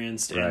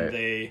experienced, and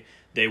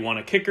they want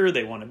a kicker,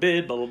 they want a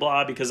bid, blah, blah,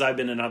 blah, because I've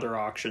been in other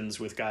auctions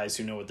with guys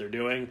who know what they're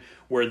doing,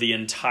 where the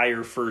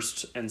entire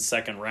first and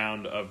second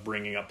round of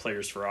bringing up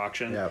players for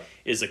auction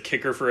is a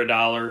kicker for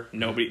 $1.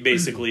 Nobody,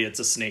 basically,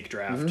 it's a snake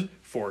draft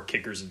for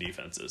kickers and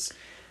defenses,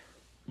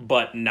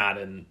 but not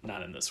in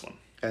this one.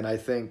 And I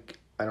think,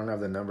 I don't have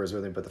the numbers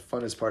with me, but the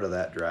funnest part of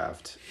that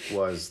draft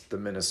was the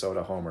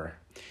Minnesota homer.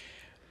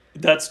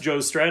 That's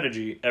Joe's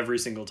strategy every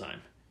single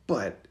time.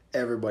 But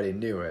everybody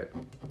knew it,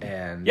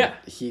 and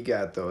he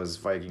got those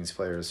Vikings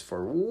players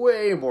for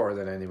way more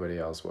than anybody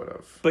else would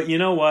have. But you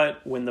know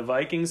what? When the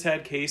Vikings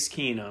had Case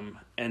Keenum,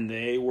 and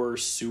they were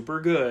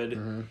super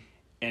good,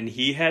 and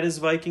he had his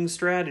Viking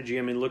strategy,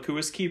 I mean, look who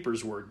his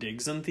keepers were,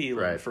 Diggs and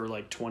Thielen, for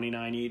like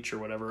 29 each or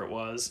whatever it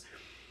was.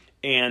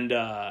 And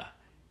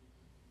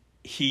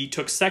he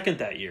took second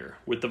that year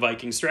with the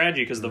Viking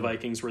strategy because the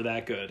Vikings were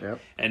that good. Yep.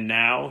 And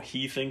now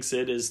he thinks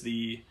it is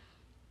the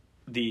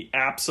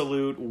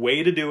absolute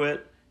way to do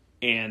it,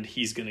 and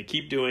he's going to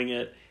keep doing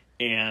it,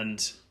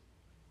 and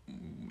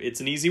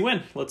it's an easy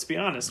win, let's be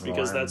honest,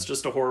 because that's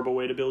just a horrible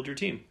way to build your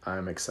team.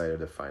 I'm excited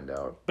to find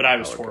out. But I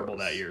was horrible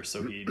that year,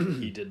 so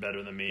he did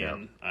better than me,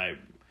 and I,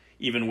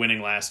 even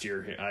winning last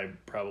year,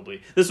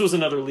 this was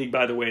another league,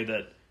 by the way,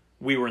 that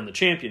we were in the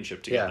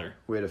championship together.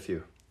 Yeah, we had a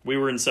few. We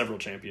were in several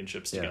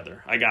championships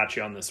together. I got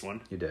you on this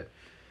one. You did.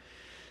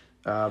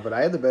 But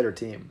I had the better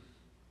team.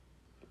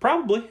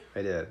 Probably.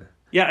 I did.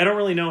 Yeah, I don't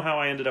really know how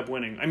I ended up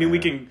winning. I mean, we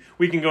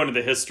can go into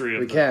the history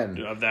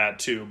of that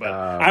too, but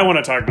I want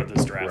to talk about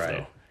this draft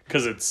though,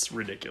 because it's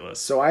ridiculous.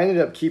 So I ended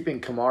up keeping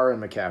Kamara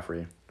and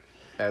McCaffrey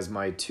as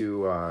my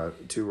two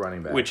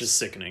running backs, which is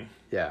sickening.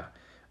 Yeah,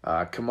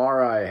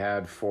 Kamara I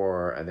had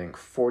for I think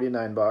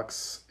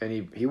 $49,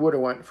 and he would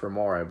have went for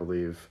more, I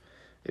believe,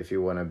 if he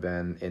wouldn't have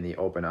been in the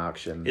open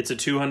auction. It's a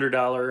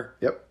 $200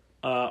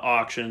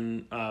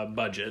 auction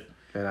budget,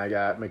 and I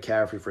got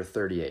McCaffrey for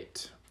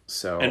 $38.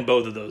 And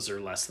both of those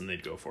are less than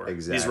they'd go for.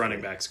 Exactly. These running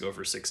backs go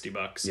for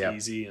 $60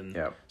 easy, and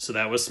so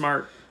that was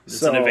smart.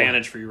 It's an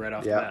advantage for you right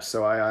off the bat.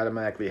 So I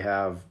automatically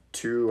have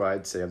 2,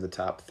 I'd say, of the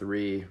top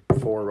 3,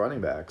 4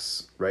 running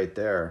backs right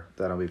there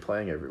that I'll be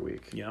playing every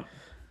week. Yep.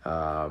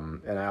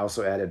 And I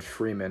also added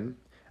Freeman.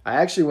 I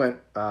actually went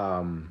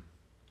running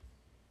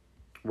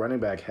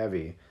back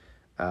heavy.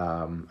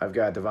 I've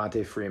got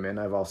Devontae Freeman.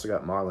 I've also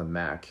got Marlon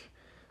Mack.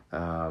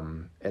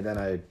 And then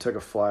I took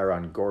a flyer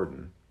on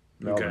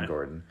Melvin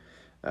Gordon.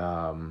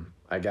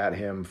 I got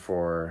him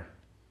for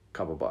a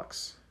couple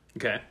bucks.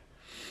 Okay.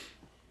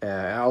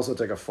 And I also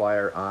took a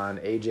flyer on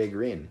AJ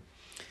Green.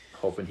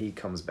 hoping he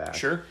comes back.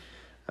 Sure.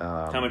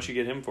 How much you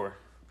get him for?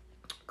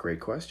 Great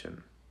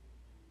question.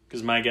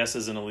 Because my guess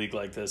is in a league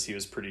like this, he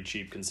was pretty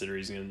cheap considering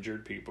he's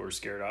injured. People are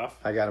scared off.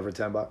 I got him for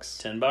 $10.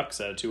 $10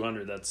 out of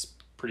 200. That's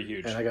pretty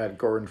huge. And I got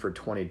Gordon for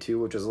 22,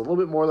 which is a little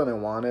bit more than I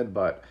wanted,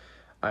 but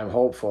I'm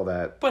hopeful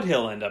that... But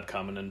he'll end up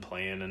coming and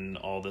playing, and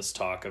all this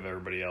talk of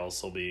everybody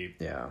else will be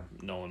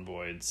null and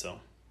void, so...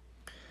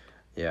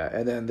 Yeah,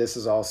 and then this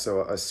is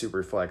also a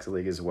super flex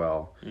league as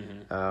well.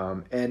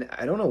 Mm-hmm. And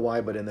I don't know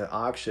why, but in the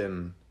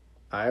auction,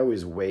 I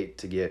always wait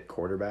to get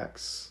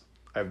quarterbacks.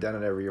 I've done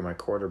it every year. My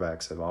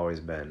quarterbacks have always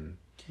been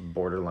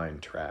borderline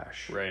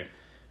trash. Right.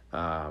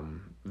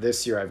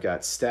 This year I've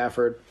got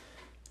Stafford,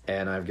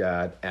 and I've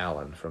got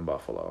Allen from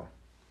Buffalo.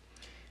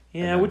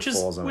 Yeah, which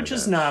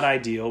is not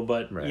ideal,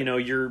 but right.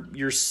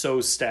 You're so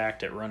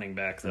stacked at running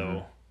back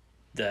though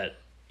that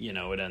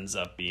it ends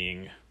up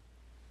being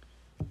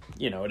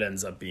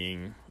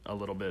a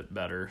little bit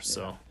better.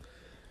 So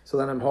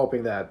then I'm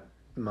hoping that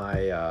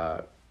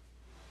my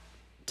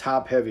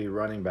top heavy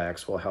running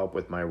backs will help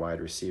with my wide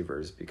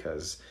receivers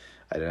because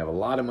I didn't have a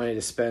lot of money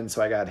to spend.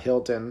 So I got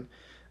Hilton,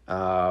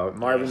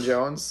 Marvin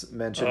Jones,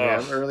 mentioned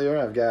him earlier.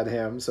 I've got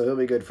him, so he'll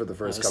be good for the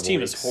first couple weeks. This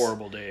team is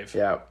horrible, Dave.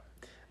 Yeah.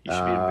 You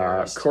should be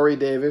embarrassed. Corey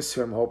Davis,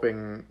 who I'm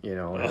hoping,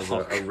 has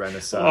a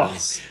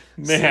renaissance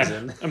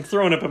season. I'm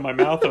throwing up in my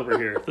mouth over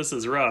here. This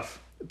is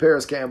rough.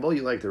 Paris Campbell,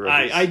 you like the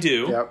rookies. I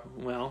do. Yep.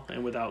 Well,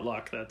 and without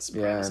luck, that's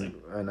promising.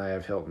 Yeah, and I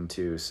have Hilton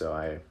too, so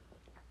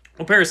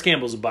Well, Paris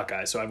Campbell's a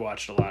Buckeye, so I've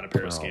watched a lot of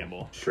Paris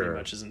Campbell pretty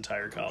much his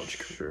entire college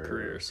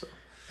career. So.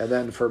 And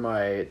then for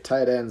my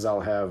tight ends,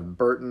 I'll have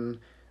Burton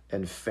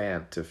and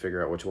Fant to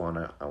figure out which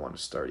one I want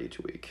to start each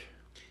week.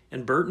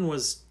 And Burton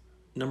was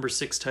number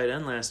 6 tight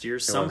end last year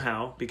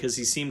somehow because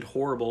he seemed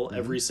horrible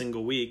every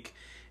single week.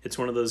 It's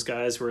one of those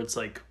guys where it's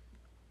like,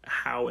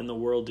 how in the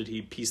world did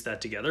he piece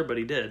that together? But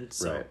he did.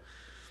 So. Right.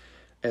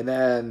 And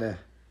then,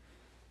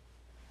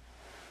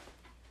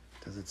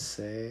 does it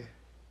say?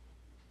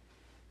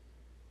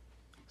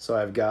 So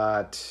I've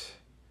got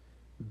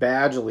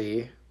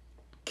Badgley,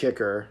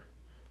 kicker,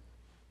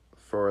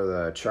 for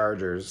the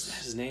Chargers.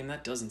 His name,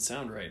 that doesn't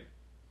sound right.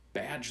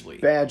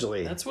 Badgley.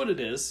 That's what it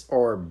is.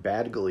 Or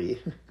Badgley.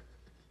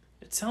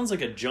 It sounds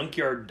like a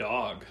junkyard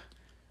dog.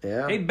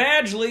 Yeah. Hey,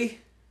 Badgley.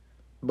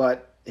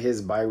 But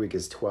his bye week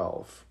is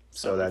 12.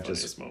 So that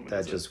just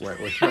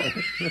went with my...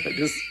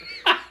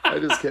 I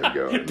just kept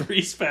going.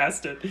 Breeze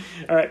past it.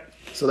 All right.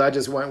 So that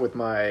just went with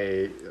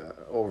my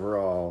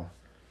overall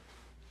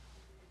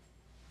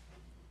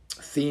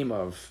theme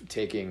of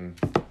taking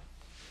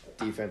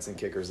defense and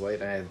kickers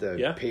late. And I had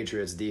the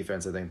Patriots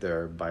defense. I think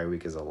their bye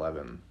week is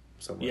 11.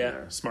 Somewhere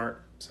there.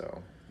 Smart.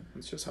 So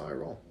it's just how I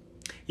roll.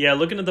 Yeah,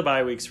 looking at the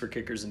bye weeks for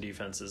kickers and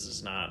defenses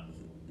is not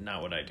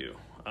what I do.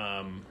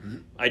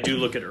 I do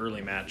look at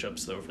early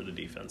matchups, though, for the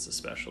defense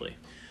especially.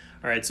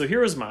 All right, so here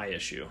was my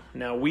issue.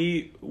 Now,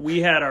 we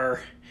were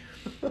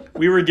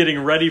getting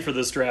ready for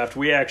this draft.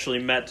 We actually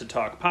met to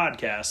talk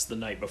podcasts the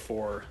night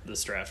before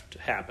this draft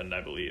happened,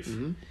 I believe.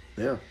 Mm-hmm.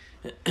 Yeah.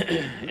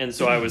 And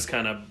so I was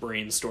kind of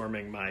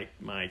brainstorming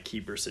my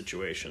keeper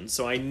situation.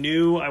 So I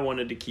knew I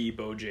wanted to keep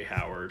O.J.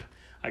 Howard.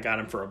 I got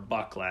him for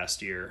 $1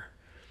 last year.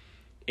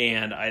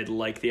 And I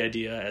like the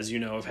idea, as you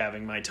know, of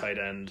having my tight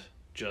end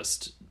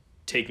just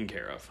taken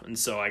care of. And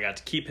so I got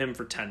to keep him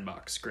for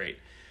 $10. Great.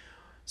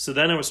 So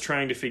then I was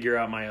trying to figure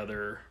out my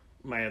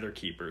other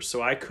keepers.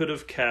 So I could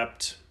have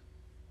kept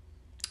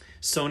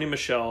Sony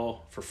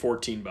Michel for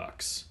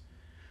 $14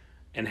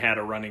 and had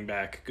a running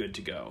back good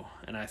to go.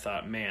 And I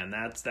thought, man,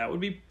 that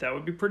would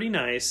be pretty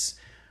nice.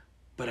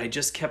 But I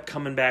just kept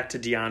coming back to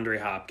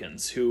DeAndre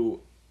Hopkins, who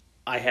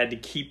I had to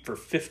keep for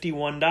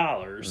 $51.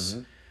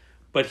 Mm-hmm.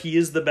 But he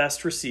is the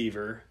best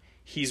receiver.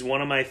 He's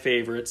one of my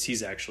favorites.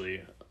 He's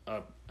actually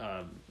a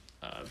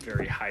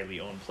very highly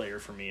owned player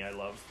for me. I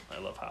love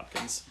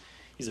Hopkins.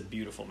 He's a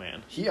beautiful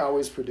man. He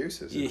always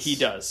produces. He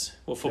does.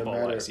 Well,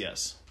 football-wise,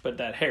 yes. But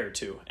that hair,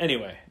 too.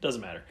 Anyway, it doesn't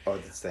matter. Oh,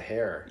 it's the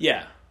hair.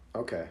 Yeah.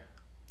 Okay.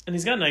 And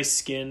he's got nice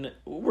skin.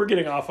 We're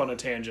getting off on a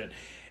tangent.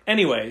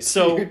 Anyway,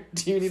 so...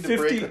 Do you need to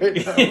break right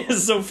now?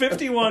 So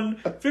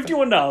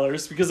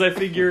 $51 because I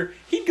figure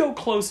he'd go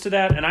close to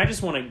that, and I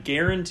just want to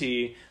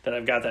guarantee that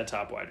I've got that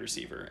top wide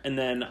receiver. And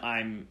then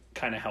I'm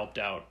kind of helped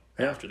out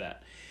after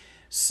that.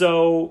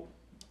 So...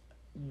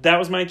 that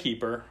was my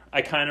keeper.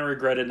 I kind of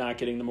regretted not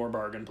getting the more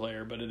bargain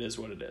player, but it is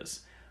what it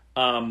is.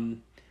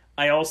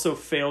 I also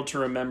failed to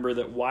remember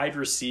that wide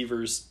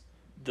receivers,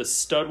 the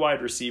stud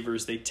wide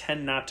receivers, they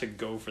tend not to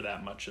go for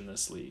that much in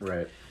this league.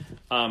 Right.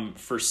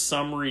 For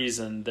some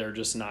reason, they're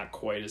just not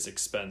quite as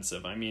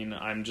expensive. I mean,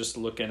 I'm just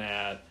looking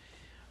at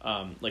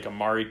like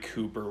Amari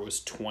Cooper was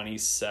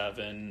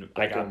 27.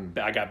 I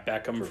got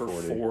Beckham for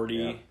 40.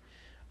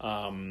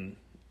 Yeah.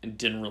 And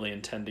didn't really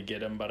intend to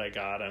get him, but I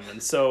got him.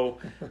 And so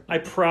I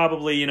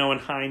probably, in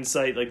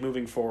hindsight, like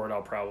moving forward,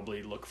 I'll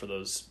probably look for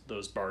those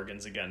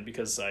bargains again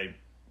because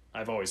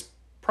I've always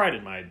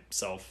prided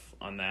myself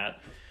on that.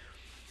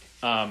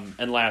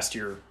 And last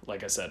year,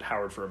 like I said,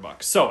 Howard for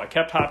 $1. So I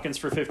kept Hopkins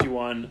for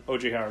 51,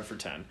 O.J. Howard for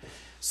 10.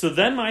 So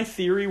then my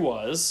theory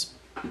was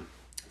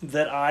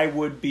that I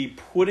would be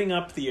putting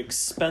up the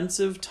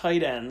expensive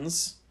tight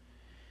ends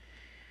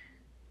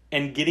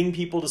and getting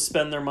people to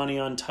spend their money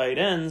on tight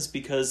ends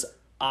because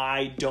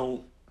I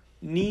don't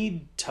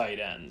need tight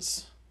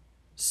ends.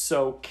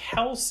 So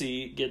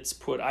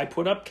Kelce I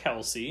put up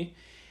Kelce,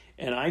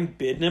 and I'm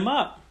bidding him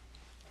up.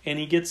 And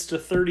he gets to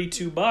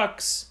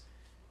 $32.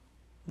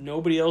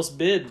 Nobody else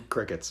bid.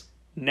 Crickets.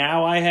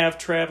 Now I have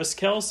Travis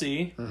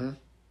Kelce. Mm-hmm.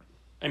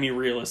 I mean,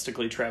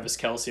 realistically, Travis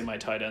Kelce in my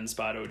tight end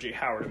spot, O.J.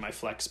 Howard in my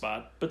flex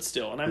spot. But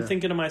still, and I'm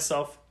thinking to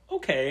myself,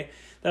 okay,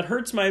 that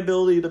hurts my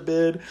ability to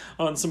bid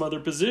on some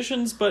other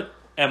positions, but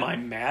am I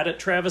mad at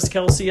Travis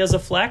Kelce as a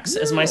flex,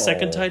 as my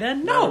second tight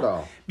end? No. Not at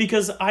all.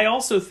 Because I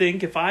also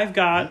think if I've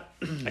got...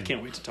 I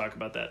can't wait to talk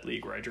about that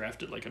league where I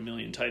drafted like 1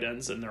 million tight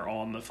ends and they're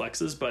all in the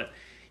flexes, but...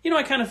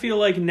 I kind of feel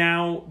like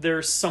now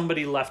there's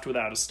somebody left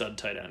without a stud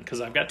tight end because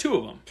I've got 2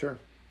 of them. Sure.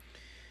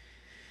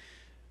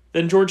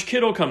 Then George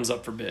Kittle comes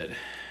up for bid.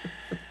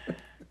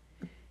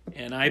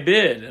 And I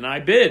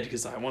bid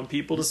because I want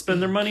people to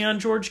spend their money on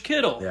George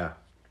Kittle. Yeah.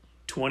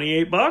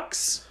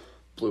 $28.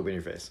 Blew up in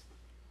your face.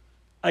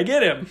 I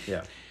get him.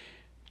 Yeah.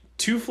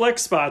 2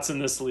 flex spots in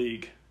this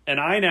league. And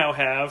I now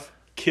have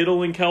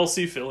Kittle and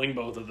Kelce filling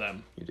both of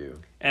them. You do.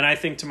 And I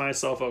think to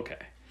myself, okay,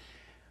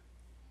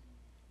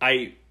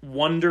 I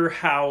wonder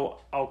how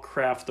I'll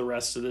craft the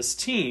rest of this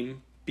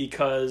team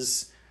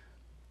because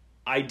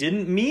I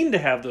didn't mean to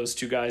have those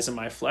 2 guys in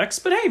my flex,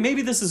 but hey,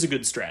 maybe this is a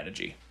good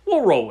strategy.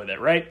 We'll roll with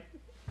it, right?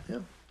 Yeah.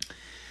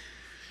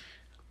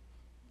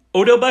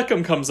 Odell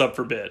Beckham comes up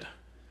for bid.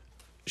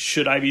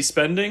 Should I be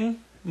spending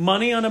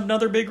money on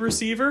another big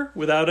receiver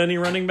without any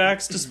running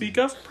backs to speak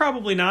of?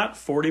 Probably not.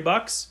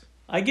 $40.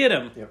 I get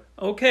him. Yep.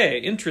 Okay,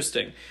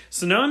 interesting.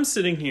 So now I'm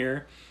sitting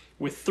here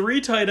with 3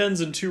 tight ends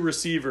and 2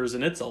 receivers,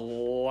 and it's a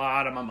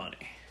lot of my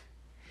money.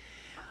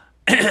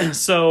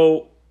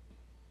 So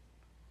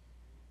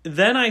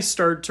then I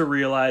start to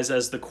realize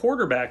as the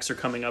quarterbacks are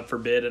coming up for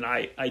bid, and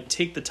I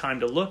take the time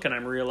to look, and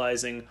I'm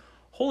realizing,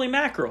 holy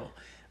mackerel,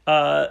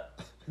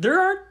 there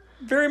aren't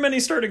very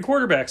many starting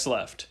quarterbacks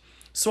left.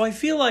 So I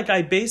feel like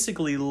I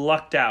basically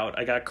lucked out.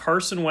 I got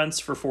Carson Wentz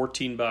for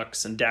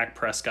 $14 and Dak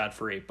Prescott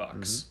for $8.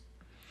 Mm-hmm.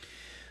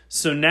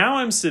 So now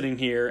I'm sitting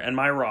here, and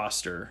my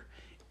roster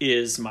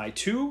is my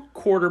 2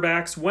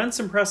 quarterbacks, Wentz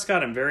and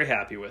Prescott. I'm very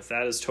happy with.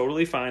 That is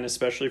totally fine,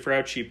 especially for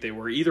how cheap they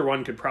were. Either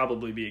one could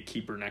probably be a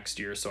keeper next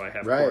year, so I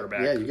have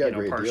quarterback you got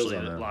great partially deals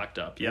on that. locked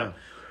up. Yep. Yeah.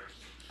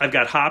 I've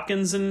got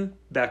Hopkins and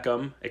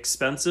Beckham,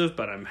 expensive,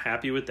 but I'm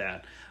happy with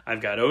that. I've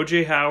got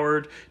O.J.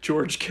 Howard,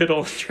 George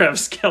Kittle, and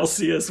Travis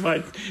Kelce as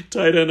my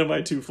tight end and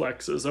my 2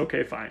 flexes.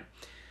 Okay, fine.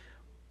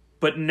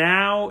 But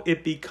now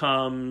it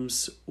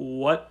becomes,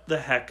 what the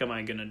heck am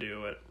I going to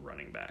do at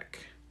running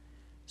back?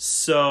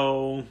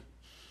 So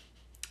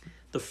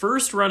the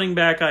first running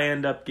back I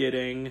end up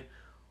getting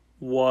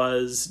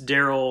was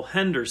Darrell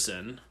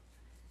Henderson.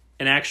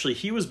 And actually,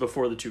 he was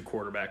before the 2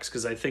 quarterbacks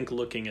because I think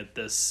looking at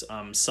this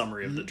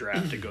summary of the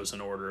draft, it goes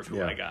in order of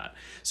who I got.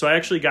 So I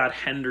actually got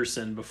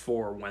Henderson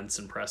before Wentz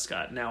and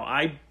Prescott. Now,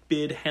 I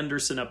bid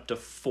Henderson up to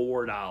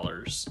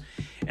 $4.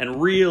 And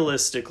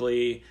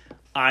realistically,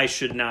 I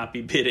should not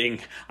be bidding.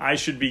 I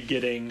should be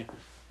getting,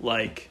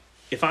 like,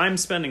 if I'm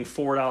spending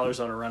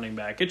 $4 on a running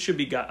back, it should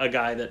be a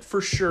guy that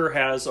for sure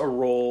has a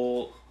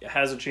role,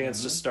 has a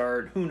chance to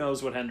start. Who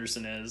knows what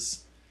Henderson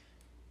is?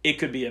 It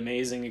could be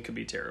amazing. It could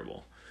be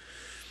terrible.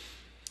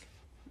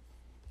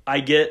 I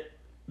get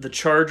the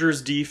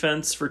Chargers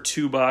defense for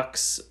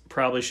 $2.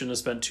 Probably shouldn't have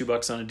spent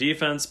 $2 on a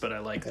defense, but I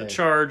like the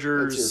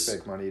Chargers. That's your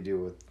fake money to do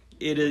with.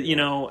 It is,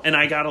 and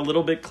I got a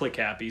little bit click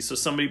happy. So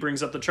somebody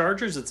brings up the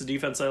Chargers. It's a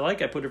defense I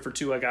like. I put it for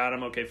 2. I got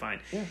him. Okay,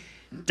 fine. Yeah.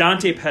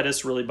 Dante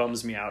Pettis really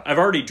bums me out. I've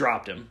already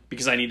dropped him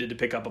because I needed to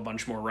pick up a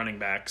bunch more running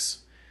backs.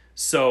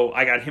 So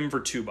I got him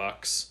for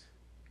 $2.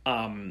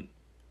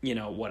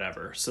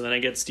 Whatever. So then I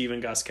get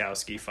Steven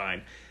Gostkowski.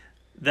 Fine.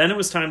 Then it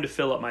was time to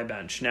fill up my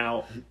bench.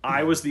 Now,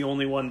 I was the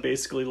only one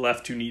basically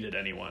left who needed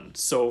anyone.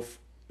 So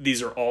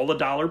these are all the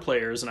dollar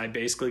players, and I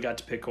basically got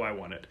to pick who I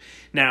wanted.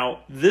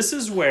 Now, this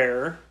is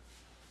where,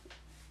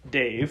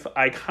 Dave,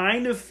 I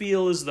kind of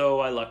feel as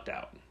though I lucked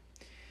out.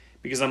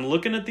 Because I'm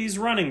looking at these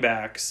running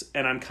backs,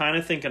 and I'm kind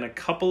of thinking a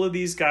couple of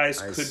these guys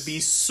could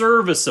be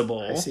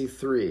serviceable. I see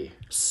 3.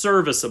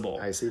 Serviceable.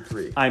 I see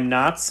 3. I'm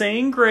not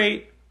saying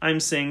great. I'm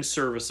saying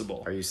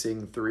serviceable. Are you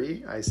seeing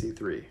 3? I see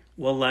 3.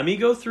 Well, let me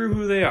go through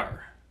who they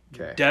are.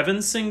 Okay.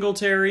 Devin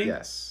Singletary.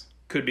 Yes.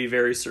 Could be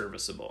very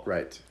serviceable.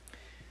 Right.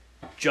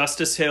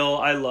 Justice Hill,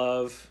 I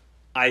love.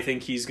 I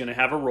think he's going to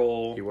have a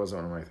role. He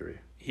wasn't one of my 3.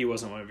 He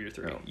wasn't one of your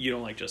 3. No. You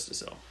don't like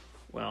Justice Hill.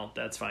 Well,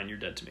 that's fine. You're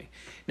dead to me.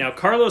 Now,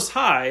 Carlos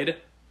Hyde,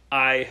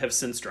 I have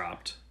since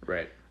dropped.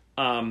 Right.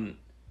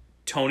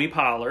 Tony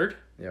Pollard.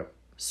 Yep.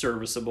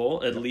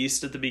 Serviceable, at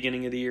least at the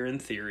beginning of the year in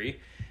theory.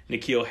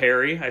 N'Keal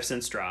Harry, I've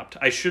since dropped.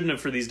 I shouldn't have,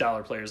 for these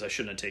dollar players, I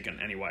shouldn't have taken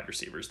any wide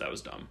receivers. That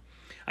was dumb.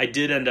 I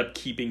did end up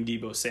keeping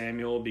Deebo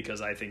Samuel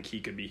because I think he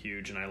could be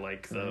huge, and I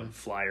like the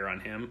flyer on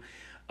him.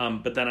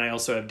 But then I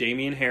also have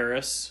Damian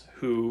Harris,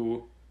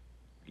 who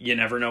you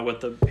never know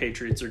what the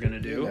Patriots are going to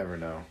do. You never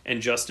know.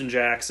 And Justin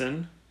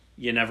Jackson,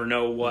 You never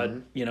know what,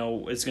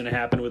 is going to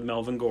happen with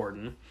Melvin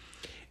Gordon.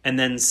 And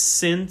then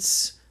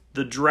since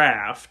the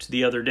draft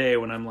the other day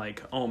when I'm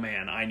like, oh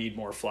man, I need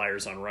more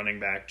flyers on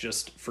running back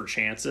just for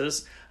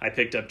chances, I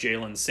picked up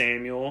Jalen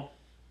Samuels.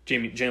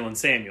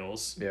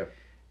 Yep.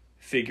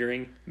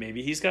 Figuring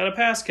maybe he's got a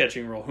pass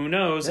catching role. Who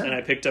knows? Yeah. And I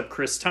picked up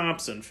Chris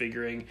Thompson,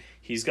 figuring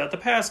he's got the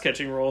pass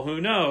catching role.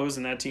 Who knows?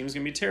 And that team's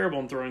going to be terrible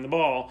in throwing the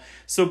ball.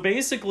 So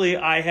basically,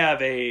 I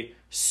have a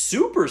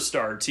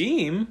superstar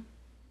team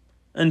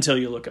until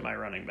you look at my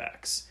running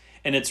backs.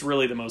 And it's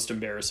really the most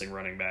embarrassing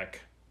running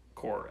back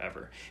core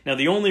ever. Now,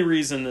 the only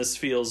reason this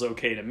feels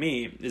okay to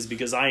me is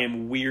because I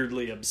am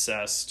weirdly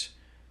obsessed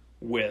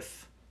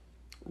with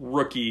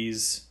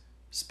rookies,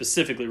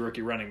 specifically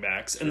rookie running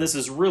backs. Sure. And this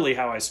is really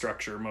how I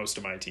structure most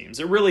of my teams.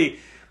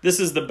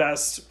 This is the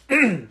best,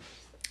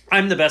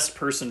 I'm the best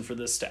person for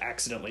this to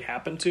accidentally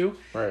happen to.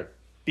 Right.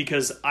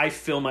 Because I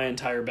fill my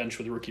entire bench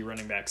with rookie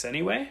running backs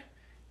anyway.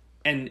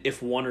 And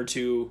if one or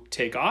two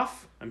take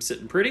off, I'm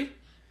sitting pretty.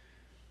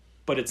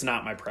 But it's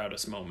not my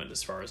proudest moment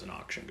as far as an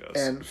auction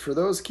goes. And for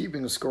those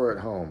keeping score at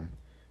home,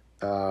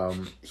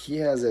 he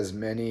has as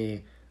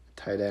many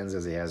tight ends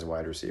as he has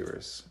wide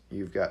receivers.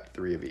 You've got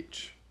 3 of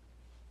each.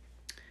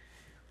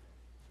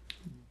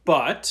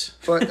 But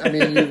I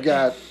mean, you've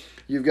got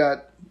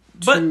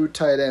 2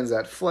 tight ends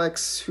at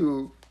flex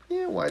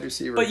wide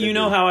receiver. But you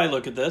know how I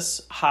look at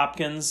this: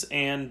 Hopkins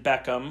and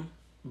Beckham,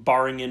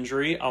 barring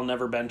injury, I'll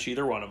never bench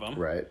either one of them.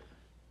 Right.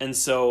 And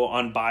so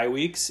on bye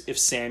weeks, if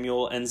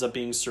Samuel ends up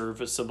being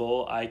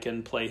serviceable, I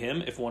can play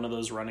him. If one of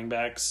those running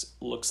backs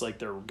looks like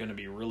they're going to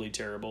be really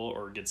terrible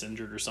or gets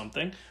injured or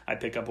something, I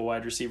pick up a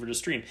wide receiver to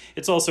stream.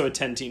 It's also a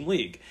 10-team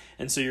league,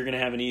 and so you're going to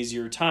have an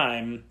easier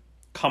time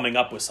coming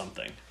up with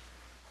something.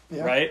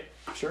 Yeah, right?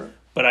 Sure.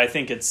 But I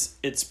think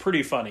it's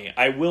pretty funny.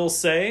 I will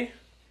say,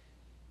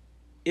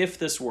 if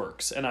this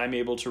works and I'm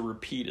able to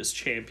repeat as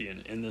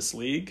champion in this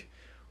league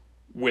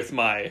with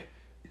my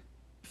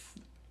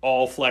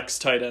all flex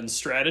tight end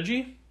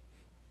strategy,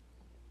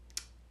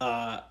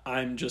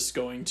 I'm just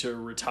going to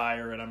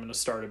retire and I'm going to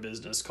start a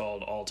business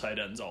called All Tight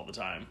Ends All the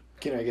Time.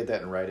 Can I get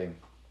that in writing?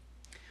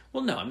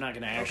 Well, no, I'm not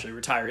going to actually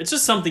retire. It's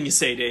just something you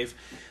say, Dave.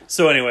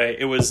 So anyway,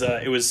 it was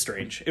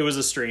strange. It was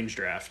a strange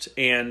draft.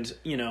 And,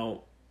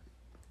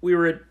 we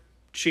were at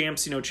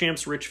Champs,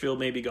 Champs Richfield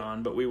may be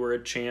gone, but we were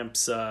at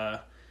Champs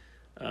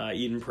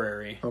Eden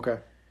Prairie. Okay.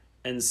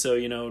 And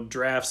so,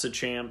 drafts at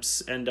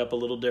Champs end up a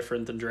little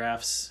different than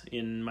drafts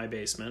in my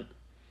basement,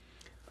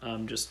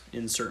 just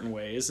in certain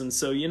ways. And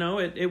so,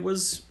 it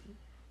was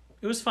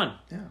fun.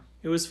 Yeah.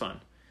 It was fun.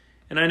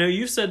 And I know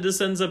you said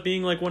this ends up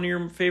being like one of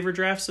your favorite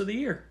drafts of the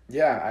year.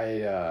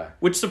 Yeah,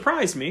 which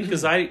surprised me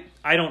because I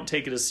don't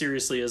take it as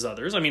seriously as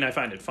others. I mean, I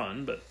find it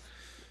fun, but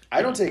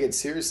I don't take it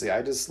seriously.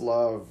 I just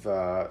love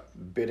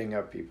bidding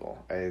up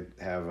people. I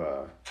have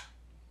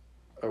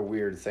a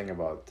weird thing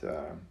about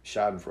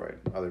schadenfreude,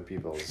 other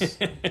people's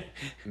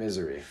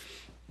misery.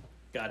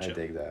 Gotcha. I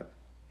dig that.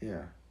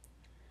 Yeah.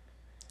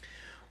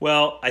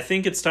 Well, I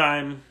think it's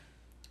time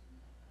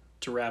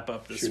to wrap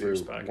up this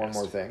first podcast. One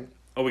more thing.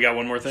 Oh, we got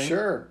one more thing?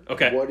 Sure.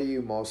 Okay. What are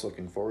you most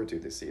looking forward to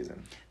this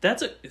season?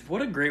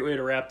 What a great way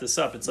to wrap this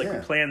up. It's like we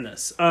planned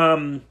this.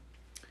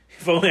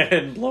 If only I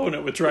hadn't blown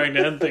it with trying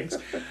to end things.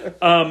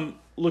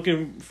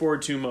 Looking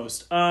forward to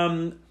most.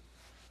 I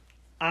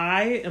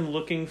am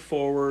looking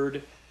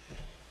forward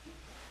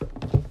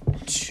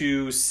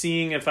to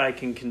seeing if I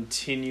can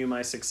continue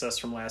my success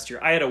from last year.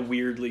 I had a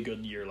weirdly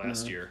good year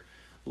last year.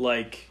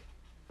 Like,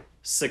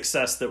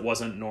 success that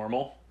wasn't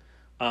normal.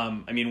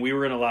 We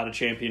were in a lot of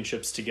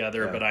championships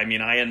together, but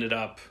I ended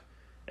up,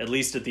 at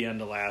least at the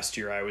end of last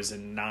year, I was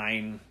in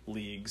 9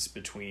 leagues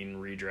between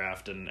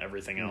redraft and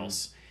everything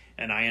else.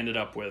 And I ended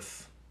up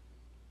with,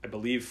 I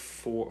believe,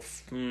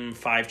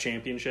 5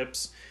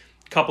 championships.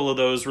 A couple of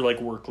those were like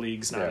work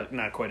leagues,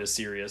 not quite as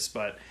serious,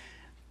 but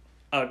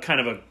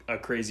kind of a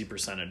crazy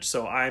percentage.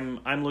 So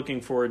I'm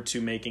looking forward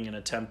to making an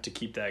attempt to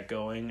keep that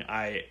going.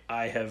 I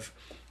have,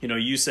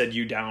 you said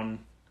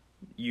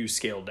you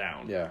scaled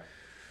down. Yeah.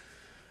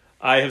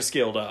 I have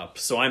scaled up.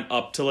 So I'm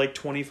up to like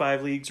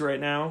 25 leagues right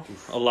now.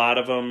 A lot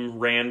of them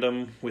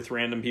random with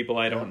random people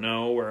I don't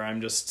know, where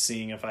I'm just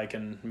seeing if I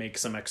can make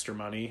some extra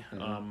money,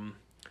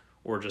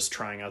 or just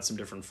trying out some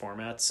different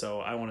formats. So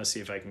I want to see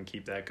if I can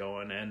keep that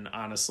going. And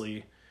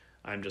honestly,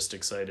 I'm just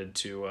excited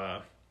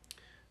to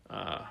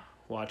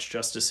watch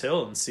Justice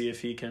Hill and see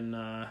if he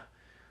can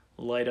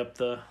light up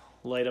the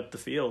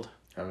field.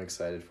 I'm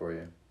excited for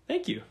you.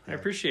 Thank you. I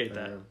appreciate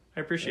that. I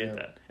appreciate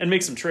that. And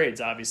make some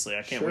trades, obviously.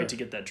 I can't wait to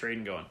get that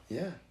trading going.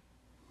 Yeah.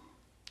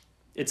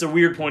 It's a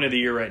weird point of the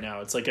year right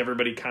now. It's like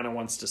everybody kind of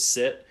wants to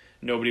sit.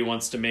 Nobody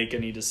wants to make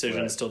any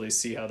decisions till they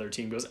see how their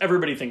team goes.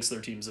 Everybody thinks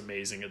their team's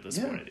amazing at this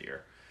point of the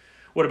year.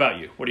 What about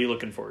you? What are you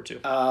looking forward to?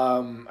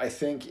 I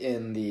think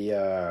in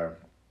the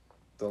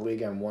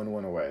league I'm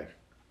 1-1 away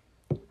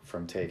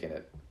from taking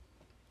it,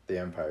 the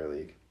Emperor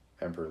League.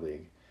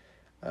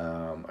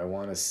 I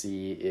want to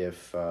see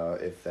if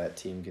that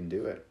team can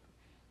do it,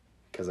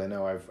 because I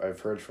know I've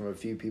heard from a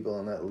few people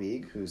in that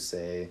league who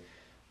say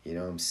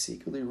I'm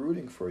secretly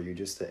rooting for you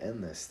just to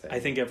end this thing. I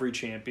think every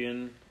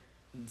champion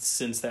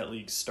since that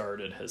league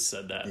started has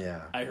said that.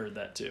 Yeah. I heard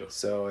that too.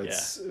 So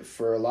it's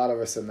for a lot of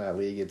us in that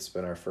league, it's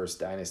been our first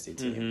dynasty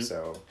team.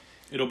 So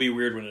it'll be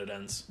weird when it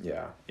ends.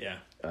 Yeah. Yeah.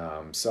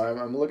 So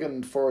I'm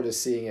looking forward to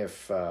seeing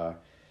if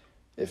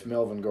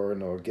Melvin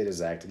Gordon will get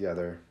his act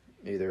together,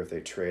 either if they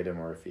trade him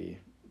or if he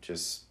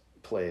just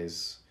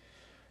plays.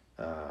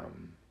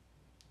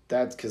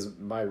 That's because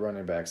my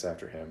running backs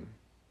after him,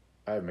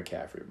 I have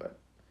McCaffrey, but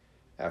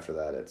after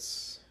that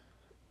it's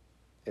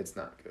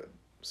not good.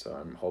 So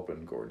I'm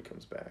hoping Gordon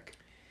comes back.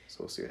 So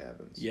we'll see what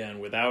happens. Yeah, and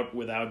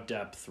without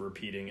depth,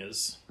 repeating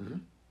is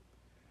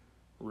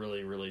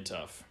really, really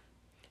tough.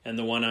 And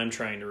the one I'm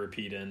trying to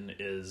repeat in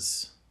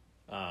is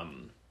I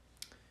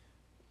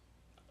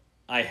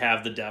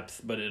have the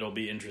depth, but it'll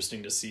be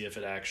interesting to see if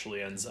it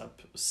actually ends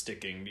up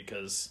sticking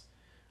because,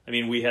 I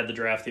mean, we had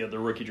the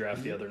rookie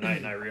draft the other night,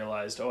 and I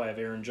realized, I have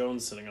Aaron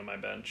Jones sitting on my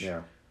bench.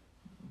 Yeah.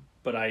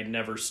 But I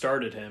never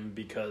started him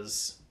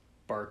because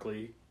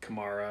Barkley,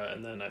 Kamara,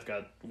 and then I've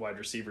got wide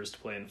receivers to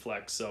play in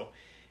flex, so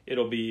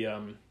it'll be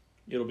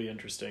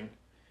interesting.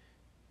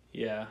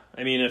 Yeah,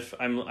 I mean, if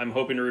I'm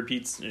hoping to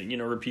repeat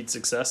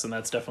success, and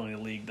that's definitely a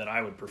league that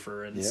I would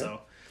prefer. And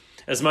so,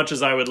 as much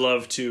as I would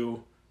love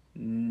to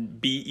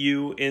beat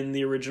you in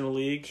the original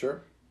league,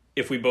 sure.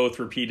 If we both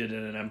repeated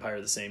in an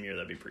Empire the same year,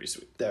 that'd be pretty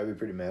sweet. That would be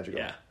pretty magical.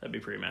 Yeah, that'd be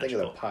pretty magical.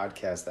 Think of the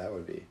podcast that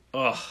would be.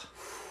 Oh,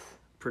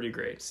 pretty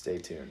great. Stay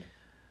tuned.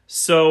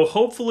 So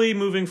hopefully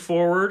moving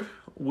forward,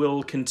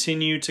 we'll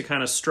continue to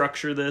kind of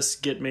structure this,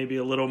 get maybe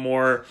a little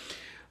more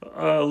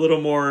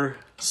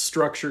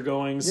structure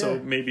going, so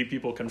maybe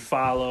people can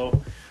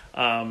follow.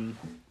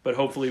 But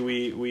hopefully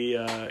we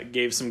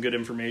gave some good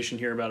information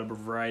here about a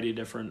variety of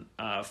different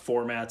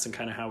formats and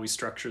kind of how we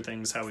structure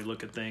things, how we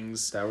look at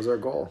things. That was our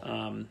goal.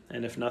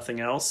 And if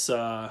nothing else,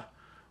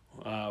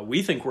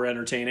 we think we're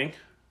entertaining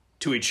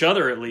to each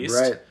other at least.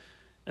 Right.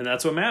 And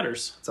that's what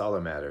matters. That's all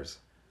that matters.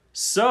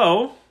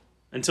 So,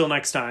 until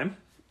next time.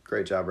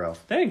 Great job, Ralph.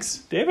 Thanks,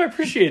 Dave. I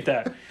appreciate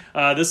that.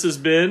 This has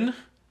been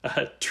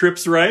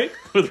Trips Right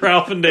with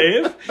Ralph and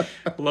Dave.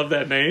 Love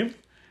that name.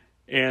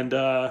 And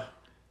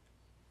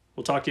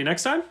we'll talk to you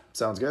next time.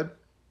 Sounds good.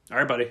 All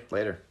right, buddy.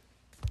 Later.